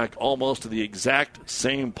balls come back almost to the exact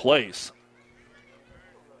same place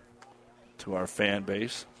to our fan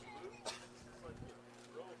base.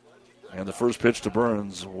 And the first pitch to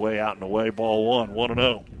Burns, way out and away, ball one,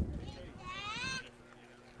 1-0.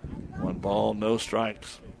 1 ball, no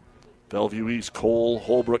strikes. Bellevue East, Cole,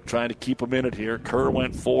 Holbrook trying to keep a minute here. Kerr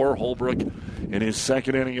went 4, Holbrook in his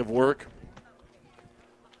second inning of work.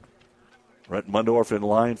 Brett Mundorf in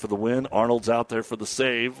line for the win. Arnold's out there for the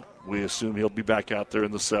save. We assume he'll be back out there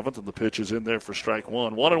in the 7th, and the pitch is in there for strike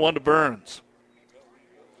 1. 1-1 to Burns.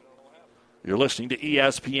 You're listening to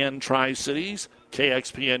ESPN Tri-Cities,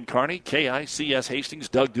 KXPN Kearney, KICS Hastings.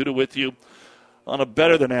 Doug Duda with you on a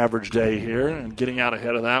better-than-average day here, and getting out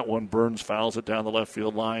ahead of that one. Burns fouls it down the left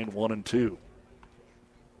field line, 1-2.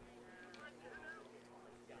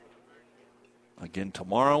 Again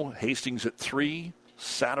tomorrow, Hastings at 3.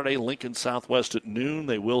 Saturday, Lincoln Southwest at noon.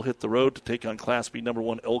 They will hit the road to take on Class B number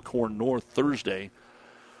 1 Elkhorn North Thursday.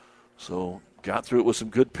 So got through it with some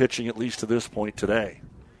good pitching, at least to this point today.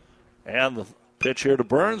 And the pitch here to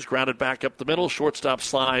Burns, grounded back up the middle. Shortstop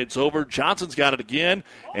slides over. Johnson's got it again.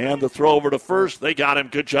 And the throw over to first. They got him.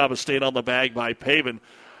 Good job of staying on the bag by Pavin.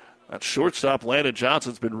 That shortstop, Landon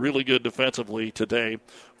Johnson's been really good defensively today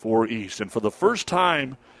for East. And for the first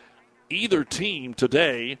time, either team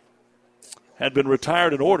today had been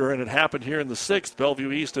retired in order, and it happened here in the 6th.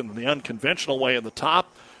 Bellevue East in the unconventional way in the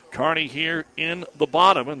top. Kearney here in the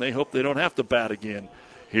bottom, and they hope they don't have to bat again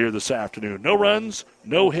here this afternoon. No runs,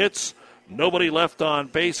 no hits, nobody left on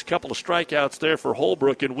base. A couple of strikeouts there for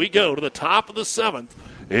Holbrook, and we go to the top of the 7th.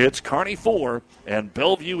 It's Kearney 4 and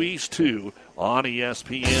Bellevue East 2 on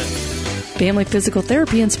ESPN. Family Physical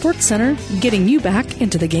Therapy and Sports Center, getting you back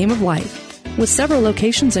into the game of life. With several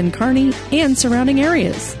locations in Kearney and surrounding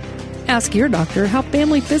areas. Ask your doctor how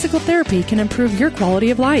Family Physical Therapy can improve your quality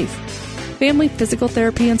of life. Family Physical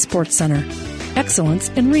Therapy and Sports Center. Excellence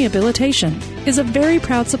in Rehabilitation is a very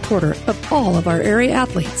proud supporter of all of our area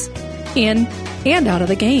athletes, in and out of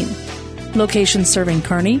the game. Locations serving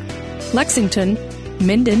Kearney, Lexington,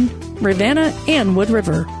 Minden, Ravenna, and Wood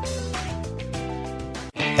River.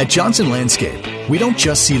 At Johnson Landscape, we don't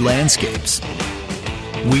just see landscapes.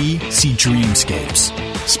 We see dreamscapes.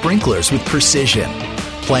 Sprinklers with precision.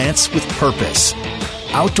 Plants with purpose.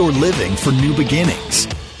 Outdoor living for new beginnings.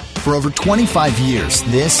 For over 25 years,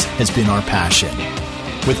 this has been our passion.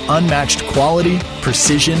 With unmatched quality,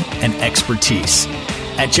 precision, and expertise.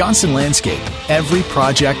 At Johnson Landscape, every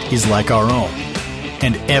project is like our own.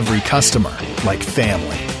 And every customer like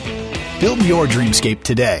family. Build your dreamscape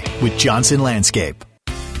today with Johnson Landscape.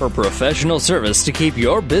 For professional service to keep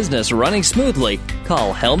your business running smoothly,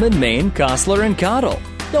 call Hellman, Maine, Kostler, and Cottle.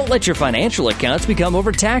 Don't let your financial accounts become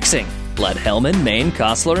overtaxing. Let Hellman, Maine,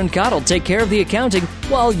 Kostler, and Cottle take care of the accounting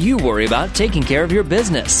while you worry about taking care of your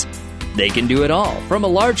business. They can do it all, from a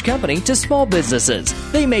large company to small businesses.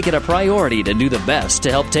 They make it a priority to do the best to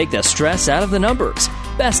help take the stress out of the numbers.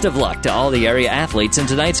 Best of luck to all the area athletes in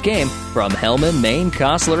tonight's game from Hellman, Maine,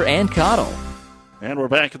 Kostler, and Cottle. And we're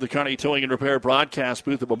back at the Kearney Towing and Repair broadcast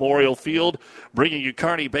booth at Memorial Field, bringing you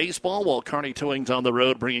Kearney baseball while Kearney Towing's on the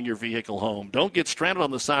road, bringing your vehicle home. Don't get stranded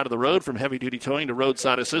on the side of the road. From heavy-duty towing to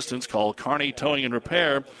roadside assistance, call Kearney Towing and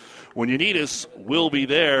Repair. When you need us, we'll be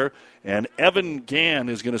there. And Evan Gann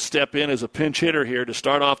is going to step in as a pinch hitter here to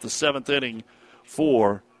start off the 7th inning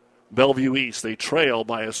for Bellevue East. They trail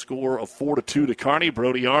by a score of 4-2 to Kearney.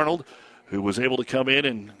 Brody Arnold, who was able to come in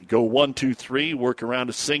and go 1-2-3, work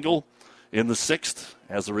around a single in the 6th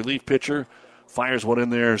as the relief pitcher. Fires one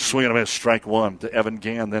in there, swing and a miss, strike 1 to Evan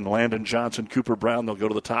Gann. Then Landon Johnson, Cooper Brown, they'll go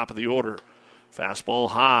to the top of the order.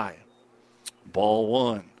 Fastball high. Ball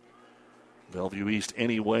 1. Bellevue East,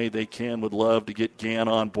 any way they can, would love to get Gann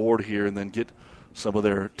on board here and then get some of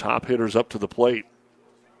their top hitters up to the plate.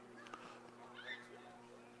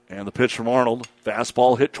 And the pitch from Arnold.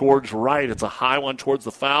 Fastball hit towards right. It's a high one towards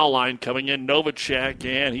the foul line. Coming in, Novacek,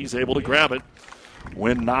 and he's able to grab it.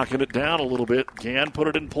 Wynn knocking it down a little bit. Gann put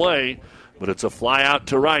it in play, but it's a fly out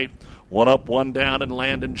to right. 1 up, 1 down, and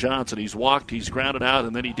Landon Johnson. He's walked, he's grounded out,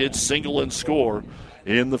 and then he did single and score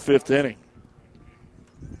in the 5th inning.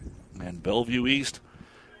 And Bellevue East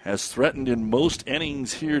has threatened in most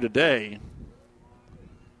innings here today.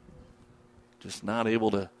 Just not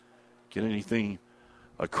able to get anything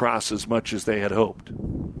across as much as they had hoped.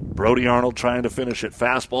 Brody Arnold trying to finish it.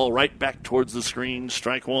 Fastball right back towards the screen.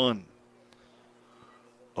 Strike 1.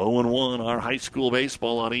 0-1, our high school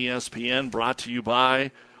baseball on ESPN, brought to you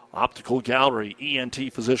by Optical Gallery,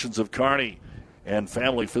 ENT Physicians of Kearney, and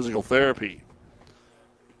Family Physical Therapy.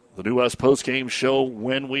 The New West postgame show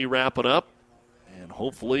when we wrap it up, and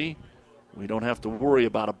hopefully we don't have to worry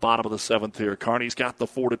about a bottom of the seventh here. Kearney's got the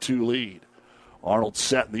 4-2 lead. Arnold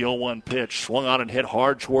set in the 0-1 pitch, swung on and hit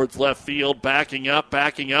hard towards left field, backing up,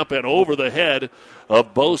 and over the head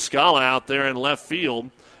of Bo Scala out there in left field,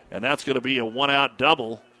 and that's going to be a one-out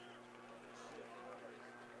double.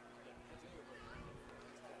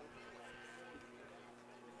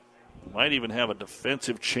 Might even have a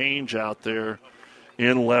defensive change out there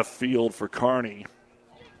in left field for Kearney.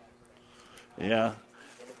 Yeah,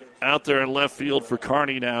 out there in left field for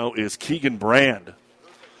Kearney now is Keegan Brand.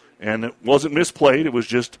 And it wasn't misplayed. It was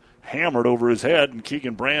just hammered over his head, and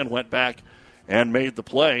Keegan Brand went back and made the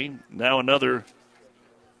play. Now another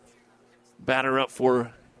batter up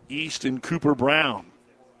for East and Cooper Brown.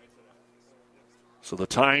 So the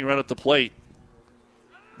tying run at the plate.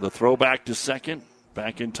 The throw back to second,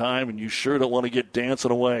 back in time, and you sure don't want to get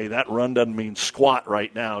dancing away. That run doesn't mean squat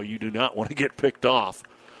right now. You do not want to get picked off.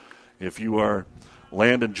 If you are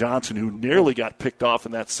Landon Johnson, who nearly got picked off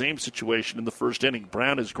in that same situation in the first inning.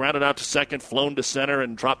 Brown is grounded out to second, flown to center,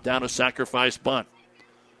 and dropped down a sacrifice bunt.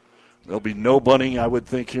 There'll be no bunting, I would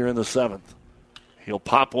think, here in the seventh. He'll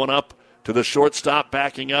pop one up to the shortstop,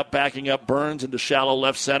 backing up, Burns into shallow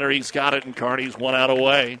left center. He's got it, and Kearney's 1 out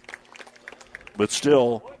away. But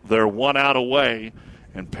still, they're 1 out away,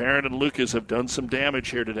 and Perrin and Lucas have done some damage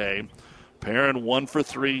here today. Perrin 1 for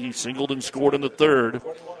 3. He singled and scored in the third.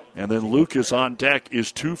 And then Lucas on deck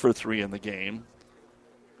is 2 for 3 in the game.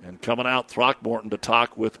 And coming out, Throckmorton to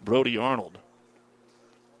talk with Brody Arnold.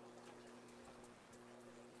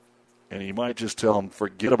 And he might just tell him,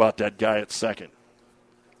 forget about that guy at second.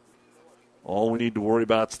 All we need to worry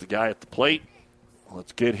about is the guy at the plate.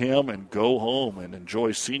 Let's get him and go home and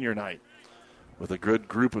enjoy senior night with a good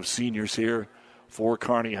group of seniors here for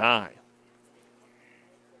Kearney High.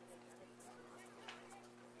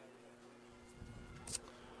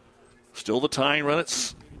 Still the tying run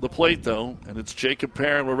at the plate, though, and it's Jacob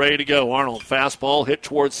Perrin. We're ready to go. Arnold, fastball hit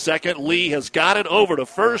towards second. Lee has got it over to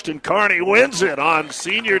first, and Kearney wins it on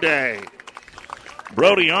senior day.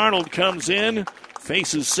 Brody Arnold comes in,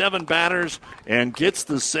 faces 7 batters, and gets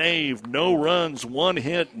the save. No runs, 1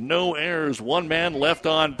 hit, no errors, 1 man left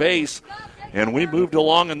on base. And we moved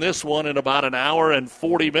along in this one in about an hour and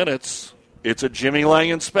 40 minutes. It's a Jimmy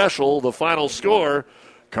Langen special. The final score,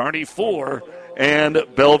 Kearney 4 and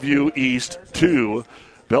Bellevue East 2.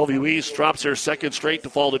 Bellevue East drops their second straight to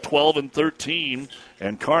fall to 12-13,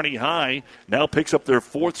 and Kearney High now picks up their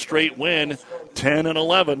 4th straight win,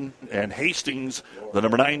 10-11. And Hastings, the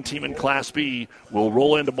number 9 team in Class B, will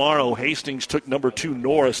roll in tomorrow. Hastings took number 2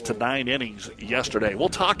 Norris to 9 innings yesterday. We'll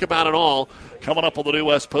talk about it all coming up on the New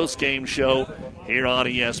West postgame show here on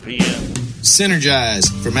ESPN. Synergize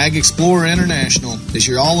from Ag Explorer International is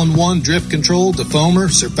your all-in-one drip control, defoamer,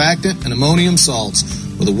 surfactant, and ammonium salts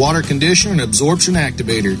with a water conditioner and absorption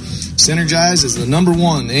activator. Synergize is the number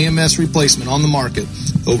 1 AMS replacement on the market.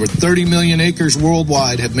 Over 30 million acres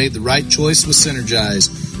worldwide have made the right choice with Synergize.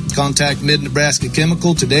 Contact Mid-Nebraska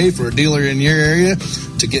Chemical today for a dealer in your area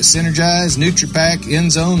to get Synergize, NutriPack,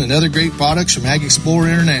 Endzone, and other great products from Ag Explorer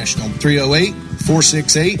International.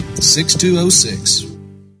 308-468-6206.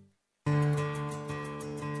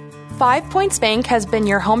 5 Points Bank has been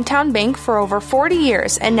your hometown bank for over 40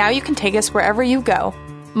 years, and now you can take us wherever you go.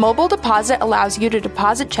 Mobile Deposit allows you to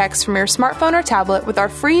deposit checks from your smartphone or tablet with our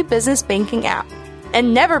free business banking app.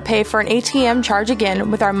 And never pay for an ATM charge again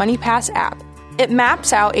with our MoneyPass app. It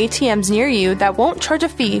maps out ATMs near you that won't charge a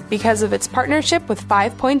fee because of its partnership with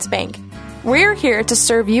 5 Points Bank. We're here to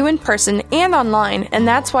serve you in person and online, and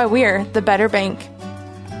that's why we're the better bank.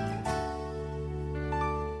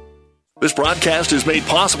 This broadcast is made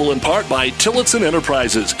possible in part by Tillotson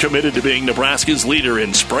Enterprises, committed to being Nebraska's leader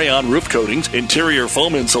in spray-on roof coatings, interior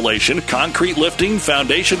foam insulation, concrete lifting,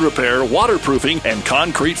 foundation repair, waterproofing, and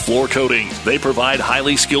concrete floor coatings. They provide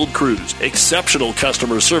highly skilled crews, exceptional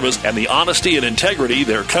customer service, and the honesty and integrity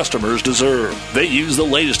their customers deserve. They use the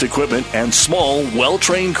latest equipment and small,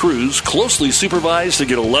 well-trained crews closely supervised to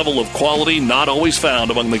get a level of quality not always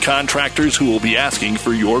found among the contractors who will be asking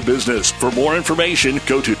for your business. For more information,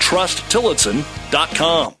 go to TrustTillotson.com.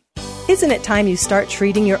 Isn't it time you start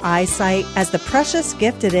treating your eyesight as the precious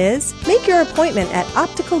gift it is? Make your appointment at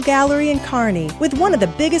Optical Gallery in Kearney with one of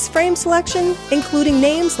the biggest frame selection, including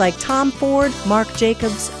names like Tom Ford, Marc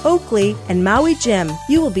Jacobs, Oakley, and Maui Jim.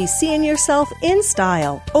 You will be seeing yourself in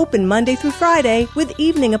style. Open Monday through Friday with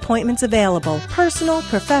evening appointments available. Personal,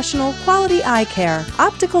 professional, quality eye care.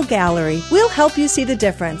 Optical Gallery. We'll help you see the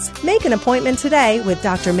difference. Make an appointment today with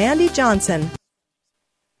Dr. Mandy Johnson.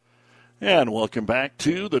 And welcome back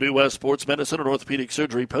to the New West Sports Medicine and Orthopedic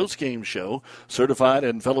Surgery postgame show. Certified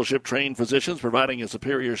and fellowship-trained physicians providing a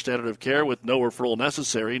superior standard of care with no referral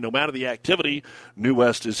necessary. No matter the activity, New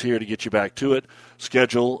West is here to get you back to it.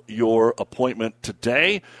 Schedule your appointment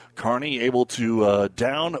today. Kearney able to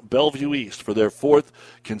down Bellevue East for their fourth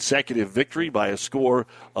consecutive victory by a score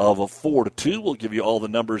of 4-2. We'll give you all the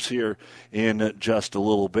numbers here in just a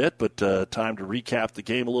little bit, but time to recap the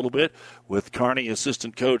game a little bit with Kearney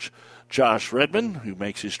assistant coach Josh Redmond, who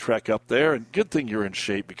makes his trek up there. And good thing you're in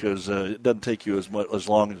shape because it doesn't take you as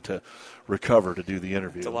long to recover to do the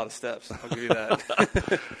interview. It's a lot of steps. I'll give you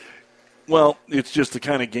that. Well, it's just the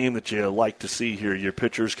kind of game that you like to see here. Your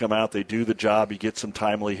pitchers come out, they do the job, you get some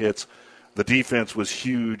timely hits. The defense was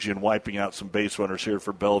huge in wiping out some base runners here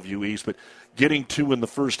for Bellevue East, but getting two in the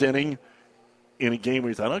first inning in a game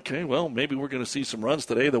where you thought, okay, well, maybe we're going to see some runs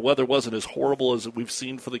today. The weather wasn't as horrible as we've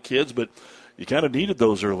seen for the kids, but you kind of needed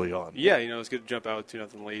those early on. Yeah, it's good to jump out with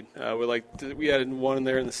 2-0 lead. We added one in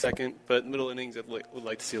there in the second, but middle innings, would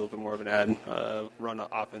like to see a little bit more of an add run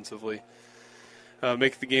offensively.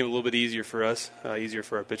 Make the game a little bit easier for us, easier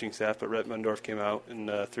for our pitching staff. But Rhett Mundorf came out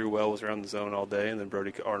and threw well, was around the zone all day, and then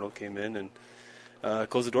Brody Arnold came in and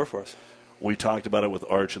closed the door for us. We talked about it with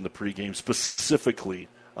Arch in the pregame, specifically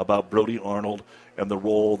about Brody Arnold and the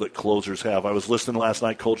role that closers have. I was listening last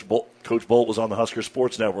night. Coach Bolt was on the Husker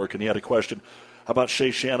Sports Network, and he had a question. How about Shea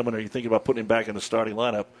Shanneman? Are you thinking about putting him back in the starting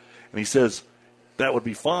lineup? And he says, that would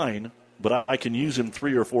be fine, but I can use him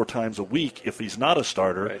 3 or 4 times a week if he's not a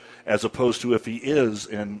starter, right, as opposed to if he is.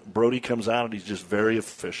 And Brody comes out, and he's just very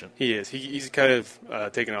efficient. He is. He's kind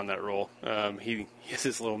of taken on that role. He has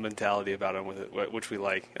this little mentality about him with it, which we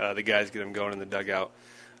like. The guys get him going in the dugout.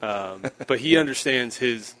 But he understands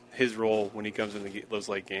his role when he comes in those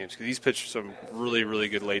late games, because he's pitched some really, really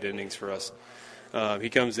good late innings for us.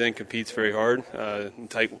 He comes in, competes very hard in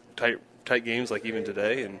tight games like even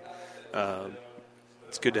today, and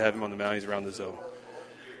it's good to have him on the mound. He's around the zone.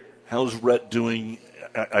 How's Rhett doing?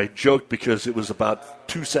 I joked because it was about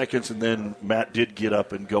 2 seconds, and then Matt did get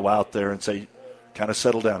up and go out there and say, kind of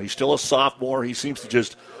settle down. He's still a sophomore. He seems to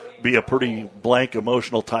just be a pretty blank,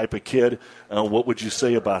 emotional type of kid. What would you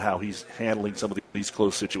say about how he's handling some of these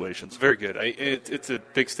close situations? Very good. It's a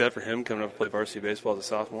big step for him coming up to play varsity baseball as a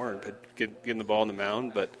sophomore and getting the ball on the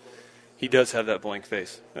mound, but he does have that blank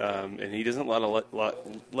face, and he doesn't let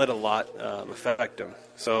a lot affect him.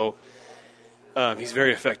 So he's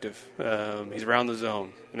very effective. He's around the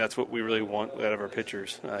zone, and that's what we really want out of our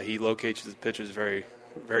pitchers. He locates his pitches very,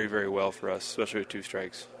 very, very well for us, especially with 2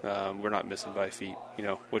 strikes. We're not missing by feet,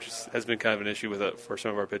 which has been kind of an issue for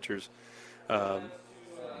some of our pitchers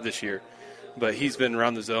this year. But he's been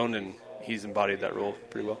around the zone, and he's embodied that role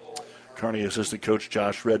pretty well. Kearney assistant coach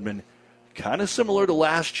Josh Redmond, kind of similar to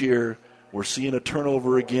last year. We're seeing a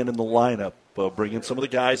turnover again in the lineup, bringing some of the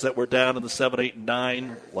guys that were down in the 7, 8, and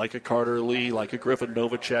 9, like a Carter Lee, like a Griffin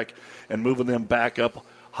Novacek, and moving them back up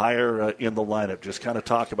higher in the lineup. Just kind of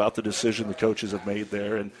talk about the decision the coaches have made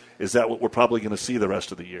there, and is that what we're probably going to see the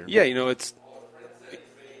rest of the year? Yeah,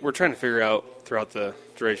 we're trying to figure out throughout the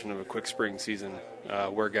duration of a quick spring season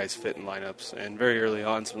where guys fit in lineups, and very early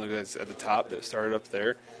on, some of the guys at the top that started up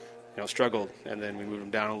there struggled, and then we moved them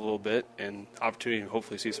down a little bit, and opportunity to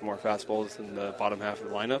hopefully see some more fastballs in the bottom half of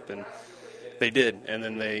the lineup, and they did, and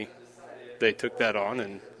then they took that on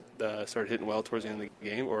and started hitting well towards the end of the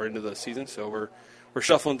game or into the season. So we're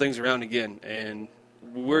shuffling things around again, and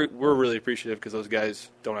we're really appreciative because those guys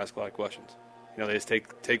don't ask a lot of questions. They just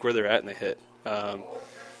take where they're at and they hit.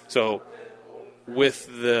 So with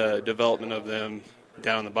the development of them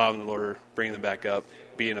down the bottom of the order, bringing them back up,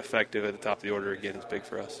 being effective at the top of the order again is big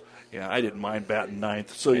for us. Yeah, I didn't mind batting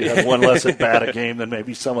ninth, so you have one less at bat a game than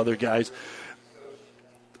maybe some other guys.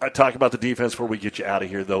 I talk about the defense before we get you out of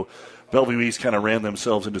here, though. Bellevue East kind of ran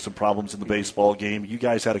themselves into some problems in the baseball game. You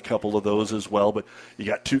guys had a couple of those as well, but you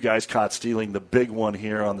got 2 guys caught stealing. The big one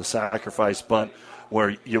here on the sacrifice bunt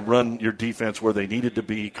where you run your defense where they needed to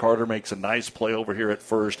be. Carter makes a nice play over here at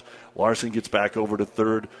first. Larson gets back over to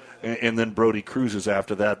third, and then Brody cruises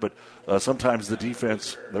after that. But sometimes the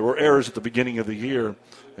defense, there were errors at the beginning of the year.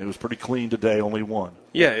 It was pretty clean today, only 1.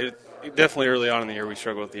 Yeah, definitely early on in the year we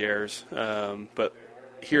struggled with the errors. But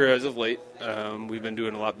here as of late, we've been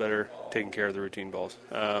doing a lot better taking care of the routine balls.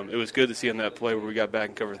 It was good to see on that play where we got back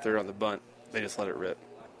and covered third on the bunt. They just let it rip.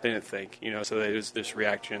 They didn't think, so it was this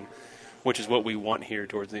reaction, which is what we want here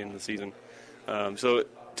towards the end of the season. So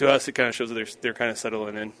to us, it kind of shows that they're kind of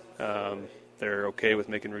settling in. They're okay with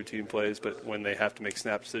making routine plays, but when they have to make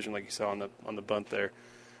snap decision like you saw on the bunt there,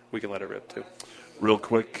 we can let it rip too. Real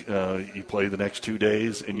quick, you play the next 2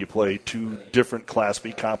 days, and you play two different Class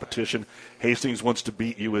B competition. Hastings wants to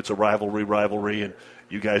beat you. It's a rivalry, and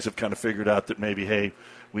you guys have kind of figured out that maybe, hey,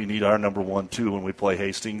 we need our number one, too, when we play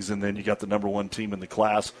Hastings, and then you got the number one team in the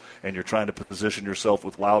class, and you're trying to position yourself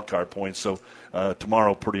with wild card points. So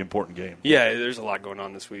tomorrow, pretty important game. Yeah, there's a lot going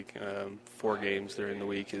on this week. 4 games during the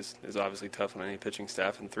week is obviously tough on any pitching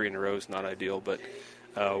staff, and 3 in a row is not ideal, but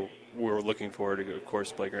we're looking forward to, of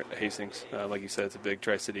course, play Hastings. Like you said, it's a big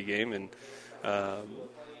Tri-City game, and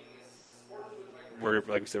we're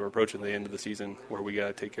approaching the end of the season where we got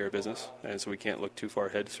to take care of business, and so we can't look too far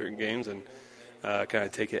ahead to certain games and kind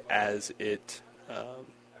of take it as it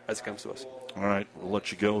comes to us. All right, we'll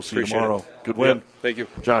let you go. See Appreciate you tomorrow. it. Good win. Yep, thank you.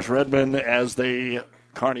 Josh Redmond, as the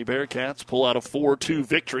Kearney Bearcats pull out a 4-2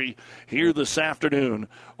 victory here this afternoon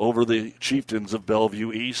over the Chieftains of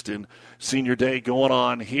Bellevue East. And senior day going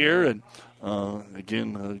on here. And,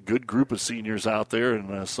 again, a good group of seniors out there.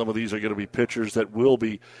 And some of these are going to be pitchers that will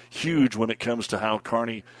be huge when it comes to how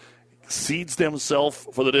Kearney seeds themselves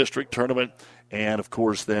for the district tournament. And, of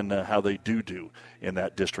course, then how they do in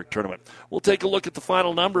that district tournament. We'll take a look at the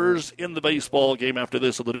final numbers in the baseball game after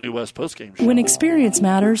this on the New West postgame show. When experience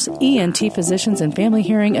matters, ENT Physicians and Family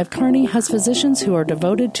Hearing of Kearney has physicians who are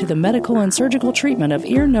devoted to the medical and surgical treatment of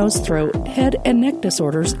ear, nose, throat, head, and neck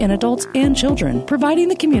disorders in adults and children, providing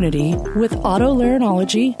the community with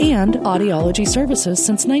otolaryngology and audiology services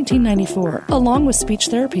since 1994, along with speech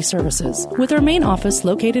therapy services. With our main office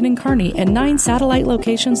located in Kearney and 9 satellite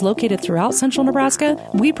locations located throughout Central Nebraska,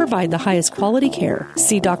 we provide the highest quality care.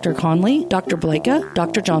 See Dr. Conley, Dr. Blaka,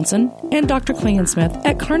 Dr. Johnson, and Dr. Klingensmith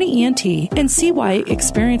at Kearney ENT and see why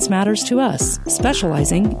experience matters to us,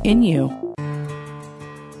 specializing in you.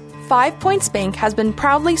 5 Points Bank has been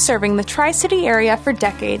proudly serving the Tri-City area for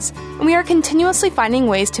decades, and we are continuously finding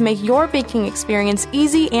ways to make your banking experience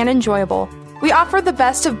easy and enjoyable. We offer the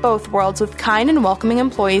best of both worlds with kind and welcoming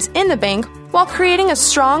employees in the bank while creating a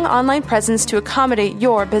strong online presence to accommodate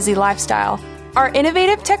your busy lifestyle. Our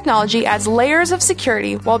innovative technology adds layers of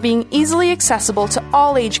security while being easily accessible to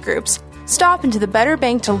all age groups. Stop into the Better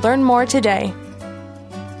Bank to learn more today.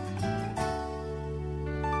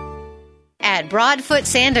 At Broadfoot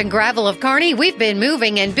Sand and Gravel of Kearney, we've been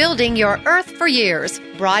moving and building your earth for years.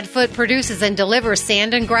 Broadfoot produces and delivers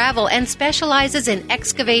sand and gravel and specializes in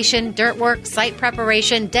excavation, dirt work, site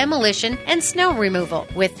preparation, demolition, and snow removal,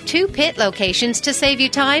 with 2 pit locations to save you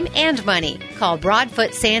time and money. Call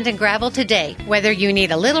Broadfoot Sand and Gravel today, whether you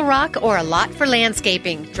need a little rock or a lot for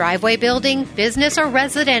landscaping, driveway building, business, or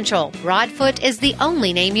residential. Broadfoot is the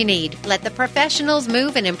only name you need. Let the professionals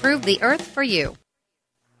move and improve the earth for you.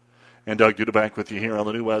 And Doug Duda back with you here on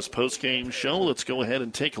the New West postgame show. Let's go ahead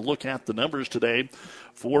and take a look at the numbers today.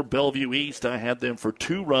 For Bellevue East, I had them for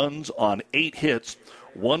 2 runs on 8 hits,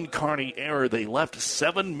 1 Kearney error. They left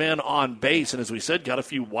 7 men on base, and as we said, got a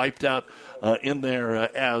few wiped out in there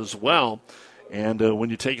as well. And when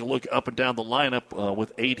you take a look up and down the lineup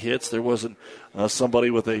with 8 hits, there wasn't somebody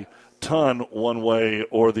with a ton one way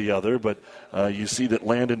or the other, but you see that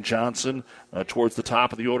Landon Johnson towards the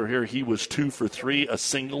top of the order here, he was 2 for 3, a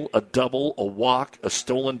single, a double, a walk, a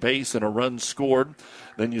stolen base, and a run scored.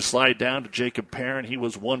 Then you slide down to Jacob Perrin. He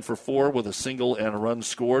was 1 for 4 with a single and a run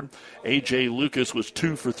scored. A.J. Lucas was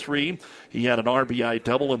 2 for 3. He had an RBI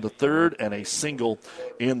double in the 3rd and a single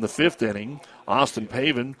in the 5th inning. Austin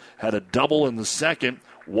Paven had a double in the 2nd,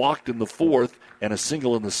 walked in the 4th, and a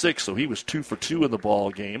single in the 6th, so he was 2 for 2 in the ball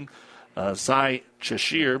game. Cy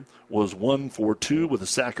Cheshire was 1 for 2 with a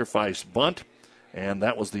sacrifice bunt, and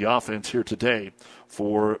that was the offense here today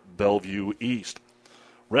for Bellevue East.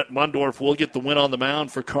 Rhett Mundorf will get the win on the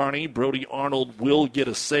mound for Kearney. Brody Arnold will get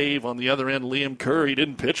a save. On the other end, Liam Kerr, he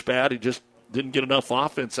didn't pitch bad. He just didn't get enough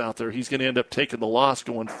offense out there. He's going to end up taking the loss,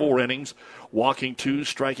 going 4 innings, walking 2,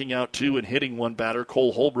 striking out 2, and hitting 1 batter.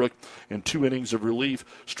 Cole Holbrook, in 2 innings of relief,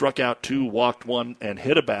 struck out 2, walked 1, and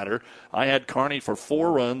hit a batter. I had Kearney for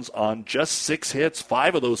 4 runs on just 6 hits.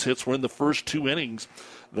 5 of those hits were in the first 2 innings.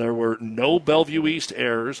 There were no Bellevue East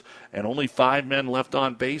errors and only 5 men left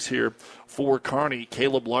on base here for Kearney.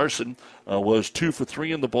 Caleb Larson was 2 for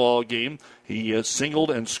 3 in the ball game. He singled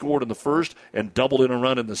and scored in the first and doubled in a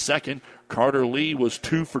run in the second. Carter Lee was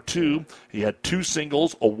 2 for 2. He had 2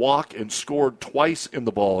 singles, a walk, and scored twice in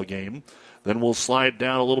the ball game. Then we'll slide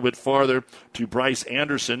down a little bit farther to Bryce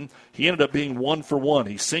Anderson. He ended up being 1 for 1.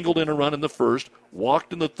 He singled in a run in the first,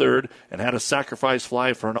 walked in the 3rd, and had a sacrifice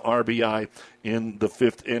fly for an RBI in the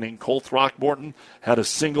 5th inning. Cole Throckmorton had a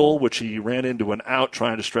single, which he ran into an out,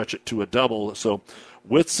 trying to stretch it to a double. So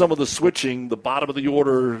with some of the switching, the bottom of the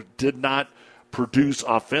order did not produce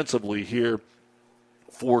offensively here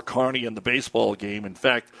for Kearney in the baseball game. In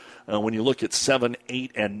fact, when you look at 7,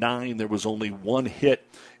 8, and 9, there was only one hit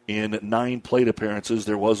in 9 plate appearances.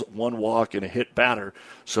 There was one walk and a hit batter.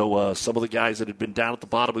 So some of the guys that had been down at the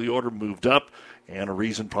bottom of the order moved up, and a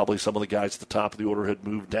reason probably some of the guys at the top of the order had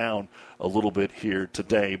moved down a little bit here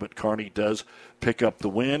today. But Kearney does pick up the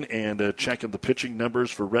win, and checking the pitching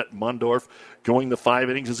numbers for Rhett Mundorf, going the 5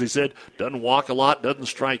 innings, as he said, doesn't walk a lot, doesn't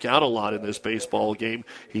strike out a lot in this baseball game.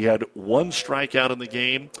 He had 1 strikeout in the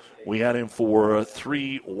game. We had him for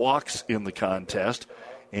 3 walks in the contest,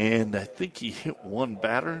 and I think he hit 1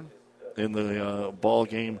 batter in the ball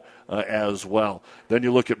game as well. Then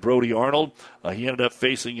you look at Brody Arnold. He ended up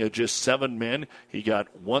facing just 7 men. He got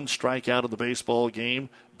 1 strikeout in the baseball game,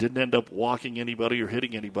 didn't end up walking anybody or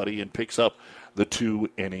hitting anybody, and picks up the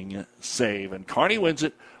 2-inning save. And Kearney wins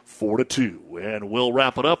it 4-2. And we'll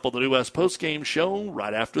wrap it up on the New West Postgame Show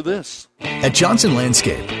right after this. At Johnson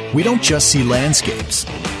Landscape, we don't just see landscapes.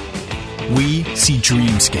 We see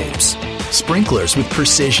dreamscapes. Sprinklers with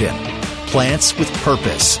precision. Plants with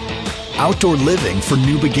purpose. Outdoor living for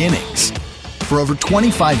new beginnings. For over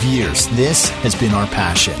 25 years, this has been our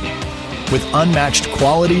passion. With unmatched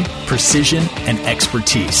quality, precision, and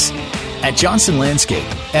expertise. At Johnson Landscape,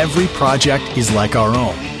 every project is like our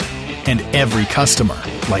own. And every customer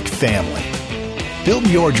like family. Build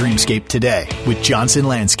your dreamscape today with Johnson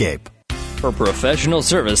Landscape. For professional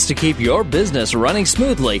service to keep your business running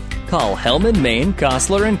smoothly, call Hellman, Maine,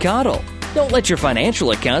 Kostler, and Cottle. Don't let your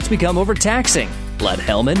financial accounts become overtaxing. Let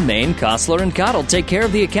Hellman, Maine, Kostler, and Cottle take care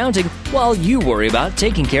of the accounting while you worry about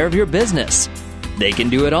taking care of your business. They can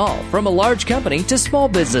do it all, from a large company to small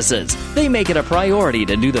businesses. They make it a priority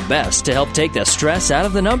to do the best to help take the stress out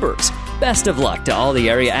of the numbers. Best of luck to all the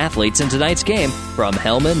area athletes in tonight's game from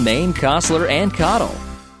Hellman, Maine, Kostler, and Cottle.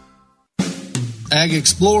 Ag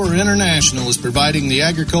Explorer International is providing the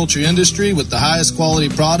agriculture industry with the highest quality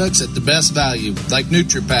products at the best value, like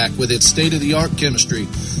NutriPack with its state-of-the-art chemistry.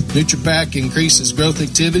 NutriPack increases growth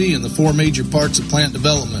activity in the 4 major parts of plant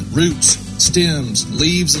development: roots, stems,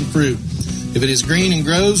 leaves, and fruit. If it is green and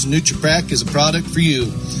grows, NutriPack is a product for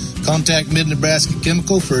you. Contact Mid-Nebraska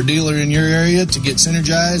Chemical for a dealer in your area to get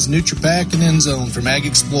Synergize, NutriPack, and Endzone from Ag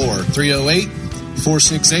Explorer.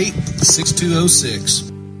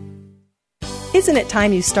 308-468-6206. Isn't it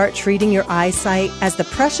time you start treating your eyesight as the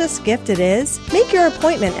precious gift it is? Make your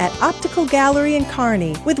appointment at Optical Gallery in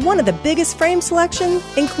Kearney with one of the biggest frame selection,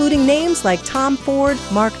 including names like Tom Ford,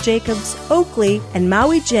 Marc Jacobs, Oakley, and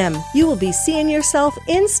Maui Jim. You will be seeing yourself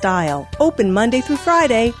in style. Open Monday through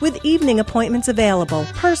Friday with evening appointments available.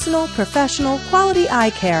 Personal, professional, quality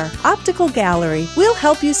eye care. Optical Gallery. We'll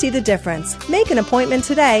help you see the difference. Make an appointment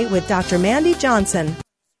today with Dr. Mandy Johnson.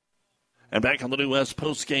 And back on the New West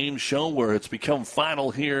Post-Game Show, where it's become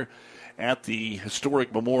final here at the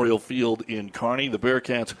historic Memorial Field in Kearney. The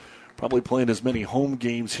Bearcats probably playing as many home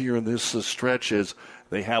games here in this stretch as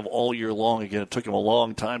they have all year long. Again, it took them a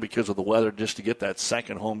long time because of the weather just to get that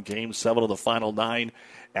second home game. 7 of the final 9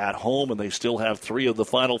 at home, and they still have 3 of the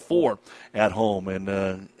final 4 at home.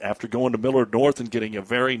 And after going to Millard North and getting a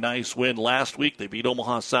very nice win last week, they beat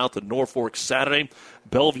Omaha South and Norfolk Saturday,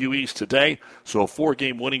 Bellevue East today. So a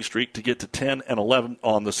 4-game winning streak to get to 10-11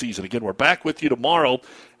 on the season. Again, we're back with you tomorrow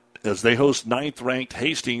as they host 9th-ranked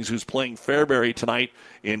Hastings, who's playing Fairbury tonight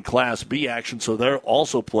in Class B action. So they're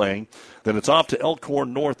also playing. Then it's off to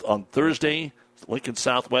Elkhorn North on Thursday, Lincoln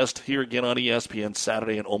Southwest here again on ESPN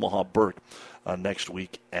Saturday, and Omaha Burke next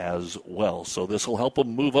week as well. So this will help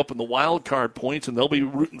them move up in the wild card points, and they'll be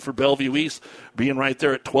rooting for Bellevue East, being right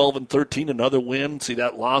there at 12-13. Another win. See,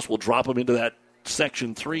 that loss will drop them into that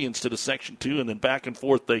Section 3 instead of Section 2, and then back and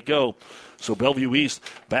forth they go. So Bellevue East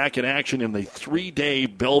back in action in the 3-day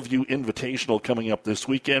Bellevue Invitational coming up this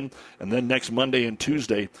weekend. And then next Monday and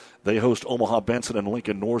Tuesday, they host Omaha Benson and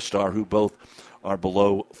Lincoln North Star, who both are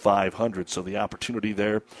below 500. So the opportunity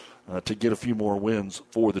there to get a few more wins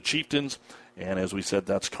for the Chieftains. And as we said,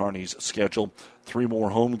 that's Kearney's schedule. 3 more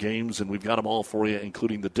home games, and we've got them all for you,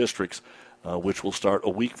 including the districts, which will start a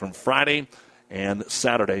week from Friday and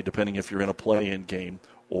Saturday, depending if you're in a play-in game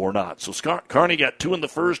or not. So Kearney got 2 in the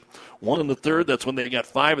first, 1 in the third. That's when they got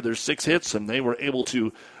 5 of their 6 hits, and they were able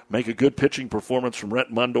to make a good pitching performance from Rhett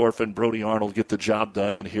Mundorf and Brody Arnold, get the job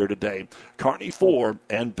done here today. Kearney 4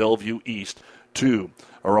 and Bellevue East 2.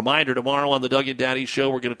 A reminder, tomorrow on the Doug and Daddy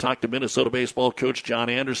Show, we're going to talk to Minnesota baseball coach John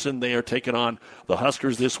Anderson. They are taking on the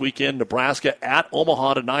Huskers this weekend. Nebraska at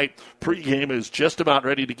Omaha tonight. Pregame is just about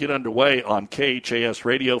ready to get underway on KHAS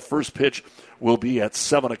Radio. First pitch will be at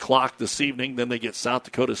 7 o'clock this evening. Then they get South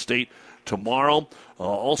Dakota State tomorrow.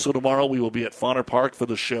 Also tomorrow we will be at Fauner Park for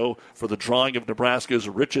the show for the drawing of Nebraska's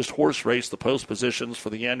richest horse race, the post positions for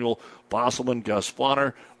the annual Bosselman Gus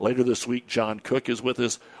Fauner. Later this week, John Cook is with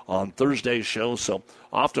us on Thursday's show. So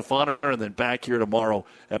off to Fauner and then back here tomorrow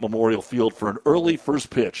at Memorial Field for an early first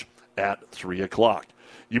pitch at 3 o'clock.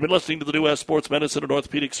 You've been listening to the New West Sports Medicine and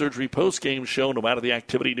Orthopedic Surgery post-game show. No matter the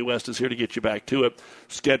activity, New West is here to get you back to it.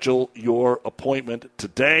 Schedule your appointment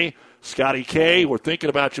today. Scotty K, we're thinking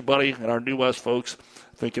about you, buddy, and our New West folks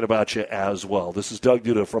thinking about you as well. This is Doug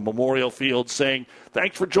Duda from Memorial Field saying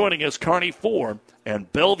thanks for joining us, Kearney 4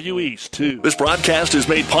 and Bellevue East 2. This broadcast is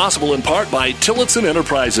made possible in part by Tillotson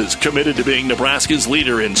Enterprises, committed to being Nebraska's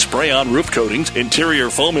leader in spray-on roof coatings,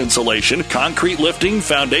 interior foam insulation, concrete lifting,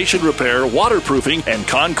 foundation repair, waterproofing, and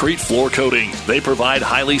concrete floor coatings. They provide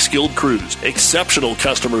highly skilled crews, exceptional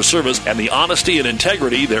customer service, and the honesty and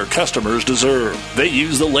integrity their customers deserve. They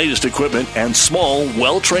use the latest equipment and small,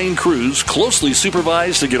 well-trained crews closely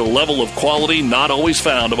supervised to get a level of quality not always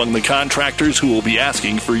found among the contractors who will be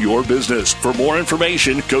asking for your business. For more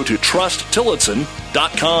information, go to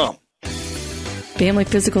trusttillotson.com. Family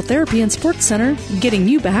Physical Therapy and Sports Center, getting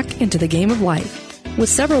you back into the game of life. With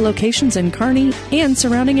several locations in Kearney and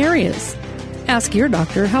surrounding areas. Ask your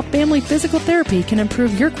doctor how Family Physical Therapy can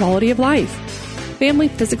improve your quality of life. Family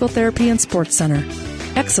Physical Therapy and Sports Center.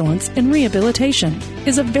 Excellence in Rehabilitation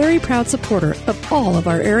is a very proud supporter of all of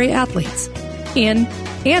our area athletes, in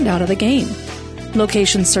and out of the game.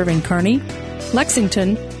 Locations serving Kearney,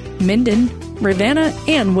 Lexington, Minden, Ravenna,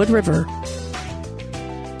 and Wood River.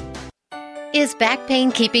 Is back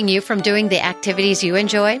pain keeping you from doing the activities you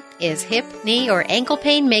enjoy? Is hip, knee, or ankle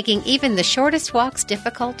pain making even the shortest walks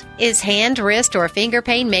difficult? Is hand, wrist, or finger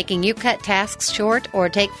pain making you cut tasks short or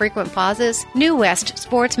take frequent pauses? New West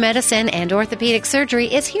Sports Medicine and Orthopedic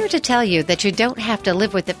Surgery is here to tell you that you don't have to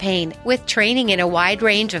live with the pain. With training in a wide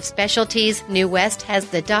range of specialties, New West has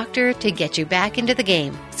the doctor to get you back into the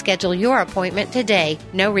game. Schedule your appointment today.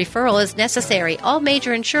 No referral is necessary. All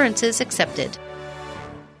major insurances accepted.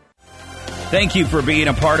 Thank you for being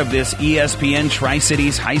a part of this ESPN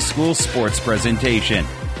Tri-Cities High School sports presentation.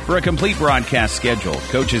 For a complete broadcast schedule,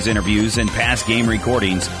 coaches' interviews, and past game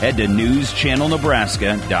recordings, head to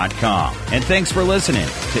newschannelnebraska.com. And thanks for listening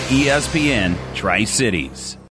to ESPN Tri-Cities.